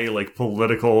like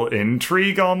political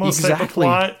intrigue almost type of Exactly.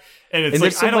 plot, and it's And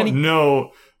like there's so I don't many-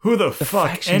 know who the fuck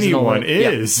factions and all anyone that. Yeah.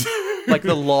 is. like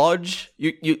the lodge,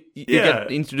 you Yeah.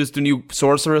 get introduced to new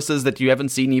sorceresses that you haven't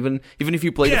seen even if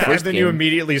you play the Yeah, first and then game. you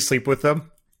immediately sleep with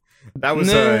them. That was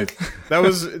Nah. that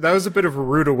was a bit of a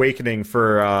rude awakening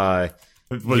for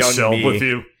Was young Shell me. with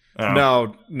you? Oh.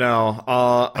 No.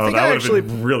 I think that I would actually have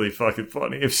been really fucking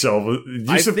funny if Shell was. You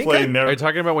I should think play I- Never. Are you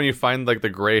talking about when you find like the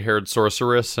gray-haired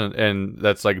sorceress and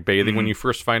that's like bathing when you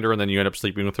first find her and then you end up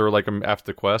sleeping with her like after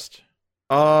the quest?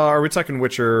 are we talking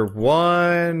Witcher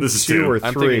 1, This is 2, two. or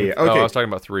I'm 3? thinking. Oh, I Okay, was talking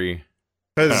about 3.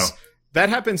 because Oh. that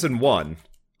happens in 1,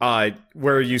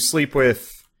 where you sleep with.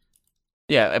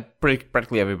 yeah,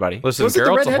 practically everybody. Listen, Was it the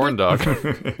Geralt's a redheaded- horn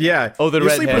dog. Yeah. Oh, the you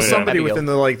sleep redhead. with somebody Abigail.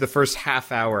 within the first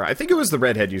half hour. I think it was the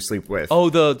redhead you sleep with. Oh,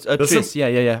 the That's Triss.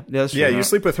 Yeah. That's yeah, true. you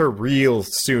sleep with her real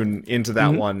soon into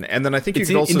that one, and then I think It's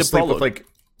you can in also the sleep with prologue. like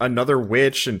another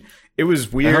witch, and it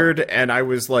was weird. And I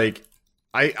was like,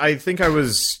 I think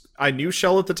I knew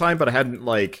Shell at the time, but I hadn't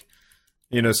like,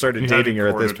 started You dating her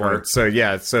at this hadn't courted her. point. So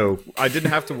yeah, so I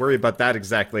didn't have to worry about that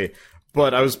exactly.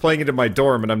 But I was playing it in my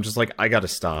dorm, and I'm just like, I gotta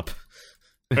stop.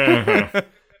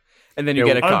 And then you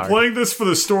get a I'm card. playing this for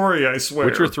the story. I swear.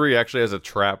 Witcher 3 actually has a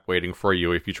trap waiting for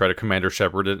you if you try to Commander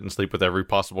Shepard it and sleep with every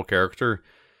possible character.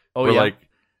 Oh Where, yeah.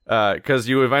 like, because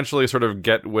you eventually sort of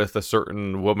get with a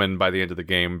certain woman by the end of the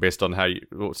game based on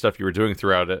what stuff you were doing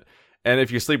throughout it. And if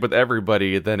you sleep with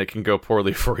everybody, then it can go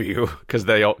poorly for you because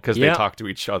they Yeah. talk to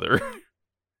each other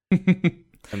and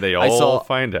they all saw-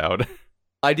 find out.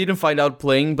 I didn't find out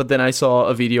playing, but then I saw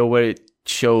a video where it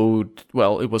showed.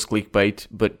 Well, it was clickbait,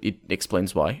 but it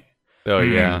explains why. Oh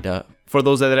yeah. And, for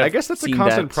those that have I guess that's a seen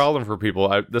constant that, problem for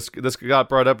people. This got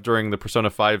brought up during the Persona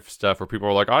 5 stuff where people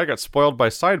were like, I got spoiled by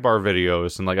sidebar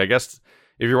videos. And like, I guess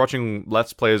if you're watching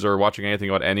Let's Plays or watching anything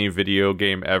about any video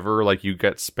game ever, like you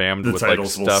get spammed The with like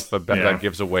titles will stuff yeah. that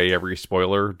gives away every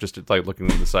spoiler just like looking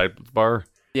at the sidebar.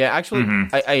 Yeah, actually,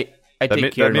 I That,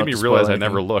 take care that made not me to realize spoil I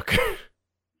never anything. look.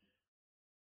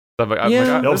 I'm like,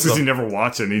 Yeah. That was because you never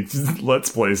watch any Let's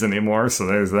Plays anymore, so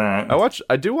there's that.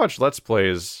 I do watch Let's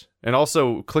Plays, and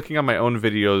also clicking on my own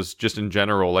videos just in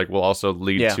general, like will also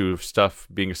lead Yeah. to stuff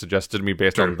being suggested to me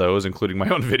based Sure. on those, including my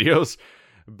own videos.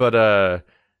 But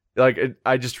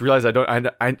I just realized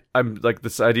I'm like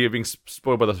this idea of being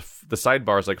spoiled by the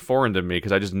sidebar is like foreign to me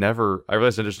because I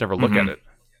realized I just never look at it.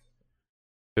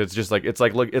 It's just like it's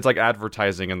like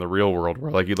advertising in the real world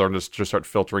where like you learn to just start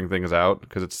filtering things out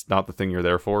because it's not the thing you're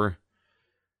there for.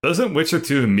 Doesn't Witcher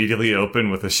 2 immediately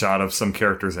open with a shot of some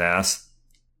character's ass?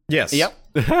 Yes. Yep,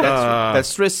 Uh,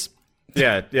 that's Triss.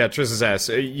 yeah. Triss's ass.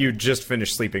 You just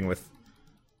finished sleeping with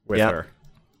Yeah. her.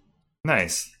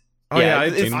 Nice. Oh Yeah, I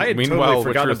it's- had Meanwhile, totally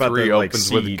forgotten Witcher about 3 the like opens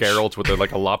siege. with Geralt with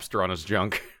like a lobster on his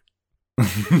junk.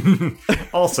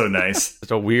 Also nice.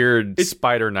 It's a weird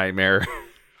spider nightmare.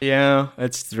 Yeah,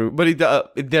 that's true. But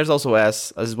there's also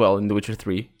S as well in The Witcher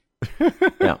 3.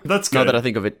 Yeah, That's good. now that I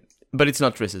think of it, but it's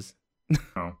not Triss's.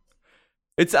 Oh.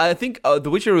 I think The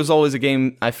Witcher was always a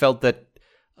game I felt that,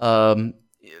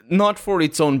 not for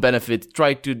its own benefit,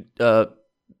 tried to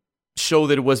show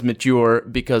that it was mature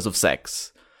because of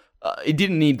sex. It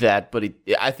didn't need that, but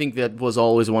I think that was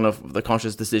always one of the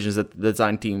conscious decisions that the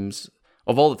design teams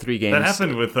of all the three games. That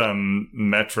happened with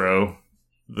Metro,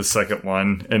 the second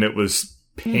one, and it was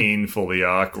painfully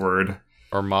awkward.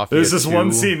 Or Mafia There's this 2.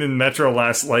 one scene in Metro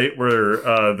Last Light where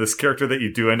this character that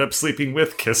you do end up sleeping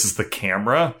with kisses the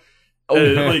camera.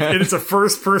 And it's a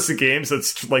first-person game, so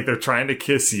it's like they're trying to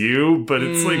kiss you, but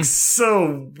it's like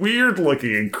so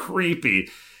weird-looking and creepy.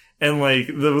 And like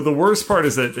the worst part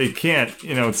is that they can't,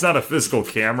 it's not a physical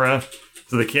camera,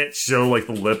 so they can't show like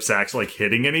the lips actually like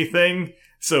hitting anything.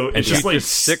 So And it just she like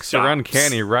just sticks her stops.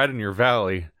 uncanny right in your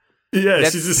valley. Yeah,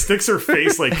 she just sticks her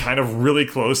face like kind of really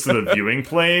close to the viewing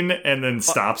plane and then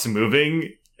stops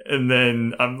moving. And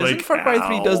then I'm Doesn't like, Far Cry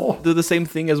 3 do the same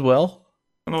thing as well?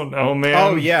 I don't know, man.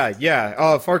 Oh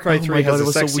yeah. Far Cry 3 God, has it a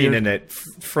was so sex scene weird. in it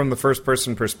from the first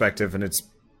person perspective, and it's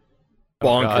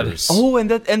God. bonkers. Oh, and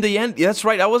the end. Yeah, that's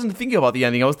right. I wasn't thinking about the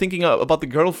ending. I was thinking about the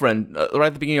girlfriend right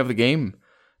at the beginning of the game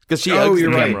because she hugs the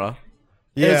you're right. camera.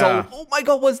 And it's Yeah. all, oh my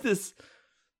god, what's this?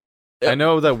 I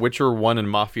know that Witcher 1 and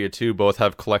Mafia 2 both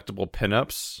have collectible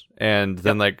pinups, and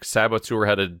then like Saboteur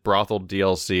had a brothel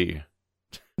DLC.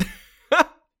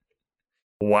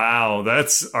 Wow,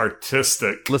 that's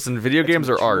artistic. Listen, video games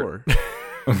are art.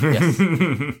 Yes.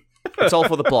 It's all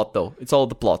for the plot, though. It's all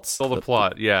the plots. Still the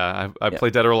plot, yeah. I Yeah. play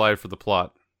Dead or Alive for the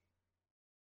plot.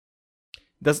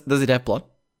 Does it have plot?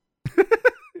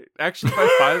 Actually, if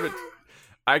I find it,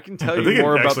 I can tell I you think it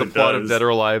more about the actually plot does. of Dead or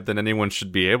Alive than anyone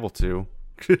should be able to.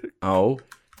 Oh,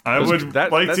 I would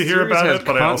that like to hear series about has it,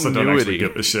 but I also don't actually continuity.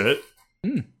 give a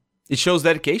shit. it shows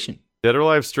dedication. Dead or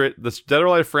Alive the Dead or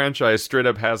Alive franchise straight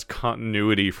up has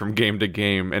continuity from game to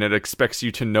game, and it expects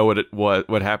you to know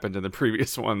what happened in the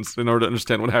previous ones in order to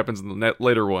understand what happens in the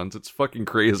later ones. It's fucking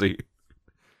crazy.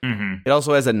 It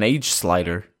also has an age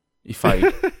slider. If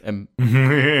I am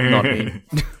not mean.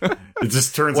 It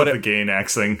just turns up the gain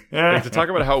axing. Like, to talk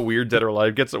about how weird Dead or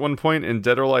Alive gets at one point in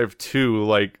Dead or Alive 2,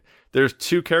 like there's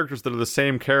two characters that are the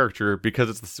same character because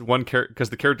it's this one because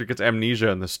the character gets amnesia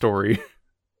in the story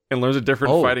and learns a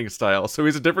different fighting style. So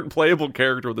he's a different playable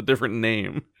character with a different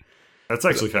name. That's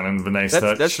actually kind of a nice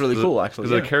touch. That's really cool, actually.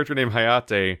 There's a character named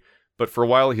Hayate, but for a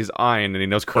while he's Ein and he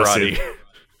knows karate.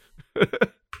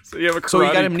 So you have a karate So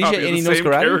he got amnesia copy of and he the knows same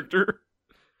karate? character.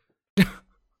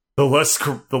 The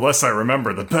less I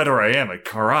remember, the better I am at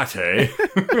karate.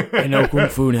 I know kung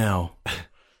fu now.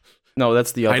 No,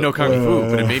 that's the other. I know kung fu,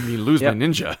 but it made me lose my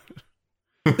ninja.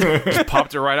 Just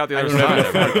popped it right out the other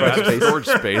side. That's storage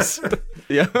space.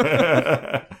 Yeah.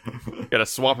 Gotta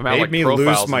swap them out Made like me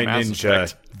profiles lose my in Mass ninja.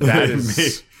 Effect. That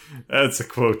is, That's a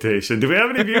quotation. Do we have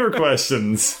any viewer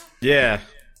questions? yeah.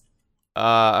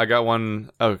 I got one.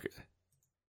 Okay,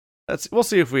 we'll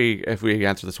see if we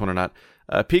answer this one or not.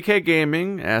 PK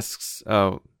Gaming asks.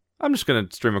 Oh, I'm just gonna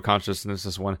stream of consciousness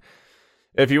this one.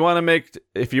 If you want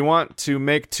to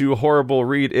make Too Horrible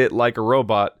read it like a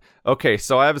robot. Okay,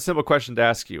 so I have a simple question to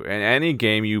ask you. In any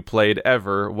game you played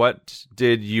ever, what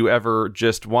did you ever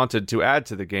just wanted to add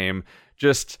to the game?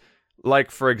 Just like,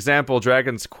 for example,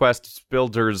 Dragon's Quest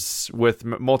Builders with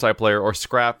multiplayer or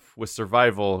Scrap with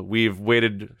survival. We've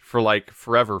waited for like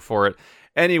forever for it.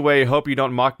 Anyway, hope you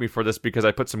don't mock me for this because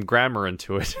I put some grammar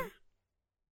into it.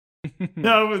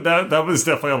 No, that was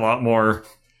definitely a lot more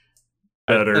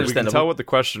better. We can tell what the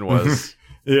question was.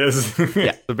 Yes.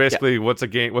 Yeah. So basically, what's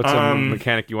a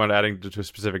mechanic you want adding to a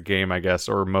specific game, I guess,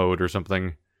 or mode or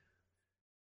something?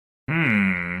 I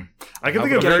can How think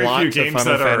of about very plot few to games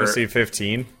Final that are. Fantasy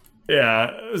 15.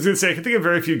 Yeah, I was gonna say I can think of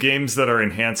very few games that are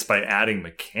enhanced by adding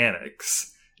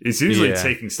mechanics. It's usually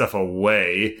taking stuff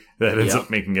away that ends up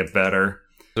making it better.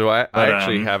 So I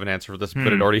actually have an answer for this,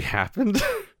 but it already happened.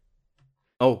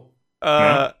 Oh.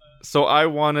 So I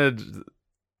wanted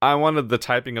the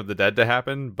Typing of the Dead to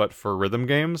happen, but for rhythm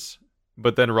games.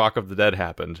 But then Rock of the Dead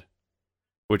happened,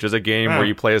 which is a game where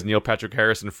you play as Neil Patrick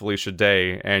Harris and Felicia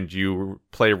Day, and you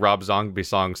play Rob Zombie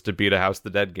songs to beat a House of the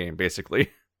Dead game, basically.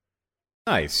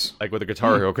 Nice. Like with the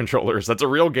Guitar Hero controllers. That's a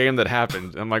real game that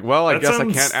happened. I'm like, well, I guess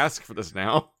I can't ask for this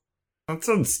now. That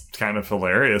sounds kind of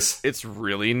hilarious. It's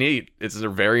really neat. It's a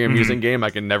very amusing game I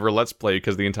can never let's play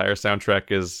because the entire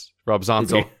soundtrack is Rob It's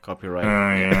Zombie. all copyright.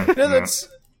 Yeah. Yeah, that's.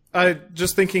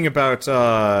 Just thinking about.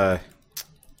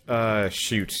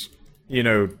 Shoot. You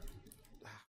know.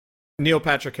 Neil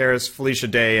Patrick Harris, Felicia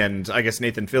Day, and I guess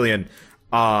Nathan Fillion.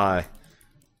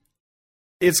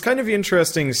 It's kind of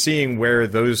interesting seeing where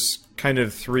those kind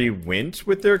of three went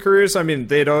with their careers. I mean,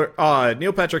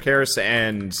 Neil Patrick Harris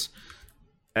and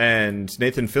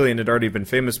Nathan Fillion had already been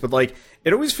famous, but like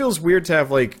it always feels weird to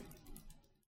have like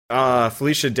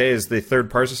Felicia Day as the third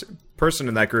person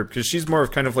in that group because she's more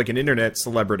of kind of like an internet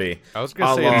celebrity. I was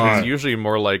gonna say it's usually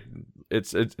more like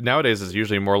it's nowadays it's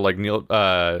usually more like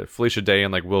Felicia Day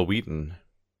and like Will Wheaton.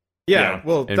 Yeah.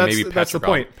 Well, And that's maybe the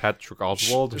point. Patrick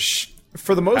Oswald.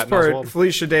 For the most Patton part, Oswalt?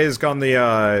 Felicia Day has gone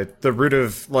the route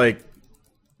of like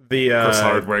the Chris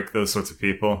Hardwick, those sorts of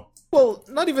people. well,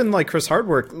 not even like Chris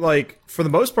Hardwick. Like for the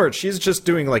most part, she's just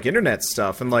doing like internet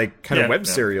stuff and like kind of web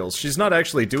serials. She's not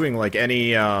actually doing like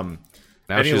any. Now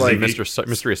any, she's like- in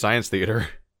Mystery Science Theater.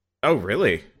 Oh,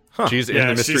 really? Huh. She's in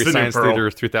Yeah, the she's Mystery the new Science Pearl. Theater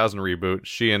 3000 reboot.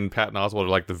 She and Patton Oswalt are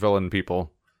like the villain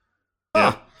people.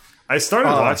 I I started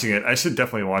watching it. I should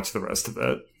definitely watch the rest of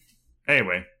it.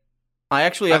 Anyway. I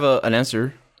actually have an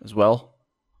answer as well.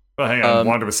 Oh, hang on.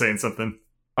 Wanda was saying something.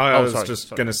 I was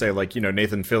just going to say, like,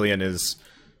 Nathan Fillion is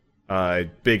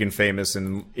big and famous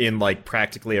in like,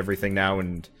 practically everything now,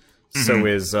 and so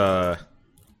is, well,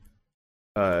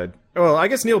 I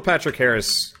guess Neil Patrick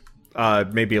Harris,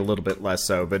 maybe a little bit less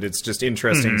so, but it's just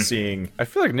interesting seeing... I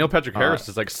feel like Neil Patrick Harris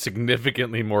is, like,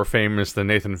 significantly more famous than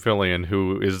Nathan Fillion,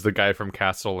 who is the guy from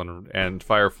Castle and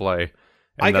Firefly.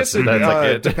 And I guess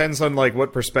it depends on, like,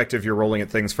 what perspective you're rolling at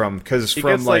things from, because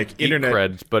from, gets, like internet...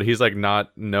 cred, but he's, like,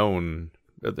 not known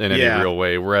in any real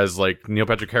way, whereas, like, Neil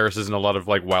Patrick Harris is in a lot of,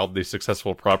 like, wildly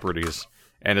successful properties,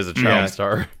 and is a child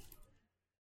star.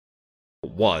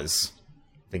 Was.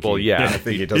 I think I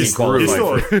think he doesn't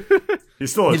qualify.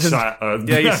 He's still a child.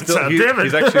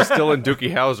 He's actually still in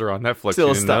Dookie Howser on Netflix. Still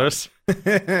you didn't notice?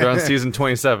 They're on season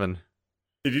 27.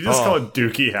 Did you just call it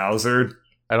Dookie Howser?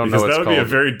 I don't know what it's called. That would be a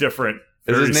very different...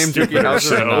 Is his name Dookie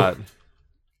Howser or not?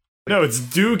 No, it's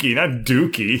Dookie, not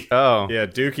Dookie. Oh. Yeah,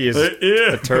 Dookie is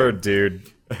a turd,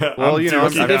 dude. Well,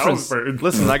 I'm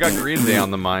listen, I got Green Day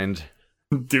on the mind.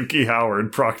 Dookie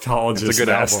Howard, proctologist It's a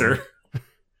good master.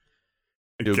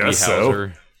 Dookie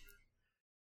Howser.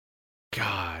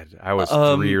 God, I was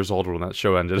 3 years old when that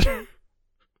show ended.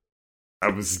 I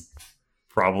was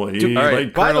probably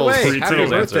like, by the way, happy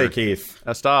birthday, answer. Keith.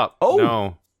 Stop. Oh.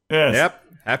 No. Yes. Yep.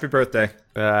 Happy birthday.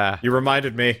 You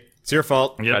reminded me. It's your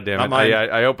fault. Yep. God damn it.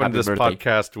 I opened this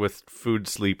podcast with food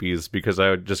sleepies because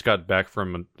I just got back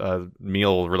from a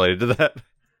meal related to that.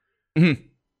 Mm-hmm.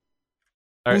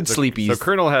 All Food sleepies. So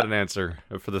Colonel had an answer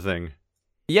for the thing.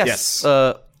 Yes.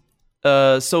 So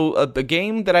a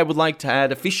game that I would like to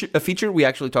add a feature. We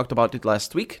actually talked about it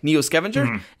last week. Neo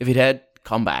Scavenger. If it had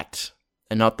combat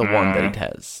and not the one that it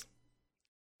has.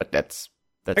 But that's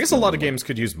I guess a lot of games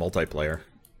could use multiplayer.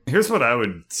 Here's what I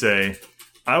would say.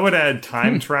 I would add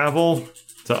time travel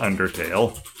to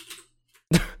Undertale.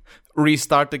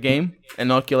 Restart the game and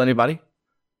not kill anybody.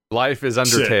 Life is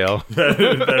Undertale.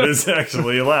 That is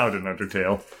actually allowed in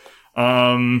Undertale.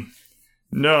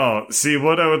 No, see,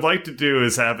 what I would like to do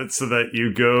is have it so that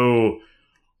you go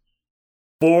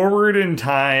forward in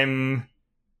time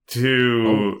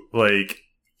to like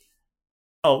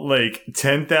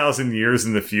 10,000 years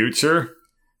in the future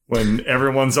when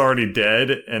everyone's already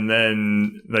dead, and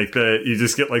then you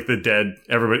just get like the dead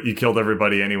you killed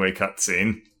everybody anyway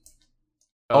cutscene.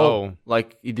 Oh,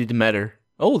 like it didn't matter.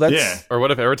 Oh, that's... Or what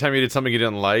if every time you did something you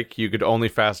didn't like, you could only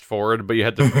fast forward, but you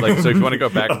had to, like, so if you want to go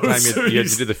back in time, you had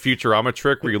to do the Futurama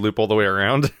trick where you loop all the way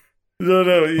around?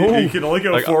 No, you can only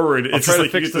go forward. I'll try to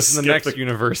fix this in the next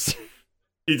universe.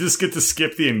 You just get to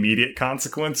skip the immediate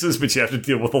consequences, but you have to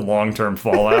deal with the long-term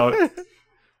fallout.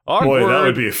 Boy, that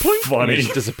would be funny. You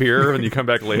just disappear, and you come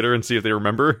back later and see if they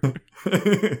remember.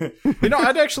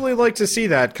 I'd actually like to see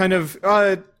that kind of...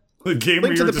 the game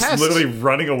where you're just literally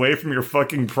running away from your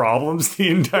fucking problems the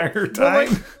entire time.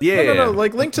 Well, no,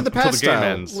 like Link to the Past the game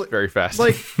style. ends very fast.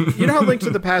 Like, you know how Link to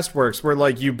the Past works, where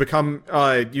like you become,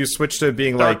 you switch to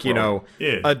being Dark like, World.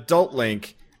 adult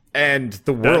Link, and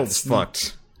the world's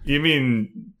fucked. You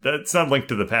mean that's not Link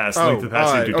to the Past? Link to the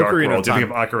Past, you do Dark World. You think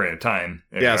of Ocarina of Time.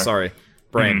 Yeah, sorry,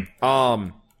 brain.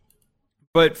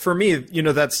 But for me,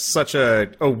 that's such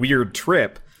a weird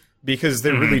trip because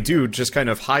they really do just kind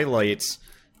of highlight.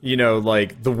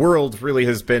 Like, the world really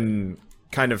has been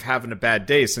kind of having a bad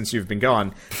day since you've been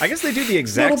gone. I guess they do the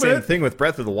exact same thing with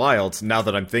Breath of the Wild, now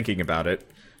that I'm thinking about it.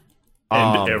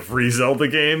 And every Zelda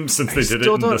game, since they did it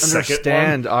in the second one. I still don't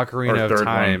understand Ocarina of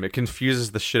Time. It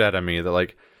confuses the shit out of me that,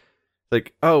 like,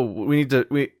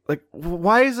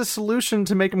 why is the solution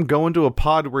to make him go into a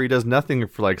pod where he does nothing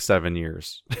for, like, 7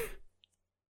 years?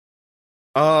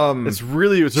 It's a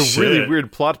really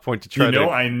weird plot point to try to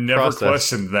I never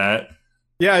questioned that.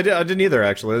 Yeah, I didn't either,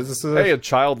 actually. Hey, a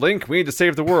child Link, we need to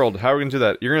save the world. How are we going to do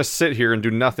that? You're going to sit here and do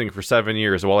nothing for 7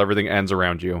 years while everything ends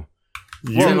around you.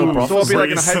 So I'll be like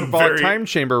in a hyperbolic time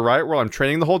chamber, right? While I'm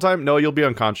training the whole time? No, you'll be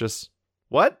unconscious.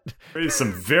 What? Raised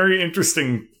some very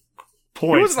interesting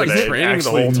points that I training the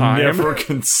whole time. Never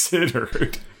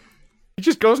considered. He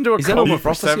just goes into a coma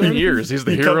for 7 years. He's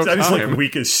the hero of time. He's like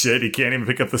weak as shit. He can't even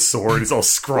pick up the sword. He's all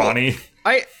scrawny.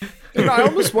 I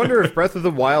almost wonder if Breath of the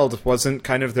Wild wasn't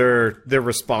kind of their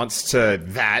response to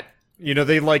that.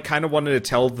 They like kind of wanted to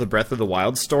tell the Breath of the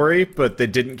Wild story, but they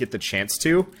didn't get the chance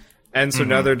to. And so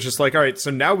now they're just like, all right, so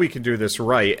now we can do this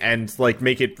right and like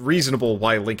make it reasonable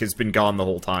why Link has been gone the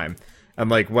whole time. And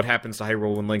like what happens to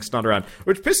Hyrule when Link's not around.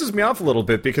 Which pisses me off a little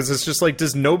bit because it's just like,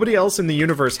 does nobody else in the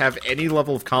universe have any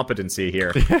level of competency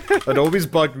here? That always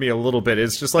bugged me a little bit.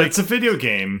 It's just like... It's a video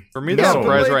game. For me, the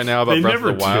surprise right now about Breath of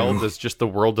the Wild is just the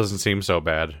world doesn't seem so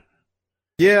bad.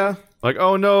 Yeah. Like,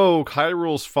 oh no,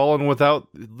 Hyrule's fallen without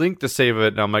Link to save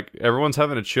it. And I'm like, everyone's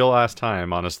having a chill ass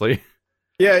time, honestly.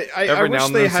 Yeah, I Every wish now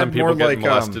and they then had some people more get like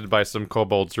molested by some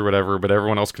kobolds or whatever, but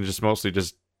everyone else can just mostly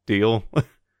just deal.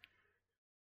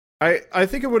 I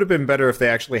think it would have been better if they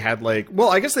actually had like, well,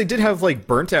 I guess they did have like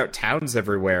burnt out towns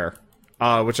everywhere,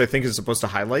 which I think is supposed to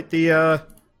highlight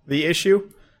the issue.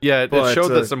 Yeah, it But, showed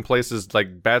that some places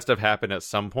like bad stuff happened at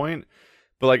some point,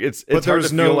 but like it's hard there's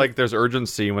to no- feel like there's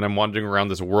urgency when I'm wandering around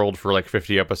this world for like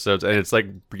 50 episodes, and it's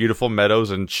like beautiful meadows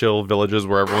and chill villages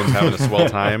where everyone's having a swell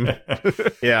time.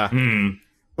 Yeah.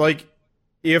 Like,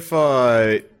 if,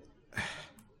 I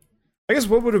guess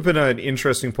what would have been an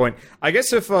interesting point? I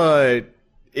guess if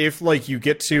like, you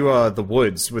get to, the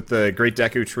woods with the Great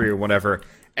Deku Tree or whatever,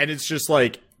 and it's just,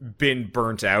 like, been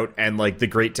burnt out, and, like, the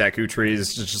Great Deku Tree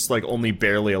is just, like, only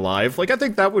barely alive, like, I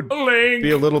think that would Link,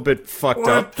 be a little bit fucked what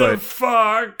up, the but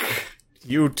fuck?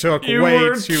 you took You way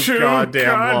were too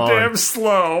goddamn long.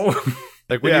 slow.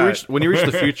 Like when Yeah. you reach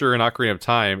the future in Ocarina of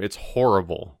Time, it's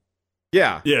horrible.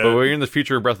 Yeah. Yeah. But when you're in the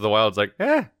future in Breath of the Wild, it's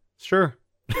like, sure.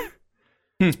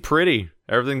 It's pretty.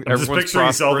 I'm just Everyone's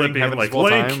picturing Zelda prospering, being having a like, swell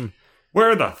Link, time.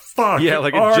 where the fuck Yeah,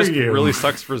 like it are just you? really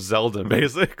sucks for Zelda,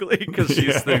 basically, because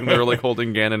she's thinking they're like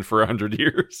holding Ganon for 100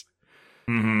 years.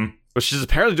 Mm-hmm. But she's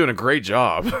apparently doing a great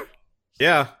job.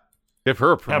 Yeah. Give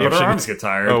her a Yeah, but promotion. her arms get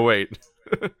tired. Oh wait,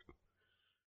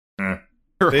 Eh.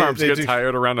 her They- arms they get do-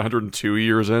 tired around 102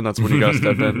 years in. That's when you gotta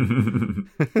step in.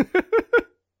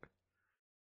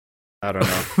 I don't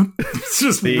know. It's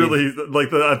just The- really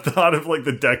like the thought of like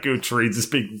the Deku Tree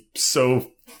just being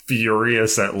so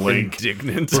furious at Link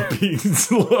Indignant. for being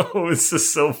slow. It's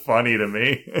just so funny to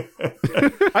me.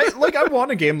 I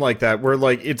want a game like that where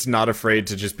like it's not afraid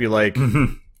to just be like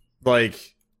Dead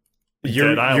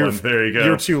Island. There you go.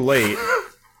 You're too late.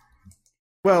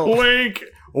 Well, Link,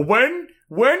 when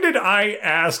did I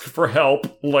ask for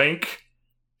help, Link?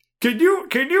 Can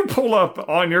you pull up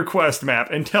on your quest map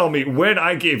and tell me when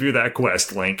I gave you that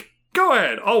quest, Link? Go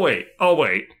ahead. I'll wait.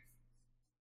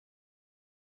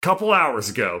 Couple hours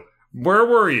ago. Where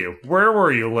were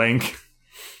you, Link?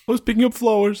 I was picking up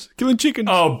flowers, killing chickens.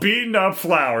 Oh, beating up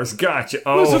flowers. Gotcha.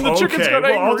 Oh, Listen, the chickens okay. got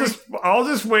Well, angry. I'll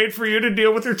just wait for you to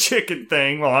deal with your chicken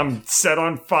thing while I'm set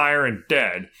on fire and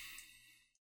dead.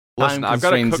 Listen, Time I've got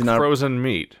to constraints cook in our- frozen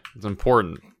meat. It's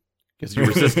important. Gives you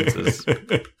resistances.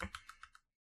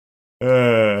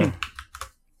 Uh,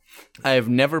 I have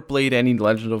never played any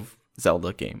Legend of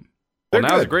Zelda game. Well, They're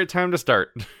now's a good. great time to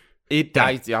start.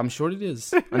 I'm sure it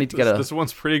is. I need to get This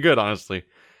one's pretty good, honestly.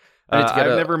 I need to get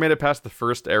I've a- never made it past the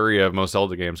first area of most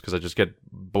Zelda games because I just get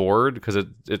bored because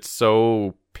it's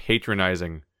so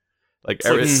patronizing. Like, it's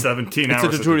like every- 17 it's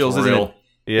hours a tutorials, of tutorial. isn't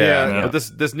yeah, Yeah. but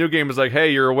this new game is like,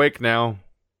 hey, you're awake now.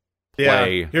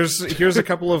 Play. yeah. Here's a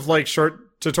couple of like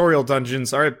short tutorial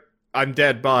dungeons. All right, I'm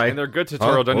dead. Bye. And they're good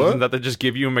tutorial Huh? dungeons What? in that they just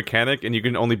give you a mechanic and you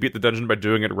can only beat the dungeon by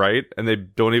doing it right, and they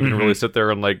don't even really sit there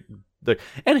and like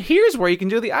and here's where you can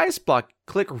do the ice block.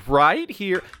 Click right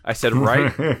here. I said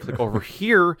right. Click over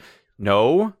here.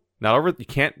 No, not over. You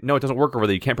can't. No, it doesn't work over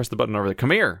there. You can't press the button over there.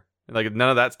 Come here. Like none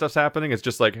of that stuff's happening. It's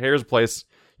just like here's a place.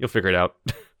 You'll figure it out.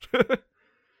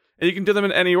 And you can do them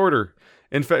in any order.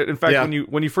 In fact, Yeah.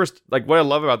 when you first like what I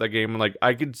love about that game, like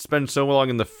I could spend so long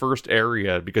in the first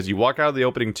area because you walk out of the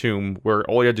opening tomb where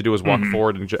all you had to do was walk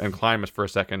forward and climb it for a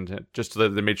second, just so that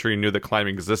they made sure you knew that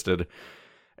climbing existed,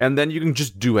 and then you can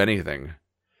just do anything.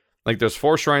 Like there's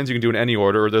 4 shrines you can do in any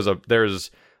order. There's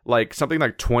like something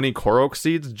like 20 Korok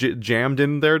seeds jammed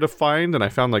in there to find, and I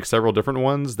found like several different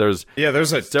ones. There's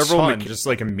there's a several ton mecha- just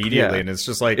like immediately, Yeah. and it's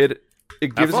just like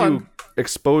it gives fun. you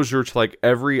exposure to like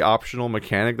every optional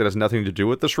mechanic that has nothing to do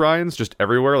with the shrines, just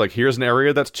everywhere. Like here's an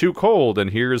area that's too cold, and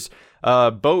here's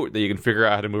a boat that you can figure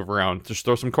out how to move around. Just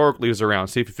throw some Korok leaves around,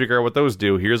 see if you figure out what those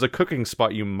do. Here's a cooking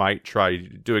spot you might try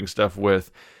doing stuff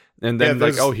with. And then Yeah,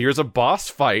 like, there's- oh, here's a boss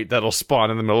fight that'll spawn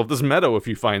in the middle of this meadow if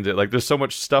you find it. Like there's so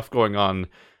much stuff going on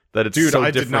that it's dude, so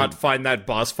I different. did not find that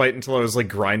boss fight until I was like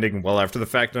grinding well after the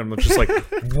fact, and I'm just like,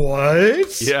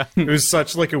 what? Yeah. It was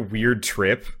such like a weird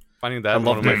trip. Finding that in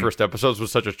one of loved my it. first episodes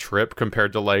was such a trip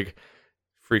compared to like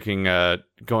freaking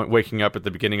waking up at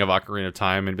the beginning of Ocarina of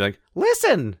Time and be like,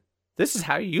 listen, this is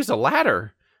how you use a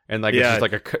ladder. And like Yeah.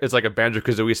 it's like a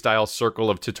Banjo-Kazooie style circle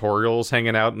of tutorials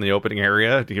hanging out in the opening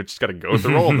area. You just got to go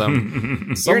through all of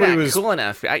them. Somebody was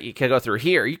enough. You can go through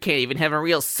here. You can't even have a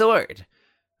real sword.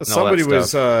 somebody that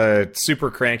was super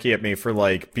cranky at me for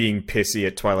like being pissy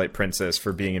at Twilight Princess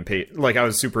for being impatient. Like I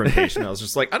was super impatient. I was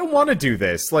just like, I don't want to do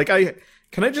this. Like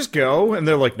can I just go? And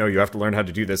they're like, no, you have to learn how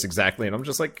to do this exactly. And I'm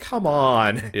just like, come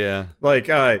on. Yeah. Like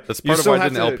That's you part of still why I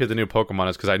have didn't LP the new Pokemon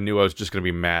is because I knew I was just going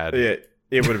to be mad. Yeah,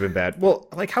 It would have been bad. Well,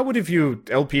 like, how would have you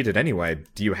LP'd it anyway?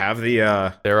 Do you have the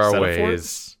There are setup for it?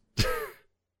 ways.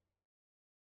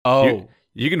 Oh,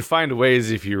 You can find ways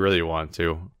if you really want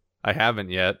to. I haven't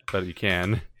yet, but you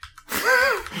can.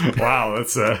 Wow,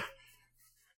 it's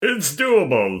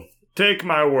doable. Take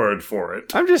my word for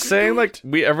it. I'm just saying, like,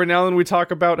 we every now and then we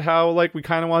talk about how, like, we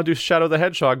kind of want to do Shadow the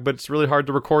Hedgehog, but it's really hard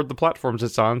to record the platforms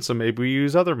it's on, so maybe we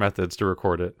use other methods to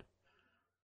record it.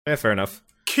 Yeah, fair enough.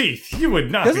 Keith, you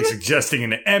would not be suggesting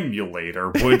an emulator,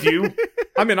 would you?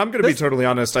 I mean, I'm going to be totally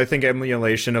honest. I think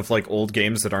emulation of, like, old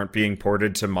games that aren't being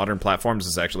ported to modern platforms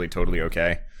is actually totally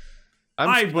okay.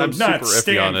 I would I'm not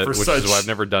super iffy on stand it, for which such- is why I've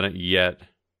never done it yet.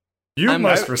 You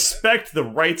must respect the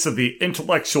rights of the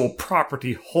intellectual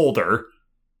property holder.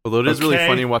 Although it is really Okay.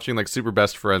 funny watching, like, super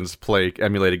best friends play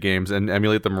emulated games and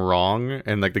emulate them wrong,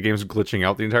 and, like, the game's glitching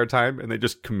out the entire time, and they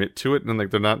just commit to it, and, like,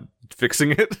 they're not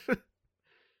fixing it.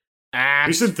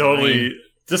 We should totally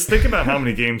just think about how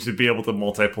many games would be able to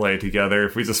multiplayer together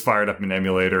if we just fired up an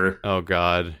emulator Oh,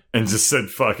 God. and just said,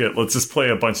 fuck it, let's just play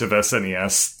a bunch of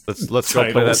SNES. Let's go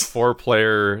play that titles.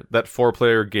 four-player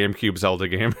GameCube Zelda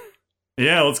game.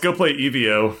 Yeah, let's go play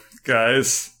EVO,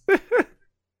 guys. Want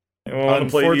to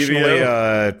play Unfortunately,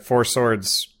 EVO? Four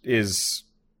Swords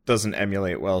doesn't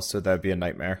emulate well, so that'd be a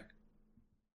nightmare.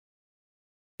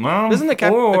 Well, Doesn't the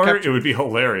or cap- it would be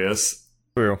hilarious.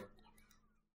 True.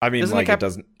 I mean, Doesn't like, the it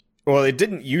doesn't... Well, it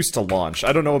didn't used to launch.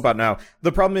 I don't know about now.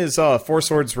 The problem is, Four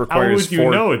Swords How requires would you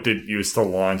know it didn't used to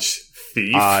launch,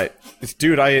 thief?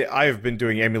 Dude, I've been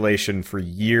doing emulation for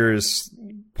years.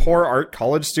 Poor art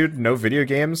college student, no video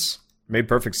games. Made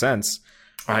perfect sense.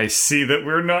 I see that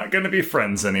we're not going to be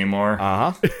friends anymore.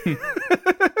 Uh-huh.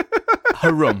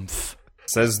 harumph.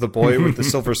 Says the boy with the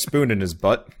silver spoon in his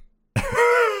butt.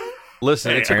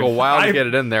 Listen, it took a while to get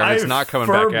it in there, and it's not coming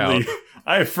back out.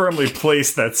 I firmly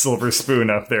placed that silver spoon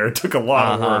up there. It took a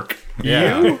lot of work.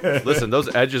 Yeah. Listen,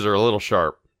 those edges are a little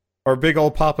sharp. Or big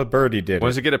old Papa Birdie did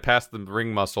Once it. you get it past the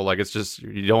ring muscle, like, it's just,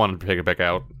 you don't want to take it back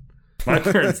out. My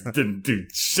parents didn't do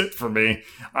shit for me.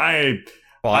 I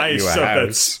Bought you a shoved that.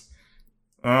 house.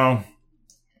 Oh,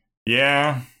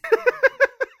 yeah.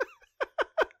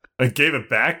 I gave it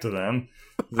back to them.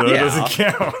 So it doesn't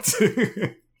count.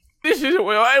 This is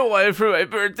what I wanted for my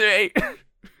birthday.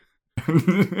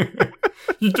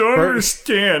 You don't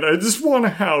understand. I just want a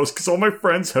house because all my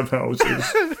friends have houses.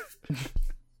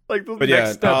 Like, the But next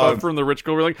yeah, step up from the rich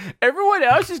girl, we're like, Everyone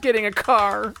else is getting a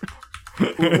car.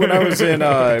 when I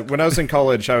was in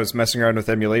college, I was messing around with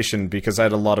emulation because I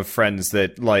had a lot of friends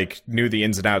that like knew the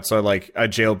ins and outs. So I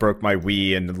jailbroke my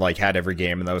Wii and like had every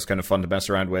game, and that was kind of fun to mess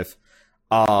around with.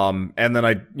 And then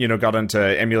I got into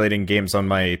emulating games on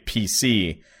my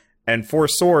PC. And Four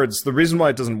Swords, the reason why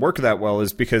it doesn't work that well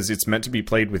is because it's meant to be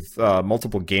played with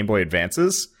multiple Game Boy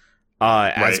Advances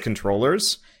as Right.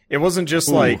 controllers. It wasn't just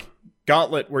like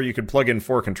Gauntlet where you could plug in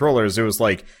 4 controllers. It was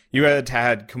like you had to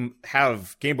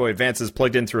have Game Boy Advances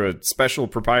plugged in through a special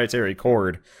proprietary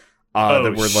cord that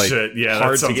were like shit. Yeah,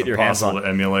 hard that to get your hands impossible on. to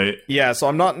emulate. Yeah, so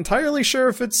I'm not entirely sure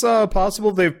if it's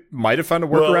possible. They might have found a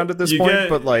workaround at this you point, get-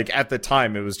 but like at the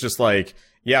time, it was just like,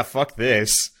 yeah, fuck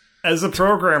this. As a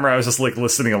programmer, I was just like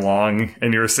listening along,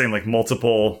 and you were saying like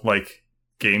multiple like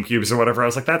GameCubes or whatever. I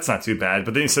was like, that's not too bad.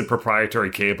 But then you said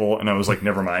proprietary cable, and I was like,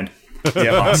 never mind.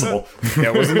 Yeah, Possible. Yeah,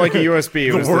 it wasn't like a USB.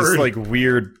 It The was word. this like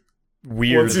weird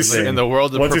Once you say- thing. in the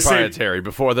world of Once you say- proprietary,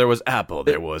 before there was Apple,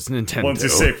 there was Nintendo. Once you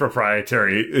say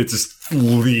proprietary, it just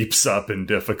leaps up in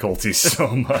difficulty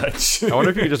so much. I wonder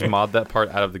if you could just mod that part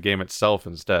out of the game itself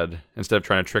instead of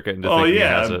trying to trick it into Oh, thinking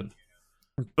yeah. it has it.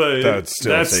 But That'd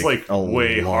still that's take like a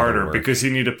way lot of harder work. because you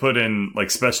need to put in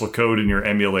like special code in your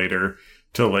emulator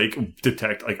to like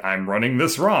detect like I'm running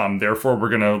this ROM, therefore we're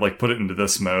gonna like put it into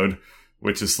this mode,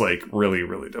 which is like really,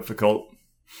 really difficult.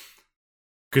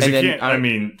 Because you And then can't. I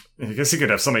mean, I guess you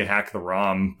could have somebody hack the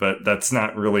ROM, but that's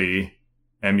not really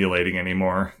emulating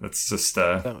anymore. That's just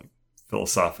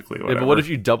philosophically whatever. Yeah, but what if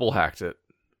you double hacked it?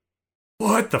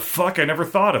 What the fuck? I never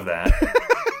thought of that.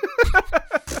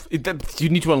 You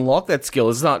need to unlock that skill.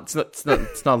 It's not first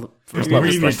level. We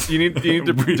It's need- like- You need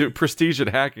to do prestige at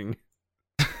hacking.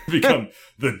 Become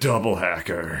the double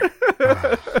hacker.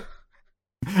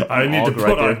 I need to Right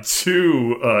put there. on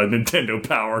 2 Nintendo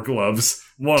Power Gloves,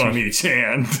 one on each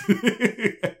hand.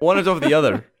 one is over the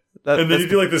other. And then you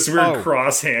do like this weird Oh.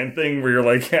 cross hand thing where you're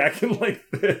like hacking like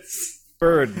this.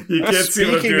 Bird. You can't see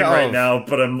what I'm Speaking doing right of- now,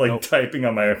 but I'm like typing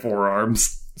on my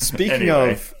forearms. Speaking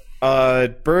Anyway.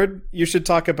 of Bird, you should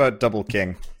talk about Double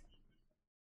King.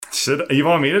 Should you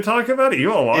want me to talk about it?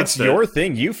 You all watched It's it. your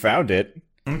thing. You found it.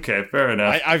 Okay, fair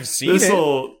enough. I've seen this it.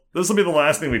 will be the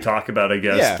last thing we talk about, I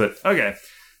guess. Yeah. But okay,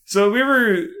 so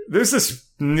there's this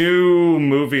new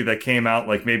movie that came out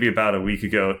like maybe about a week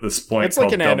ago at this point. It's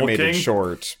like an Double animated King.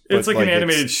 short. It's like an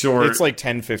animated short. It's like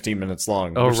 10, 15 minutes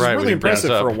long. Oh, which right, is when really he brands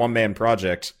impressive for a up. one-man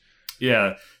project.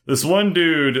 Yeah. This one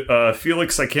dude,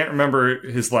 Felix, I can't remember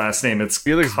his last name. It's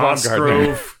Felix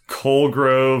Baumgartner.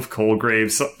 Colgrave,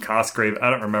 Cosgrave. I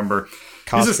don't remember.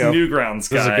 He's this Costco. Newgrounds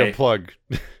guy. This is a good plug.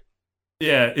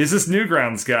 Yeah, he's this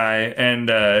Newgrounds guy, and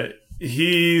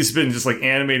he's been just like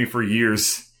animating for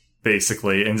years,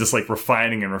 basically, and just like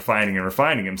refining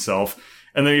himself.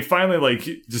 And then he finally like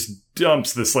just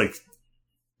dumps this like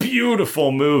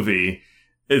beautiful movie.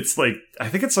 It's like, I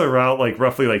think it's around like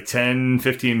roughly like 10,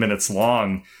 15 minutes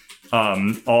long,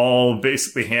 all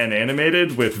basically hand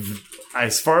animated with,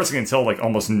 as far as I can tell, like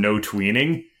almost no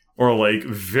tweening or like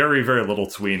very, very little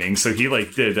tweening. So he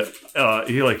like did,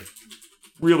 he like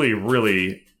really,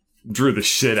 really drew the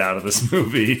shit out of this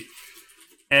movie.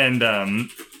 And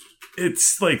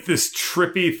it's like this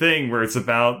trippy thing where it's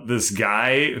about this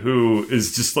guy who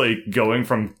is just like going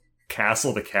from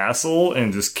castle to castle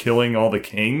and just killing all the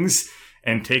kings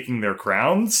and taking their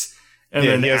crowns. And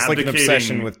then he has like an abdicating-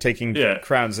 obsession with taking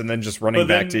crowns and then just running But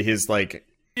back then- to his like...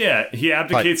 Yeah, he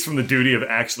abdicates from the duty of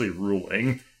actually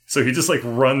ruling. So he just like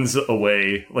runs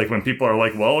away, like when people are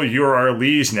like, well, you're our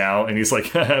liege now. And he's like,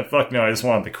 fuck no, I just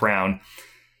want the crown.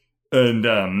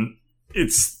 And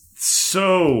it's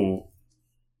so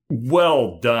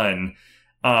well done.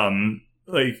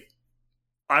 Like,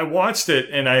 I watched it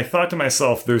and I thought to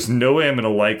myself, there's no way I'm going to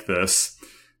like this.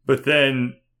 But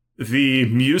then the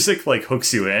music like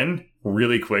hooks you in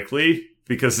really quickly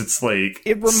because it's like...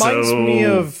 It reminds me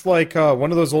of like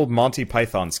one of those old Monty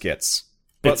Python skits.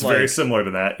 But It's very similar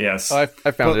to that, yes. I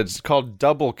found it. It's called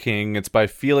Double King. It's by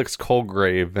Felix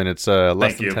Colgrave, and it's less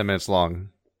Thank than you. 10 minutes long.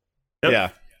 Yep. Yeah.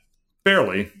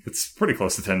 Barely. It's pretty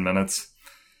close to 10 minutes.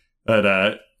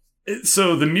 But,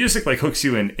 so the music, like, hooks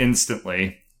you in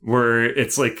instantly, where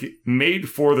it's, like, made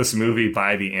for this movie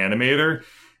by the animator.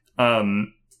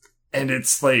 And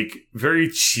it's, like, very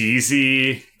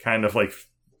cheesy, kind of, like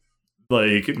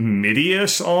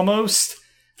MIDI-ish almost.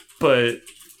 But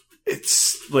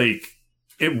it's, like,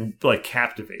 it, like,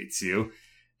 captivates you.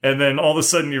 And then all of a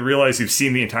sudden you realize you've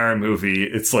seen the entire movie.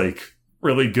 It's, like,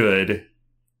 really good.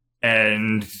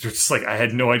 And you're just like, I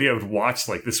had no idea I would watch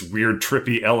like this weird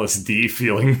trippy LSD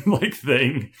feeling like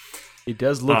thing. It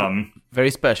does look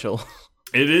very special.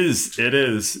 It is.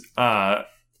 But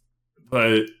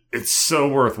it's so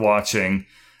worth watching.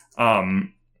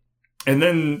 And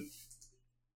then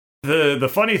the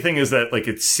funny thing is that like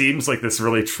it seems like this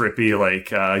really trippy like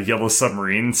Yellow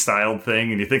Submarine styled thing,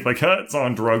 and you think like, it's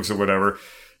on drugs or whatever.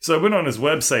 So I went on his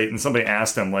website and somebody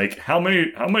asked him, like, how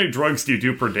many drugs do you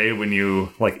do per day when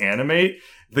you, like, animate?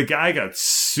 The guy got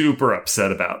super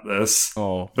upset about this.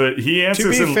 Oh. But he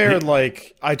answers... To be fair, he-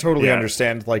 like, I totally Yeah.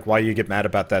 understand, like, why you get mad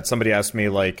about that. Somebody asked me,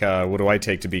 like, what do I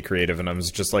take to be creative? And I was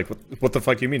just like, what the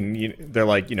fuck do you mean? They're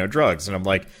like, drugs. And I'm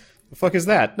like, the fuck is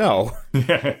that? No.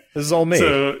 Yeah. This is all me.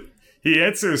 So he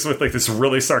answers with, like, this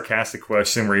really sarcastic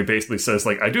question where he basically says,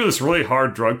 like, I do this really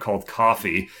hard drug called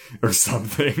coffee or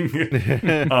something.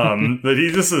 That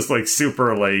he just is, like,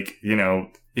 super, like,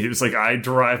 he was like, I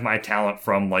derive my talent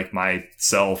from, like,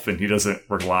 myself, and he doesn't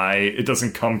rely, it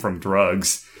doesn't come from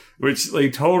drugs. Which,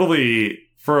 like, totally,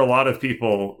 for a lot of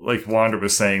people, like Wander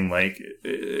was saying, like,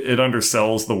 it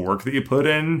undersells the work that you put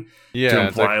in to Yeah,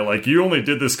 it's imply, like, you only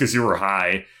did this because you were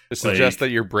high. It suggests Like-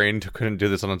 that your brain couldn't do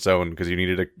this on its own because you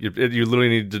literally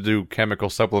needed to do chemical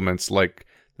supplements like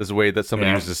this way that somebody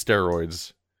Yeah. uses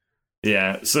steroids.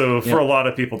 Yeah, so for a lot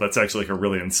of people, that's actually like a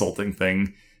really insulting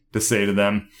thing to say to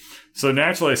them. So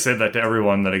naturally, I say that to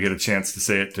everyone that I get a chance to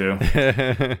say it to.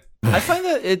 I find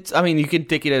that you can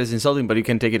take it as insulting, but you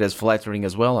can take it as flattering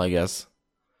as well, I guess.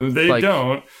 They Like-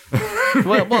 don't.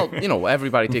 well,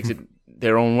 everybody takes it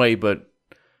their own way, but,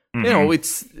 it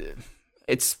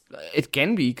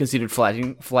can be considered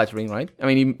flattering, right? I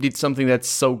mean, you did something that's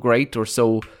so great or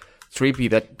so trippy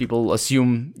that people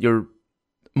assume you're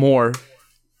more,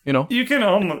 You can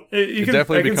almost. It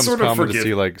definitely becomes common to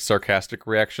see like sarcastic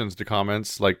reactions to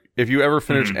comments. Like if you ever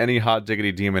finish any Hot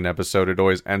Diggity Demon episode, it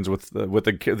always ends with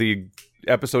the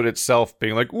episode itself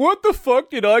being like, "What the fuck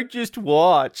did I just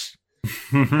watch?"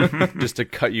 Just to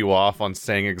cut you off on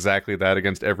saying exactly that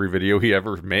against every video he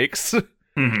ever makes.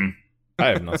 I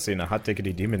have not seen a Hot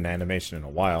Diggity Demon animation in a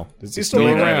while. Is he Still still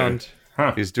around? around.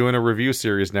 Huh. He's doing a review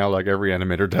series now, like every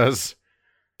animator does.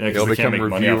 Yeah, 'cause They'll they can't become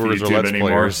make money off of reviewers or YouTube let's anymore.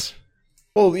 players.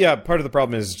 Well, yeah, part of the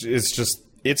problem is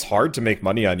it's hard to make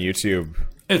money on YouTube.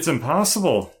 It's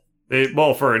impossible.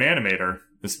 For an animator,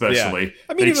 especially. Yeah.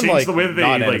 I mean, they even, change like, the way that they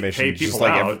non-animation, pay just people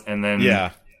like out, and then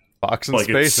Yeah. Fox in Like,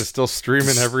 Space it's- is still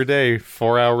streaming every day,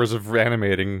 4 hours of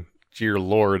animating. Dear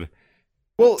Lord.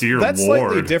 Well, Dear that's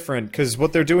Lord. slightly different because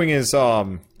what they're doing is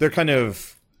they're kind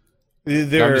of I'm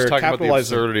they're just talking about the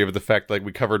capitalizing. absurdity of the fact like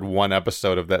we covered one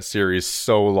episode of that series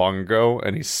so long ago,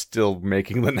 and he's still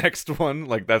making the next one.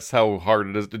 Like that's how hard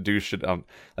it is to do shit on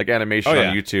like animation Oh, yeah.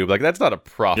 on YouTube. Like that's not a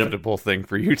profitable thing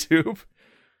for YouTube.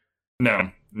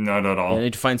 No, not at all. I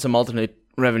need to find some alternate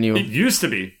revenue. It used to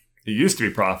be. It used to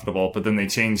be profitable, but then they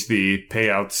changed the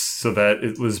payouts so that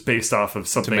it was based off of To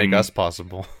something make us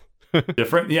possible.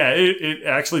 different. Yeah, it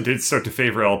actually did start to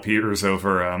favor LPers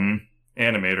over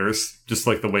animators, just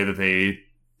like the way that they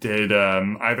did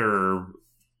either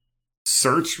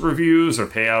search reviews or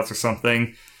payouts or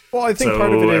something. Well, I think So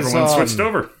part of it is everyone switched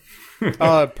over.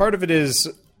 part of it is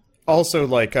also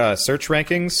like search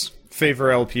rankings favor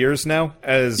LPers now,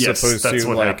 as Yes, opposed that's to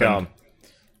what like happened.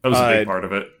 That was a big part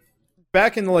of it.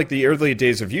 back in like the early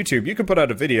days of YouTube, you could put out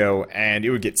a video and it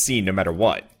would get seen no matter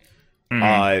what.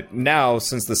 Now,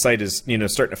 since the site is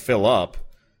starting to fill up,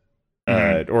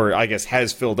 or I guess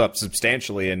has filled up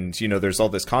substantially, and there's all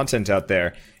this content out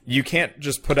there, you can't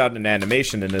just put out an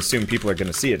animation and assume people are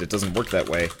going to see it. It doesn't work that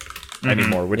way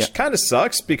anymore, which kind of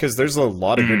sucks because there's a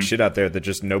lot of good shit out there that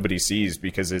just nobody sees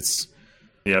because it's.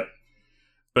 Yep.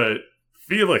 But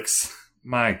Felix,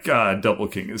 my God, Double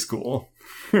King is cool.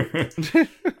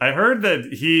 I heard that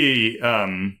he,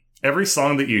 every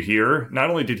song that you hear, not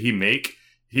only did he made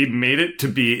it to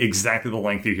be exactly the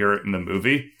length you hear it in the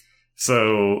movie.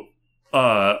 So,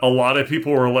 a lot of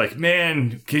people were like,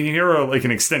 man, can you hear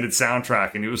an extended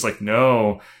soundtrack? And he was like,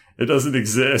 no, it doesn't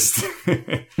exist.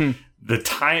 But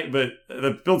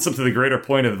that builds up to the greater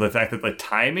point of the fact that the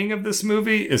timing of this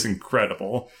movie is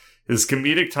incredible. His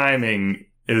comedic timing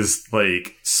is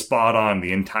like spot on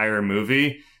the entire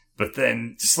movie, but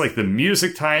then just like the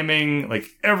music timing, like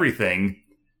everything,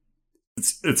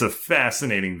 it's a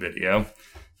fascinating video.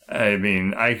 I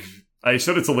mean, I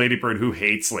showed it to Ladybird, who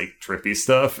hates like trippy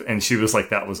stuff, and she was like,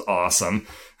 that was awesome.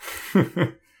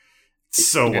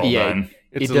 So well done.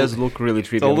 It does look really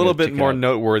trippy. It's a little bit more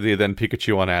noteworthy than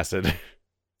Pikachu on acid.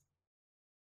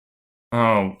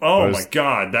 Oh my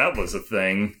God, that was a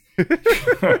thing.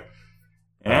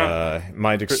 Yeah.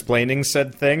 Mind explaining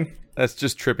said thing? That's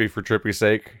just trippy for trippy's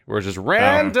sake. We're just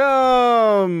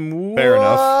random. Fair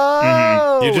enough.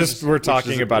 Whoa! You just were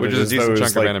talking about which it is a as decent though it chunk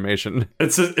was of like animation.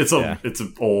 It's old.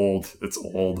 It's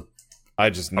old. I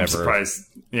just never. I'm surprised.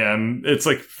 Yeah, it's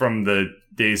like from the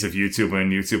days of YouTube when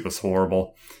YouTube was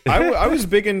horrible. I was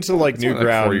big into like only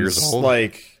like 4 years Newgrounds, old.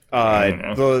 like I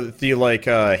don't know.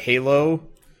 the Halo.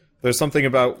 There's something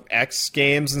about X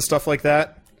games and stuff like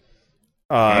that.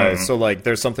 So like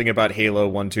there's something about Halo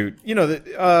 1, 2,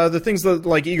 the things that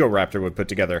like Ego Raptor would put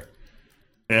together.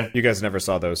 Yeah, You guys never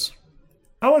saw those.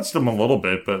 I watched them a little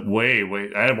bit, but way.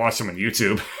 I didn't watch them on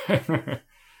YouTube.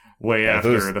 Way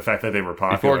after those- the fact that they were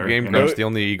popular. Before Game Grumps, the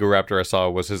only Ego Raptor I saw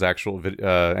was his actual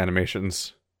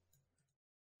animations.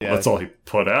 Yeah. That's all he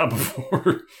put out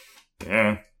before.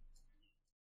 Yeah.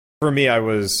 For me, I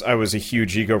was a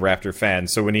huge Ego Raptor fan,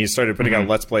 so when he started putting out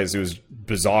Let's Plays, it was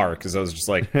bizarre because I was just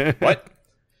like, what?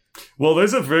 Well,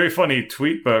 there's a very funny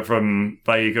tweet by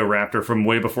Ego Raptor from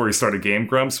way before he started Game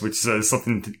Grumps, which says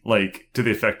something to the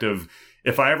effect of,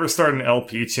 "If I ever start an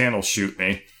LP channel, shoot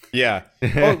me." Yeah.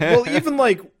 Well,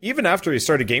 even after he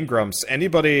started Game Grumps,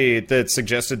 anybody that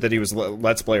suggested that he was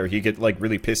Let's Player, he get like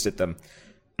really pissed at them.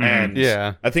 And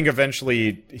Yeah. I think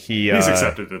eventually He's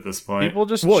accepted at this point. People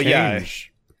just yeah.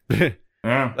 change.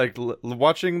 Yeah. Like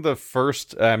watching the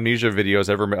first Amnesia videos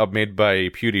ever made by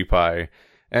PewDiePie,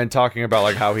 and talking about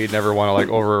like how he'd never want to like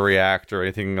overreact or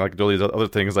anything, like do all these other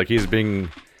things. Like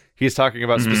he's talking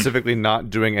about specifically not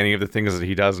doing any of the things that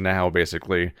he does now,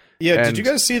 basically. Yeah, And, did you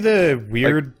guys see the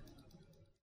weird...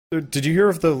 did you hear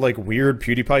of the, like, weird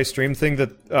PewDiePie stream thing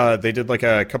that they did, like,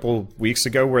 a couple weeks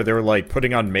ago where they were, like,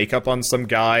 putting on makeup on some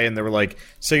guy and they were, like,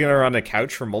 sitting around a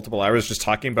couch for multiple hours just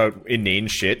talking about inane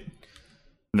shit?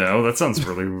 No, that sounds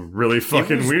really, really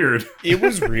fucking weird. It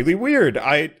was really weird.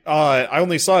 I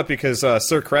only saw it because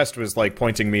Sir Crest was, like,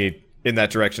 pointing me in that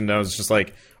direction, and I was just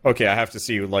like, okay, I have to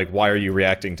see, like, why are you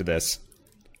reacting to this?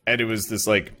 And it was this,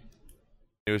 like...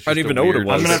 It was I don't just even a know what it weird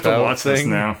was. I'm gonna have to style watch this thing.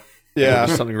 now. Yeah.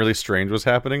 Something really strange was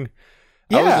happening.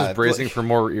 I was Yeah, just bracing for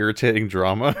more irritating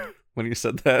drama when you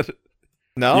said that.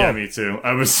 No. Yeah, me too.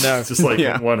 I was just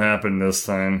like, what happened this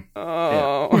time?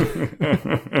 Oh.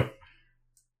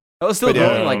 I was still But yeah,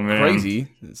 going like man. crazy.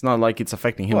 It's not like it's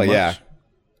affecting him Well, much. yeah.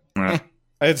 Yeah.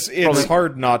 It's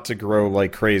hard not to grow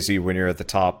like crazy when you're at the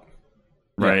top.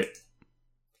 Right.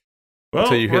 Well,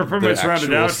 Until you we're hit pretty the much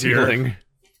rounded actual out here. ceiling.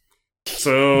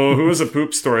 So, who has a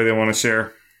poop story they want to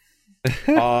share?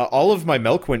 All of my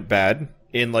milk went bad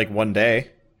in like one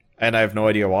day, and I have no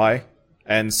idea why.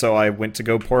 And so I went to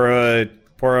go pour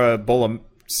a bowl of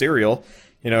cereal,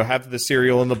 have the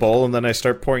cereal in the bowl, and then I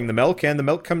start pouring the milk, and the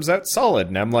milk comes out solid.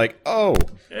 And I'm like, oh,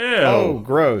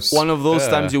 gross. One of those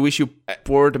times you wish you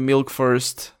poured milk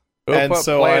first. And put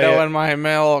so Play-Doh in my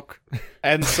milk.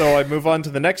 And so I move on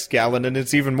to the next gallon, and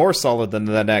it's even more solid than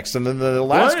the next. And then the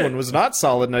last one was not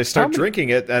solid, and I start drinking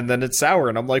it, and then it's sour,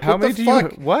 and I'm like, what the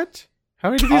fuck? What?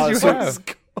 How many do these you have?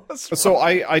 So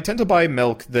I tend to buy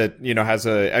milk that, has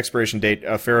a expiration date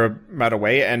a fair amount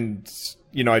away, and,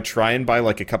 I try and buy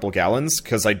like a couple gallons,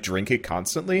 because I drink it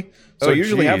constantly. So I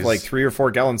usually have like 3 or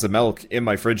 4 gallons of milk in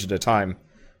my fridge at a time,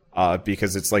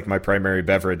 because it's like my primary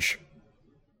beverage.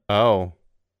 Oh.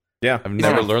 Yeah. I've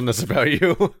never learned this about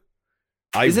you.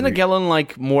 Isn't a gallon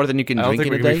like more than you can drink in a day? I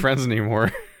don't think we can be friends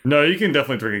anymore. No, you can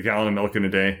definitely drink a gallon of milk in a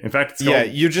day. In fact,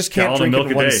 it's you just can't drink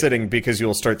it in one sitting because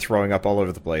you'll start throwing up all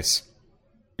over the place.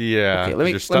 Yeah. Okay, let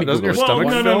me doesn't your stomach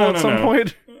fill at some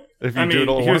point? If you do it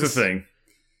all here's once? the thing.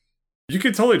 You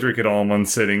could totally drink it all in one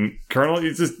sitting. Colonel,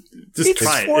 you just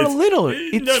try it. It's for a little.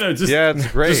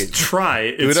 It's great. Just try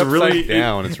it. Do it upside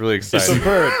down. It's really exciting.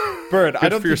 So, Bird, I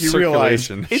don't think you realize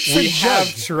we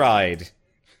have tried.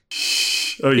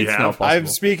 Oh, you have? I'm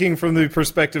speaking from the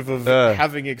perspective of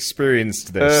having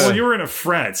experienced this. Well, you were in a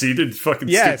frat, so you did fucking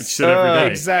stupid shit every day.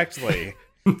 Exactly.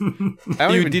 I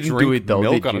don't even didn't drink do it though,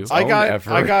 milk did on you? its own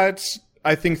ever. I got,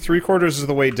 I think 3/4 of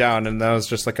the way down, and I was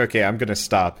just like, okay, I'm gonna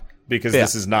stop because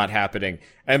this is not happening.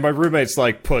 And my roommate's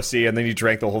like, pussy, and then he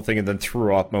drank the whole thing and then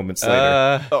threw up moments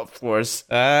later. Of course.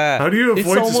 How do you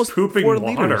avoid almost just pooping 4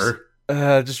 water? liters.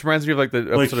 It just reminds me of like the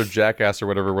episode of Jackass or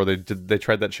whatever, where they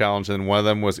tried that challenge, and one of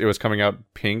them was coming out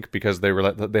pink because they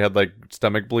had like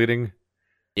stomach bleeding.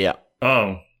 Yeah.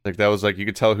 Oh, like that was like you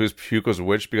could tell whose puke was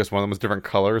which because one of them was different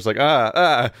colors. Like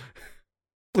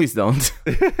Please don't.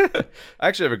 I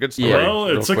actually have a good story. Yeah. Well,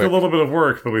 it took a little bit of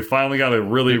work, but we finally got a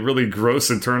really, really gross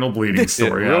internal bleeding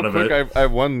story out of it. I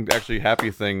have one actually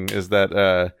happy thing is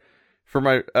that for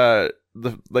my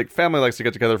the family likes to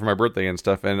get together for my birthday and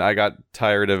stuff, and I got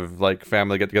tired of like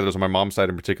family get-togethers on my mom's side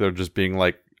in particular just being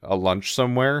like a lunch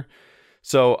somewhere.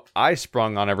 So I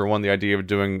sprung on everyone the idea of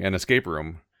doing an escape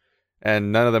room,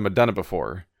 and none of them had done it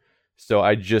before. So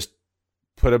I just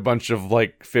put a bunch of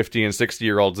like 50 and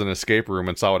 60-year-olds in an escape room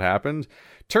and saw what happened.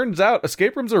 Turns out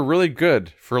escape rooms are really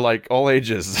good for like all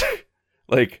ages.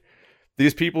 Like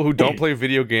these people who don't play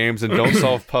video games and don't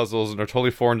solve puzzles and are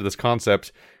totally foreign to this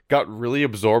concept got really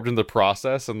absorbed in the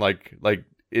process and like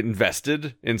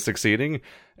invested in succeeding.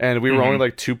 And we were only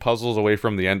like 2 puzzles away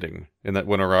from the ending in that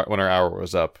when our hour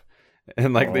was up.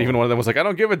 And like even one of them was like, I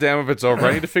don't give a damn if it's over.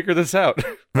 I need to figure this out.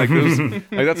 Like,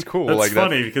 that's cool. That's like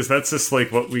funny because that's just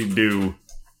like what we do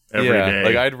every day.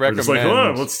 Like I'd recommend. We're just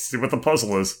like, let's see what the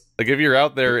puzzle is. Like if you're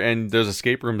out there and there's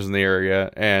escape rooms in the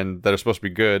area and that are supposed to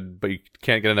be good, but you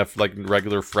can't get enough like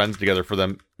regular friends together for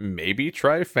them, maybe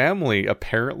try Family.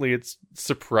 Apparently, it's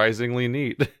surprisingly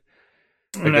neat.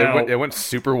 Like now, it went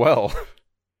super well.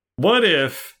 What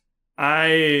if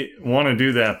I want to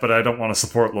do that, but I don't want to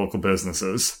support local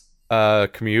businesses?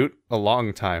 Commute a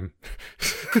long time.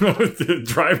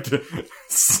 Drive to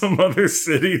some other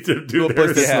city to do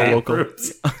their escape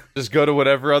rooms. Just go to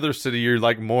whatever other city you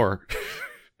like more.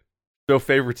 Show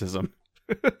favoritism.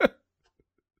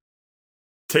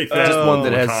 Take that. Just one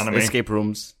that economy. has escape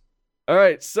rooms. All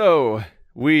right, so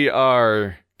we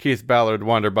are Keith Ballard,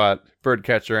 Wanderbot,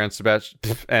 Birdcatcher, and Sebastian,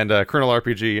 and Colonel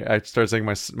RPG. I started saying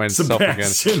myself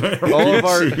again. All of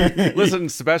our listen,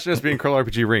 Sebastian is being Colonel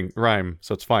RPG rhyme,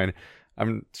 so it's fine.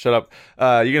 Shut up.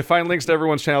 You can find links to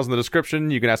everyone's channels in the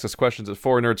description. You can ask us questions at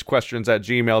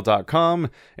 4nerdsquestions@gmail.com,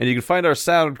 and you can find our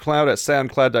SoundCloud at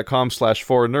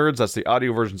soundcloud.com/4nerds. That's the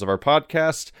audio versions of our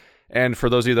podcast. And for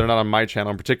those of you that are not on my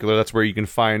channel in particular, that's where you can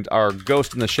find our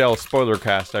Ghost in the Shell spoiler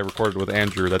cast I recorded with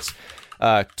Andrew. That's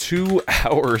 2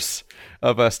 hours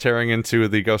of us tearing into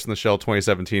the Ghost in the Shell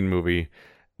 2017 movie,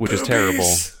 which is terrible.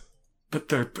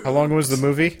 But how long was the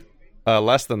movie?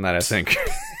 Less than that, I think.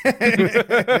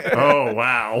 Oh,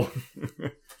 wow.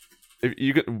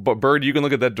 Bird, you can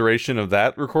look at that duration of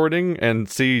that recording and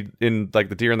see in like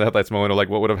the deer in the headlights moment of like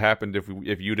what would have happened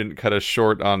if you didn't cut us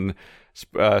short on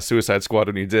Suicide Squad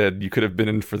when you did. You could have been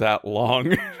in for that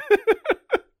long.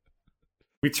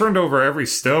 We turned over every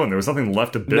stone. There was nothing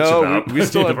left to bitch about. We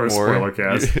still have our more. Spoiler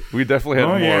cast. We definitely had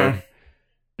more. Yeah.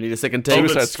 Need a second take.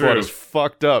 Suicide Squad is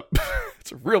fucked up.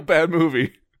 It's a real bad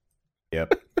movie.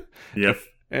 Yep.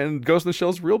 And Ghost in the Shell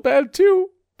is real bad too,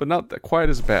 but not quite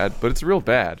as bad. But it's real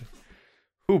bad.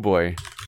 Oh boy.